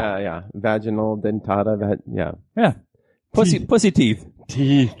 Yeah. Vaginal, dentata, Yeah. Pussy teeth.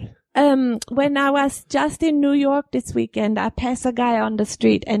 Teeth. When I was just in New York this weekend, I passed a guy on the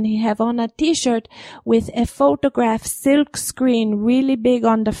street and he have on a t-shirt with a photograph silk screen really big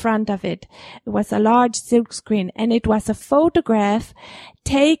on the front of it. It was a large silk screen and it was a photograph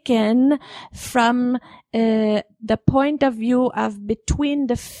taken from the point of view of between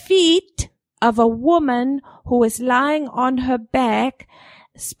the feet of a woman who is lying on her back,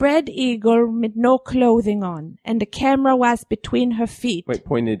 spread eagle with no clothing on, and the camera was between her feet. Wait,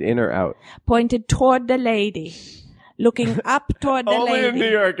 pointed in or out? Pointed toward the lady, looking up toward the Only lady. in New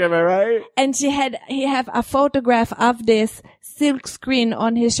York, am I right? And he have a photograph of this silk screen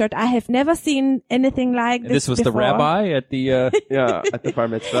on his shirt. I have never seen anything like this. This was before. the rabbi at the at the bar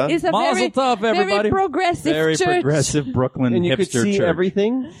mitzvah. It's a Mazel tov, everybody. very progressive very church. progressive Brooklyn And you hipster could see church.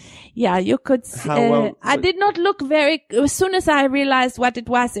 everything? Yeah, you could. I did not look very. As soon as I realized what it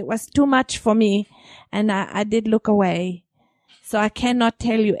was too much for me, and I did look away. So I cannot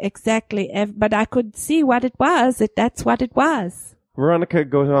tell you exactly, but I could see what it was. That's what it was. Veronica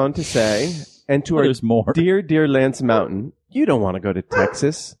goes on to say, and to our There's more. dear Lance Mountain, you don't want to go to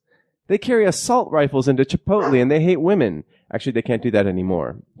Texas. They carry assault rifles into Chipotle and they hate women. Actually, they can't do that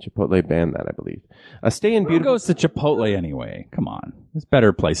anymore. Chipotle banned that, I believe. Stay in Who beautiful. goes to Chipotle anyway? Come on. There's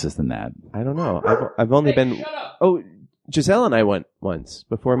better places than that. I don't know. I've only been. Oh, Gisele and I went once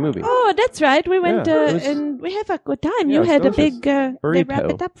before a movie. Oh, that's right. We went Yeah, it was- and we have a good time. Yeah, You it was had a delicious. big. They Burrito. wrap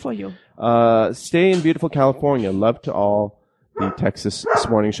it up for you. Stay in beautiful California. Love to all the Texas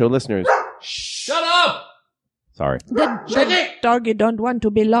Morning Show listeners. Sorry. The doggy don't want to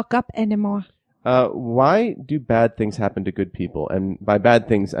be locked up anymore. Why do bad things happen to good people? And by bad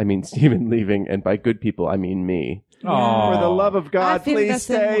things, I mean Stephen leaving, and by good people, I mean me. Aw. For the love of I God, feel the please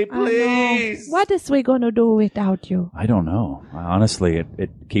same stay, way. I know. please. What is we gonna do without you? I don't know. Honestly, it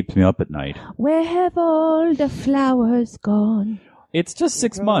keeps me up at night. Where have all the flowers gone? It's just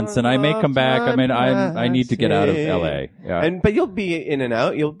 6 months, and I may come back. I mean, I need to get out of L.A. Yeah. But you'll be in and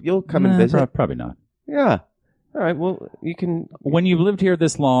out. You'll come and visit. Probably not. Yeah. All right. Well, you can. When you've lived here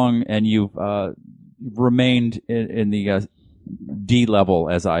this long and you've remained in the D level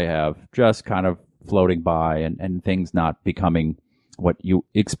as I have, just kind of floating by and things not becoming what you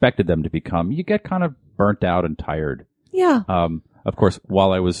expected them to become, you get kind of burnt out and tired. Yeah. Of course,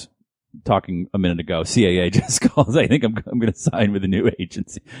 while I was talking a minute ago, CAA just calls. I think I'm going to sign with a new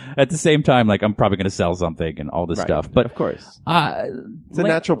agency. At the same time, like I'm probably going to sell something and all this Right. stuff. But Of course. it's It's a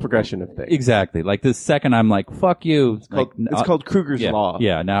natural progression of things. Exactly. Like the second I'm like, fuck you. It's called Krueger's yeah, Law.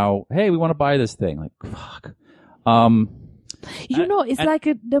 Yeah. Now, hey, we want to buy this thing. Like, fuck. You know, it's like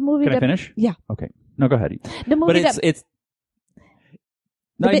the movie. Can I that, finish? Yeah. Okay. No, go ahead. The movie But it's.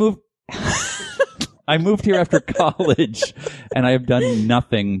 The I bit- move. I moved here after college, and I have done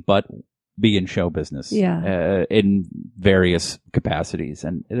nothing but be in show business. In various capacities.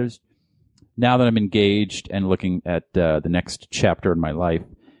 And now that I'm engaged and looking at the next chapter in my life,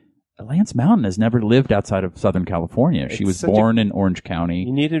 Lance Mountain has never lived outside of Southern California. She was born in Orange County.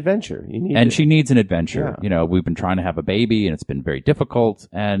 You need adventure. She needs an adventure. Yeah. You know, we've been trying to have a baby, and it's been very difficult.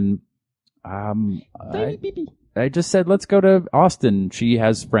 And I just said, let's go to Austin. She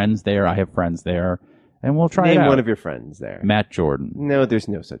has friends there. I have friends there. And we'll try it out. Name one of your friends there. Matt Jordan. No, there's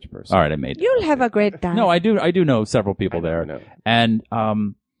no such person. All right, I made it. You'll have a great time. No, I do know several people there. No. And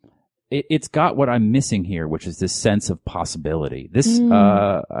it's got what I'm missing here, which is this sense of possibility. This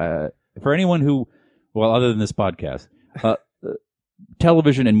for anyone who, well, other than this podcast,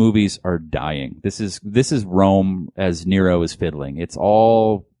 television and movies are dying. This is Rome as Nero is fiddling. It's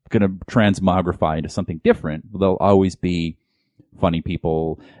all going to transmogrify into something different. There'll always be funny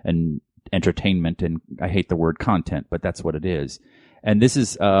people and entertainment, and I hate the word content, but that's what it is. And this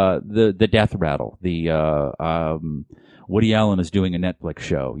is the death rattle. Woody Allen is doing a Netflix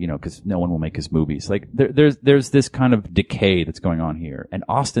show, you know, because no one will make his movies. Like there's this kind of decay that's going on here, and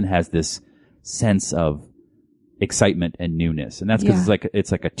Austin has this sense of excitement and newness, and that's because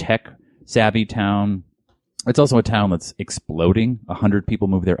it's like a tech savvy town. It's also a town that's exploding. 100 people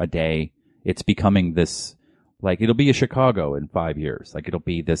move there a day. It's becoming this, like, it'll be a Chicago in 5 years. Like, it'll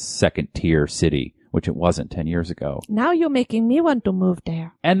be this second tier city, which it wasn't 10 years ago. Now you're making me want to move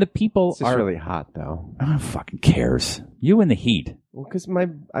there. And the people are really hot, though. Oh, fucking cares. You and the heat. Well, because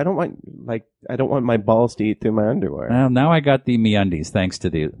I don't want my balls to eat through my underwear. Well, now I got the MeUndies, thanks to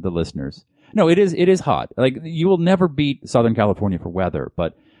the listeners. No, it is hot. Like, you will never beat Southern California for weather,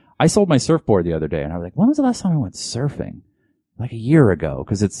 but I sold my surfboard the other day, and I was like, when was the last time I went surfing? Like a year ago,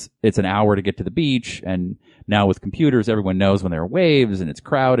 because it's an hour to get to the beach, and now with computers, everyone knows when there are waves, and it's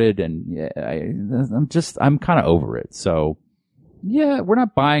crowded, and I'm kind of over it. So, yeah, we're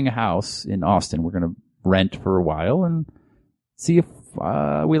not buying a house in Austin. We're going to rent for a while and see if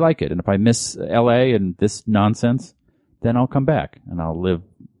we like it. And if I miss L.A. and this nonsense, then I'll come back, and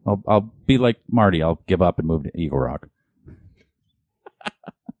I'll be like Marty. I'll give up and move to Eagle Rock.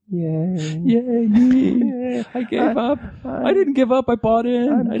 Yay. Yay. I gave up. I didn't give up. I bought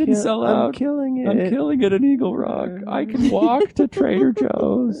in. I didn't sell out. I'm killing it. I'm killing it in Eagle Rock. I can walk to Trader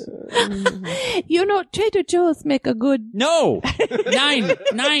Joe's. You know, Trader Joe's make a good... No! Nine! But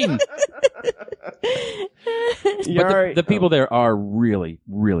the people there are really,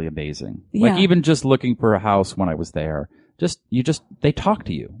 really amazing. Like, even just looking for a house when I was there, they talk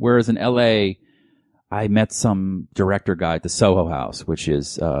to you. Whereas in LA... I met some director guy at the Soho House, which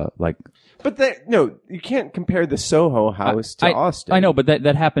is like. But you can't compare the Soho House to Austin. I know, but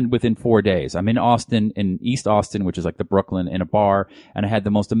that happened within 4 days. I'm in Austin, in East Austin, which is like the Brooklyn, in a bar, and I had the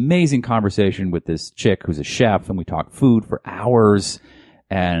most amazing conversation with this chick who's a chef, and we talked food for hours.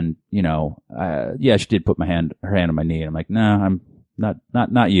 And you know, she did put her hand on my knee, and I'm like, nah, I'm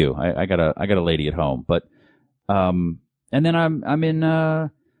not you. I got a lady at home, but and then I'm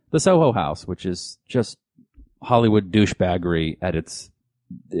in the Soho House, which is just Hollywood douchebaggery at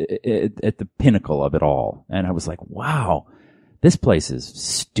the pinnacle of it all. And I was like, wow, this place is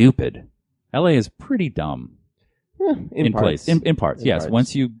stupid. LA is pretty dumb. In parts. In parts, yes.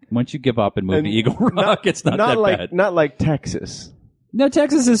 Once you give up and move to Eagle Rock, it's not that bad. Not like Texas. No,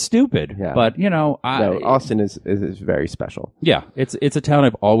 Texas is stupid. Yeah. But, you know, Austin is very special. Yeah. It's a town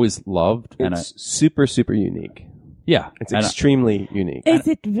I've always loved. It's super, super unique. Yeah. It's extremely unique. Is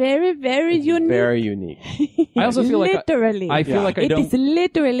it very, very unique? Very unique. I also feel like literally. I feel like I don't. It is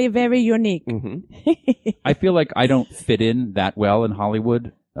literally very unique. Mm-hmm. I feel like I don't fit in that well in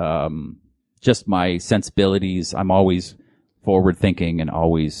Hollywood. Just my sensibilities. I'm always forward thinking and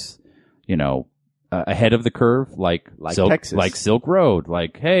always, you know, ahead of the curve, like Texas. Like Silk Road.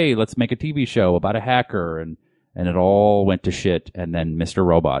 Like, hey, let's make a TV show about a hacker, and it all went to shit, and then Mr.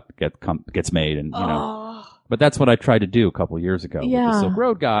 Robot gets made, and you know. But that's what I tried to do a couple of years ago with the Silk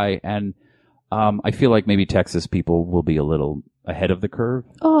Road guy. And I feel like maybe Texas people will be a little ahead of the curve.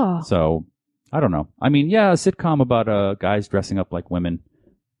 Oh. So, I don't know. I mean, yeah, a sitcom about guys dressing up like women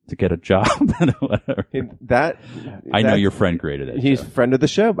to get a job. I know your friend created it. He's a friend of the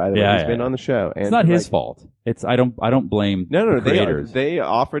show, by the way. He's been on the show. And it's not his fault. I don't blame the creators. They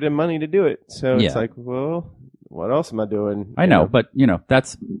offered him money to do it. So it's like, well... What else am I doing? I know, but you know,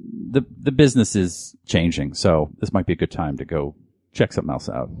 that's the business is changing, so this might be a good time to go check something else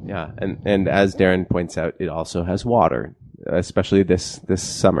out. Yeah, and as Darren points out, it also has water, especially this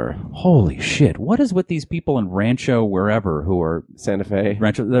summer. Holy shit! What is with these people in Rancho, wherever, who are Santa Fe?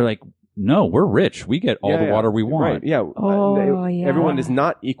 Rancho, they're like, No, we're rich. We get all the water we want. Right. Yeah. Yeah. Everyone is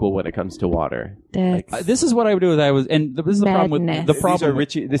not equal when it comes to water. That's This is what I would do. This is the problem with the problem.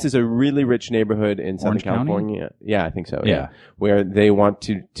 This is a really rich neighborhood in Southern Orange County? California. Yeah, I think so. Yeah. Where they want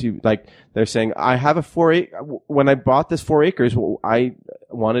to like, they're saying, I have a when I bought this 4 acres, I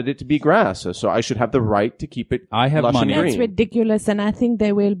wanted it to be grass. So I should have the right to keep it I have lush money. and That's green. ridiculous, and I think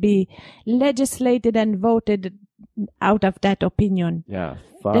they will be legislated and voted out of that opinion. Yeah.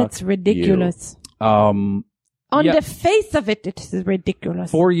 Fuck That's ridiculous. On Yeah. the face of it, it is ridiculous.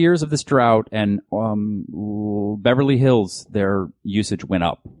 4 years of this drought, and Beverly Hills, their usage went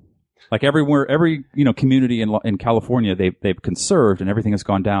up. Like everywhere, every community in California, they've conserved and everything has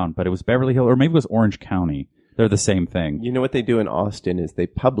gone down. But it was Beverly Hills, or maybe it was Orange County. They're the same thing. You know what they do in Austin is they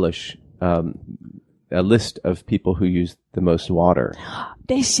publish a list of people who use the most water.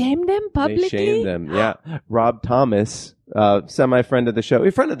 They shame them publicly? They shame them. Yeah. Rob Thomas, semi-friend of the show.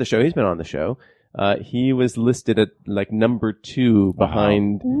 A friend of the show. He's been on the show. He was listed at like number 2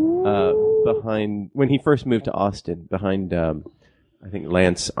 behind when he first moved to Austin, behind I think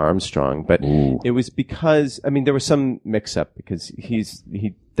Lance Armstrong. But it was because there was some mix-up because he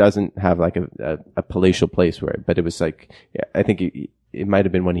doesn't have like a palatial place but it was like I think it might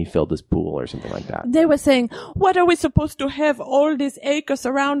have been when he filled his pool or something like that. They were saying, what are we supposed to have all these acres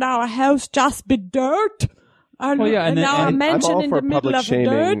around our house just be dirt? And now a mansion in the middle of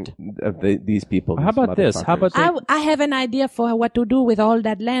dirt? Of these people. How about this? How about I have an idea for what to do with all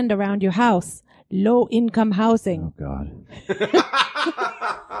that land around your house. Low-income housing. Oh, God.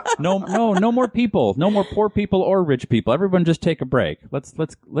 No more people. No more poor people or rich people. Everyone just take a break. Let's let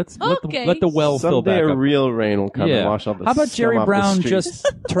the well fill back Someday a up. real rain will come and wash all the How about scum Jerry off the Brown streets? just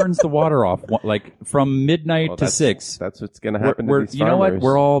turns the water off like from midnight to 6? That's what's going to happen to these You know what? farmers.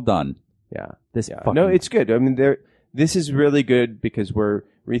 We're all done. Yeah. Fucking... No, it's good. This is really good because we're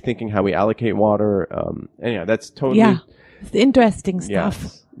rethinking how we allocate water. Anyhow, that's totally... Yeah. It's interesting stuff.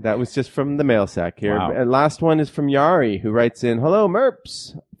 Yes. That was just from the mail sack here. Wow. And last one is from Yari, who writes in, "Hello,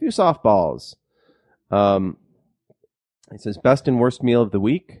 Merps. A few softballs." It says, best and worst meal of the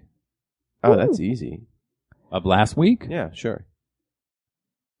week. Oh, that's easy. Of last week? Yeah, sure.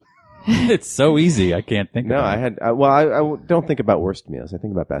 It's so easy. I can't think No, about I had, I don't think about worst meals. I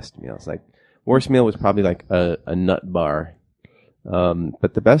think about best meals. Like, worst meal was probably like a nut bar.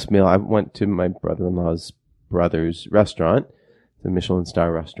 But the best meal, I went to my brother-in-law's brother's restaurant, the Michelin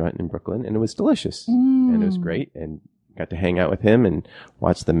star restaurant in Brooklyn, and it was delicious. And it was great, and got to hang out with him and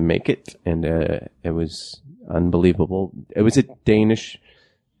watch them make it, and it was unbelievable. It was a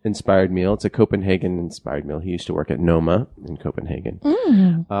Danish-inspired meal. It's a Copenhagen-inspired meal. He used to work at Noma in Copenhagen.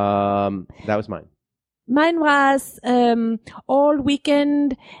 That was mine. Mine was all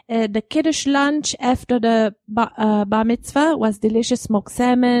weekend. The kiddush lunch after the bar mitzvah was delicious. Smoked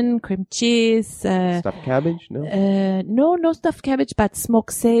salmon, cream cheese. Stuffed cabbage? No? No stuffed cabbage, but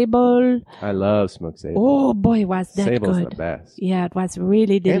smoked sable. I love smoked sable. Oh boy, was that Sable's good. the best. Yeah, it was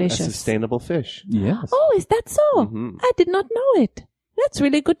really And a delicious. sustainable fish. Yes. Oh, is that so? I did not know it. That's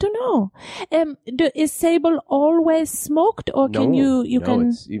really good to know. Is sable always smoked, or can you No, can?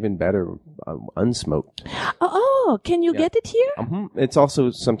 it's even better unsmoked. Oh, can you get it here? It's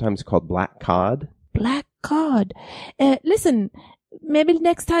also sometimes called black cod. Black cod. Listen, maybe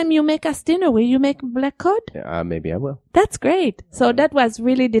next time you make us dinner, will you make black cod? Maybe I will. That's great. So that was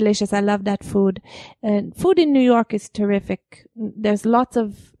really delicious. I love that food. Food in New York is terrific. There's lots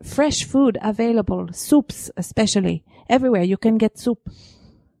of fresh food available, soups especially. Everywhere you can get soup.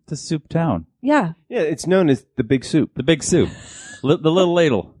 It's a soup town. Yeah. Yeah, it's known as the Big Soup. The big soup. The little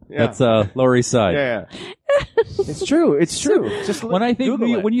ladle. Yeah. That's Lower East Side. Yeah. It's true. It's true. Just When I think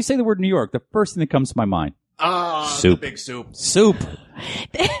when you say the word New York, the first thing that comes to my mind, soup. The Big Soup. Soup.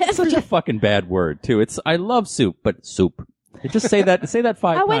 Such a fucking bad word too. I love soup, but soup. You just say that 5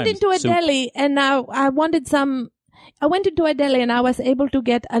 times. I went into a Soup. deli and I wanted some. I went into a deli and I was able to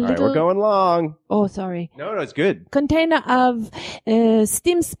get a All right, little. we're going long. Oh, sorry. No, it's good. Container of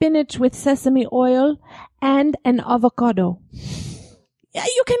steamed spinach with sesame oil and an avocado. Yeah,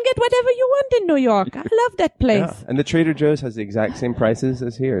 you can get whatever you want in New York. I love that place. Yeah. And the Trader Joe's has the exact same prices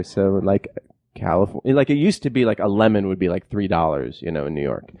as here. So like California, like it used to be like a lemon would be like $3, in New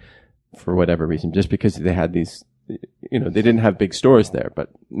York for whatever reason, just because they had these, they didn't have big stores there. But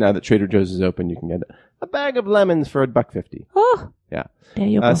now that Trader Joe's is open, you can get a bag of lemons for $1.50. Oh, Yeah. there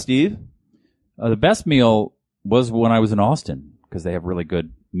you go. Steve? The best meal was when I was in Austin because they have really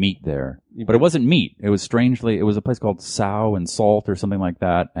good meat there. But it wasn't meat. It was it was a place called Sow and Salt or something like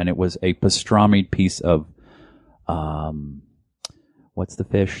that. And it was a pastrami piece of, what's the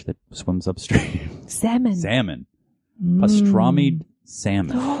fish that swims upstream? Salmon. Salmon. Pastramied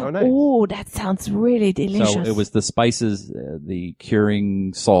salmon. Oh, nice. Oh, that sounds really delicious. So it was the spices, the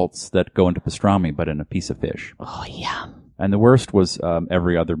curing salts that go into pastrami, but in a piece of fish. Oh, yeah. And the worst was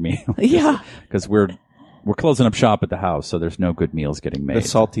every other meal. Yeah. Because we're closing up shop at the house, so there's no good meals getting made. The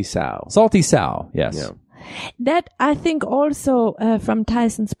salty sow. Salty sow, yes. Yeah. That, I think, also from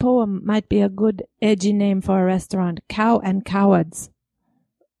Tyson's poem might be a good edgy name for a restaurant. Cow and Cowards.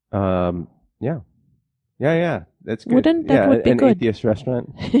 Yeah. That's good. Wouldn't that would be an good? atheist restaurant,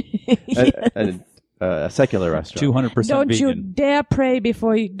 Yes. a secular restaurant. 200% Don't vegan. you dare pray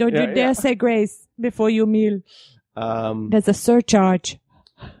before you, don't you dare say grace before you meal. There's a surcharge.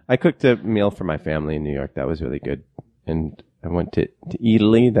 I cooked a meal for my family in New York. That was really good. And I went to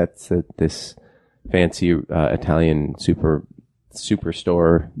Italy. That's this fancy Italian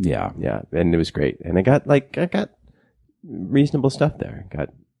superstore. Yeah. Yeah, and it was great. And I got reasonable stuff there.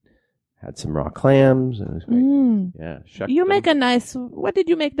 Had some raw clams. And it was great. Yeah, shucked You them. make a nice, what did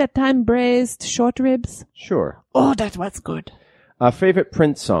you make that time? Braised short ribs? Sure. Oh, that was good. Favorite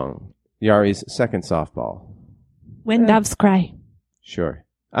Prince song? Yari's second softball. When Doves Cry. Sure.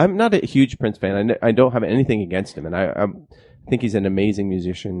 I'm not a huge Prince fan. I don't have anything against him, and I think he's an amazing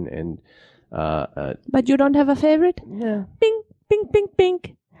musician. And But you don't have a favorite? yeah. Pink, pink, pink,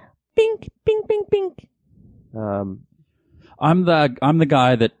 pink. Pink, pink, pink, pink. I'm the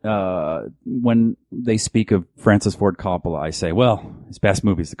guy that when they speak of Francis Ford Coppola, I say, well, his best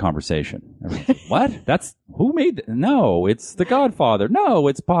movie is The Conversation. What? That's who made that? No, it's The Godfather. No,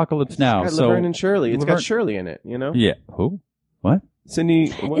 it's Apocalypse Now. It's got So Laverne and Shirley. It's got Laverne- Shirley in it, you know? yeah, who? What? Cindy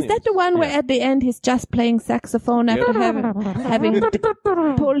Is Williams. that the one where at the end he's just playing saxophone after having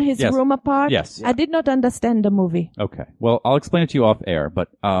to pull his Yes. room apart? Yes. I did not understand the movie. Okay. Well, I'll explain it to you off air, but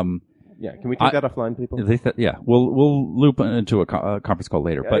Yeah, can we take that offline, people? we'll loop into a conference call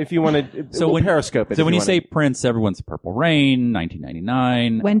later. But if you want to, so we'll when Periscope it. so if when you wanna. say Prince, everyone's Purple Rain,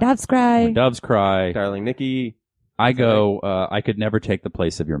 1999, When Doves Cry. When Doves Cry. Darling Nikki, I go, I could never take the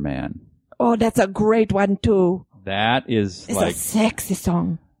place of your man. Oh, that's a great one too. That is It's like, a sexy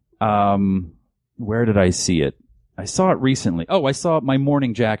song. where did I see it? I saw it recently. Oh, I saw My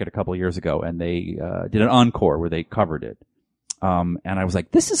Morning Jacket a couple of years ago, and they did an encore where they covered it. And I was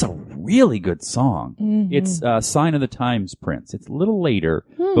like, this is a really good song. Mm-hmm. It's Sign of the Times Prince. It's a little later,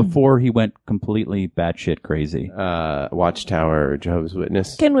 before he went completely batshit crazy. Watchtower, Jehovah's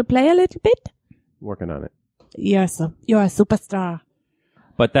Witness. Can we play a little bit? Working on it. You're a superstar.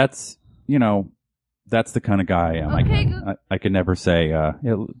 But that's, that's the kind of guy I am. I can never say,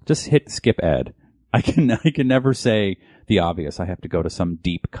 just hit skip Ed. I can never say the obvious. I have to go to some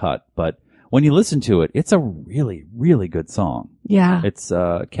deep cut. But when you listen to it, it's a really, really good song. Yeah, It's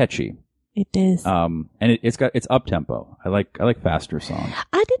catchy. it is. And it's up tempo. I like faster songs.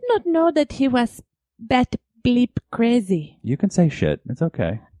 I did not know that he was bat bleep crazy. You can say shit. It's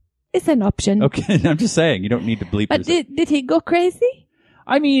okay. It's an option. Okay, I'm just saying you don't need to bleep But yourself. did he go crazy?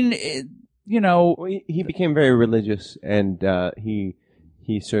 I mean, Well, he became very religious, and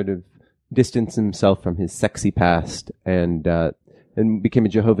he sort of distanced himself from his sexy past, and became a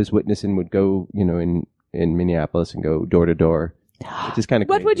Jehovah's Witness, and would go, in Minneapolis and go door to door, which is kind of.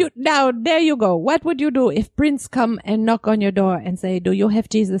 What would you, now there you go. What would you do if Prince come and knock on your door and say, do you have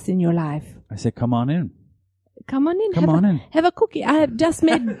Jesus in your life? I say, come on in. Come on in. Come on in. Have a cookie. I have just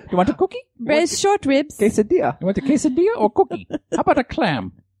made You want a cookie? braised short ribs. quesadilla? You want a quesadilla or cookie? How about a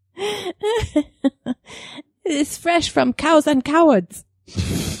clam? It's fresh from Cows and Cowards.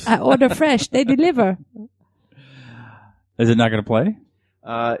 I order fresh. They deliver. Is it not going to play?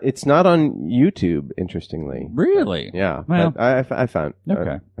 It's not on YouTube, interestingly. Really? Yeah, Well, but I found.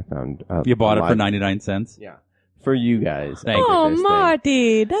 okay. I found. You bought it for live- 99 cents? Yeah, for you guys. Thank you. Oh, This thing.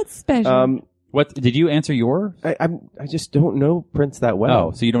 Marty, that's special. What did you answer your? I just don't know Prince that well.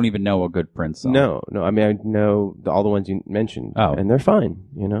 Oh, so you don't even know a good Prince song? No. I mean, I know all the ones you mentioned. Oh. And they're fine,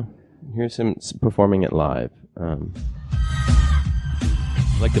 Here's him performing it live.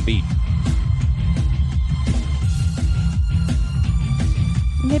 Like the beat.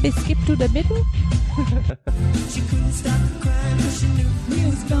 Maybe skip to the middle?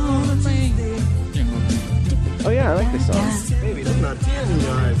 Oh, yeah, I like this song. Baby, there's not tears in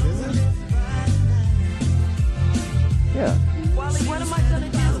your eyes, is it? Yeah. What am I gonna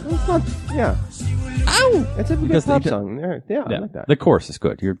do? It's not, yeah. Ow! It's a good Because pop they- song. Yeah, I like that. The chorus is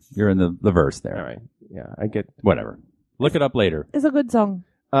good. You're in the verse there. All right. Yeah, I get. Whatever. Look it up later. It's a good song.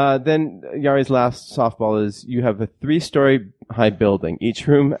 Then Yari's last softball is you have a 3-story high building. Each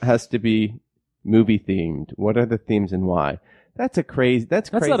room has to be movie themed. What are the themes and why? That's crazy.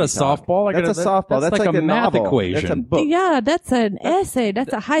 That's not a talk. softball. That's a softball. That's like a math novel. equation. That's a book. Yeah, that's an essay.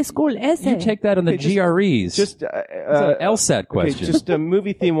 That's a high school essay. You take that on the GREs. Just it's an LSAT question. Okay, just a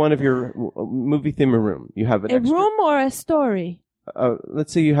movie theme. One of your movie theme room. You have an a extra, room or a story?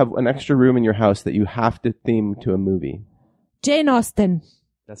 Let's say you have an extra room in your house that you have to theme to a movie. Jane Austen.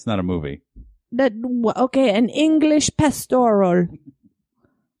 That's not a movie. Okay, an English pastoral.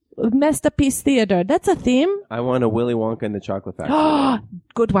 Masterpiece Theater. That's a theme. I want a Willy Wonka and the Chocolate Factory.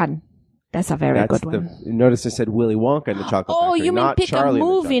 Good one. That's a very good one. Notice I said Willy Wonka and the Chocolate Factory. Oh, you mean not pick Charlie a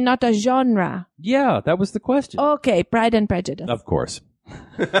movie, not a genre. Yeah, that was the question. Okay, Pride and Prejudice. Of course.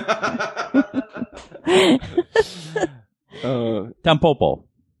 Tampopo.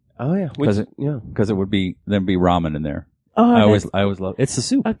 Oh yeah, because it would be there'd be ramen in there. Oh, I always love it's a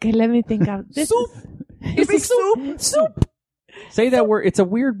soup. Okay, let me think of this. Soup. It's a soup. Soup. Say that word. It's a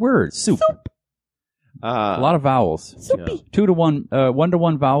weird word. Soup. A lot of vowels. Soupy. 2 to 1, 1 to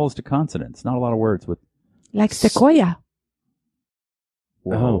 1 vowels to consonants. Not a lot of words with. Like sequoia.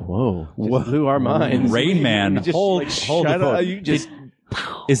 Whoa. Just blew our minds. Rain Man. Hold the phone. You just.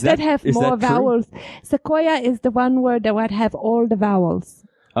 Is that have more true? vowels. Sequoia is the one word that would have all the vowels.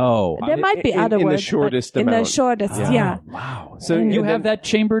 Oh. There might be other words. In the shortest amount. In the shortest, yeah. Wow. So you have that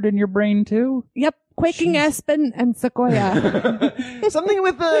chambered in your brain too? Yep. Quaking aspen and sequoia. Something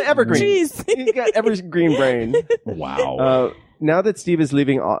with the evergreen. Jeez. He's got evergreen brain. Wow. Now that Steve is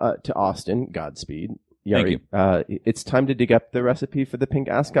leaving to Austin, Godspeed. Yari, Thank you. It's time to dig up the recipe for the pink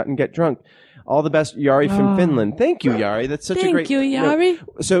ascot and get drunk. All the best, Yari from Finland. Thank you, Yari. That's such a great. Thank you, Yari.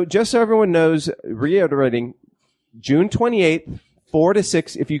 So just so everyone knows, reiterating, June 28th, 4 to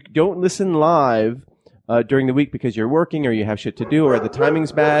 6. If you don't listen live during the week because you're working or you have shit to do or the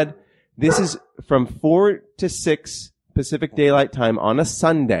timing's bad, this is from 4 to 6 Pacific Daylight Time on a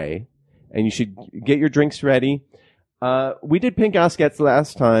Sunday, and you should get your drinks ready. We did pink ascots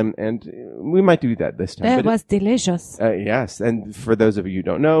last time, and we might do that this time. That was delicious. Yes, and for those of you who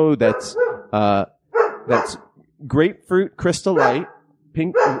don't know, that's grapefruit crystal light,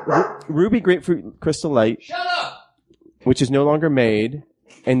 pink ruby grapefruit crystal light. Shut up! Which is no longer made,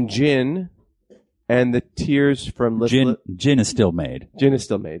 and gin, and the tears from Gin is still made. Gin is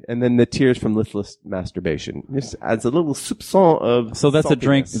still made, and then the tears from listless masturbation. This adds a little soupçon of. So that's saltiness. a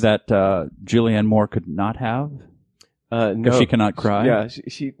drink that Julianne Moore could not have. No, she cannot cry. Yeah,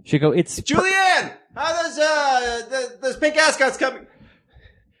 she go. It's Julianne. How does those pink ascots coming?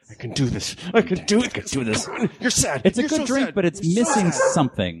 I can do this. I can do this. You're sad. It's a You're good so drink, sad. but it's You're so missing sad.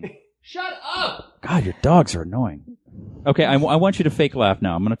 something. Shut up! God, your dogs are annoying. Okay, I want you to fake laugh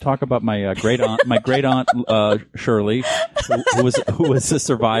now. I'm going to talk about my great aunt Shirley, who was a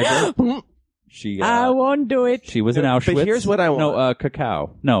survivor. She I won't do it. She was in Auschwitz. But here's what I want. No,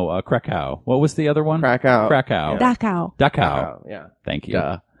 Cacao. No, Krakow. What was the other one? Krakow. Dachau. Dachau. Yeah. Thank you.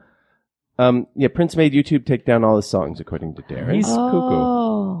 Duh. Prince made YouTube take down all his songs, according to Darren. He's cuckoo.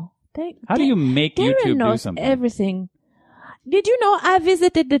 Oh. How do you make Darren YouTube do knows something? everything. Did you know I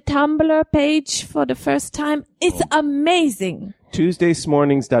visited the Tumblr page for the first time? It's amazing.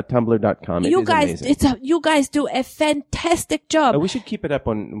 Tuesdaysmornings.tumblr.com. You guys do a fantastic job. We should keep it up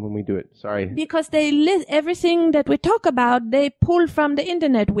when we do it. Sorry. Because they list everything that we talk about, they pull from the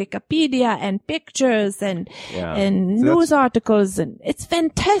internet, Wikipedia and pictures and news articles, and it's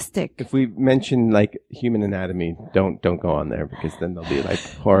fantastic. If we mention like human anatomy, don't go on there because then there'll be like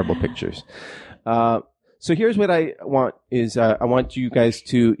horrible pictures. So here's what I want is I want you guys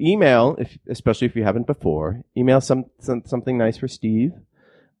to email, especially if you haven't before, email something nice for Steve,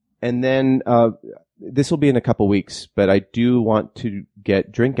 and then this will be in a couple weeks. But I do want to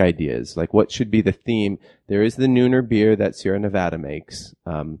get drink ideas, like what should be the theme. There is the Nooner beer that Sierra Nevada makes,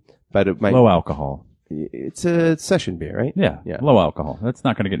 but it might low alcohol. It's a session beer, right? Yeah. Low alcohol. That's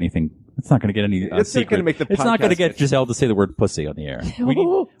not going to get anything. It's not going to get any It's not secret. gonna make the It's not going to podcast get Gisele to say the word pussy on the air. We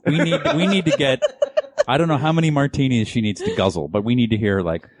need to get. I don't know how many martinis she needs to guzzle, but we need to hear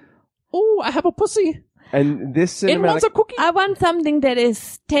like, "Oh, I have a pussy." And this It wants a cookie. I want something that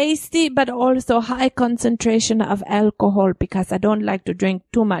is tasty, but also high concentration of alcohol because I don't like to drink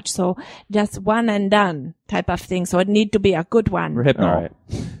too much. So just one and done type of thing. So it need to be a good one. Rohypnol. All right.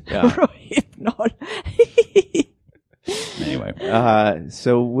 Yeah. Rohypnol. Anyway.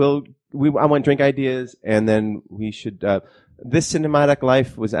 So I want drink ideas, and then we should. This Cinematic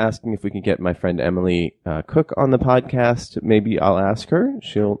Life was asking if we could get my friend Emily Cook on the podcast. Maybe I'll ask her.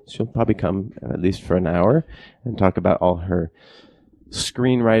 She'll probably come at least for an hour and talk about all her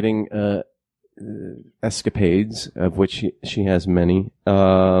screenwriting escapades, of which she has many.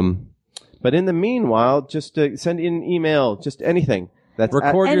 But in the meanwhile, just send in an email, just anything. That's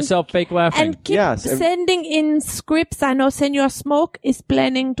Record And- yourself fake laughing. And keep Yes, and- sending in scripts. I know Senor Smoke is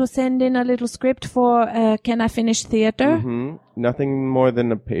planning to send in a little script for Can I Finish Theater? Nothing more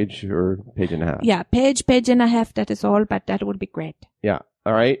than a page or page and a half. Yeah, page and a half, that is all, but that would be great. Yeah.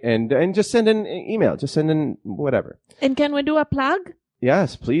 All right. And just send in email. Just send in whatever. And can we do a plug?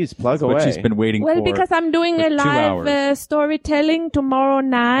 Yes, please plug That's what away. she's been waiting Well, for. because I'm doing for a 2 live hours. storytelling tomorrow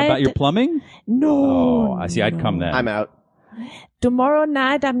night. About your plumbing? No. Oh, I see. I'd come then. I'm out. Tomorrow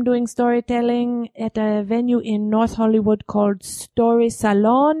night, I'm doing storytelling at a venue in North Hollywood called Story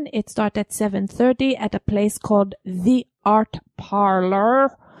Salon. It starts at 7:30 at a place called The Art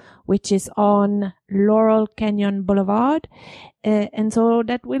Parlor, which is on Laurel Canyon Boulevard. And so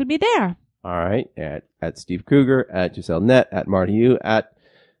that will be there. All right. At Steve Krueger, at Gisele Net, at Marty U, at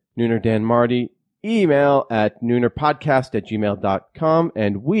Nooner Dan Marty. Email at noonerpodcast@gmail.com.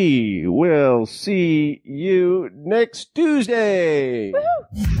 And we will see you next Tuesday.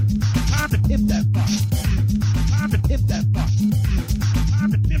 Time to hit that fuck. Time to hit that fuck.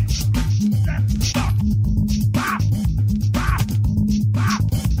 Time to hit that fuck. Bop, bop, bop, bop,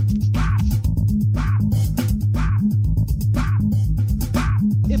 bop, bop, bop, bop.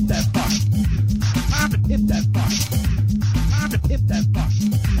 Hit that fuck. Time to hit that fuck. Time to hit that fuck.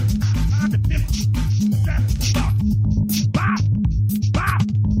 Time to hit that fuck. Bop, bop, bop,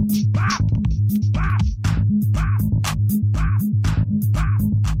 bop, bop, bop, bop,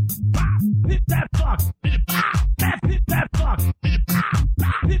 bop. Hit that fuck. Hit that fuck.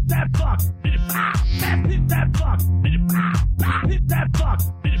 Hit that fuck. Hit that fuck. Hit that fuck.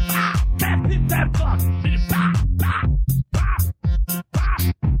 Hit that fuck.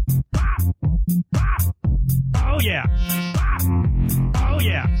 Oh yeah. Oh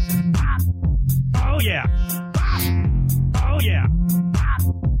yeah. Oh yeah. Oh yeah.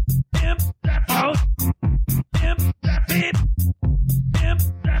 Imp that out. Imp that beat. Imp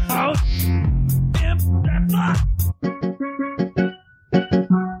that out. Imp that fuck.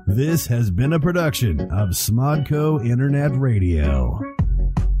 This has been a production of Smodco Internet Radio.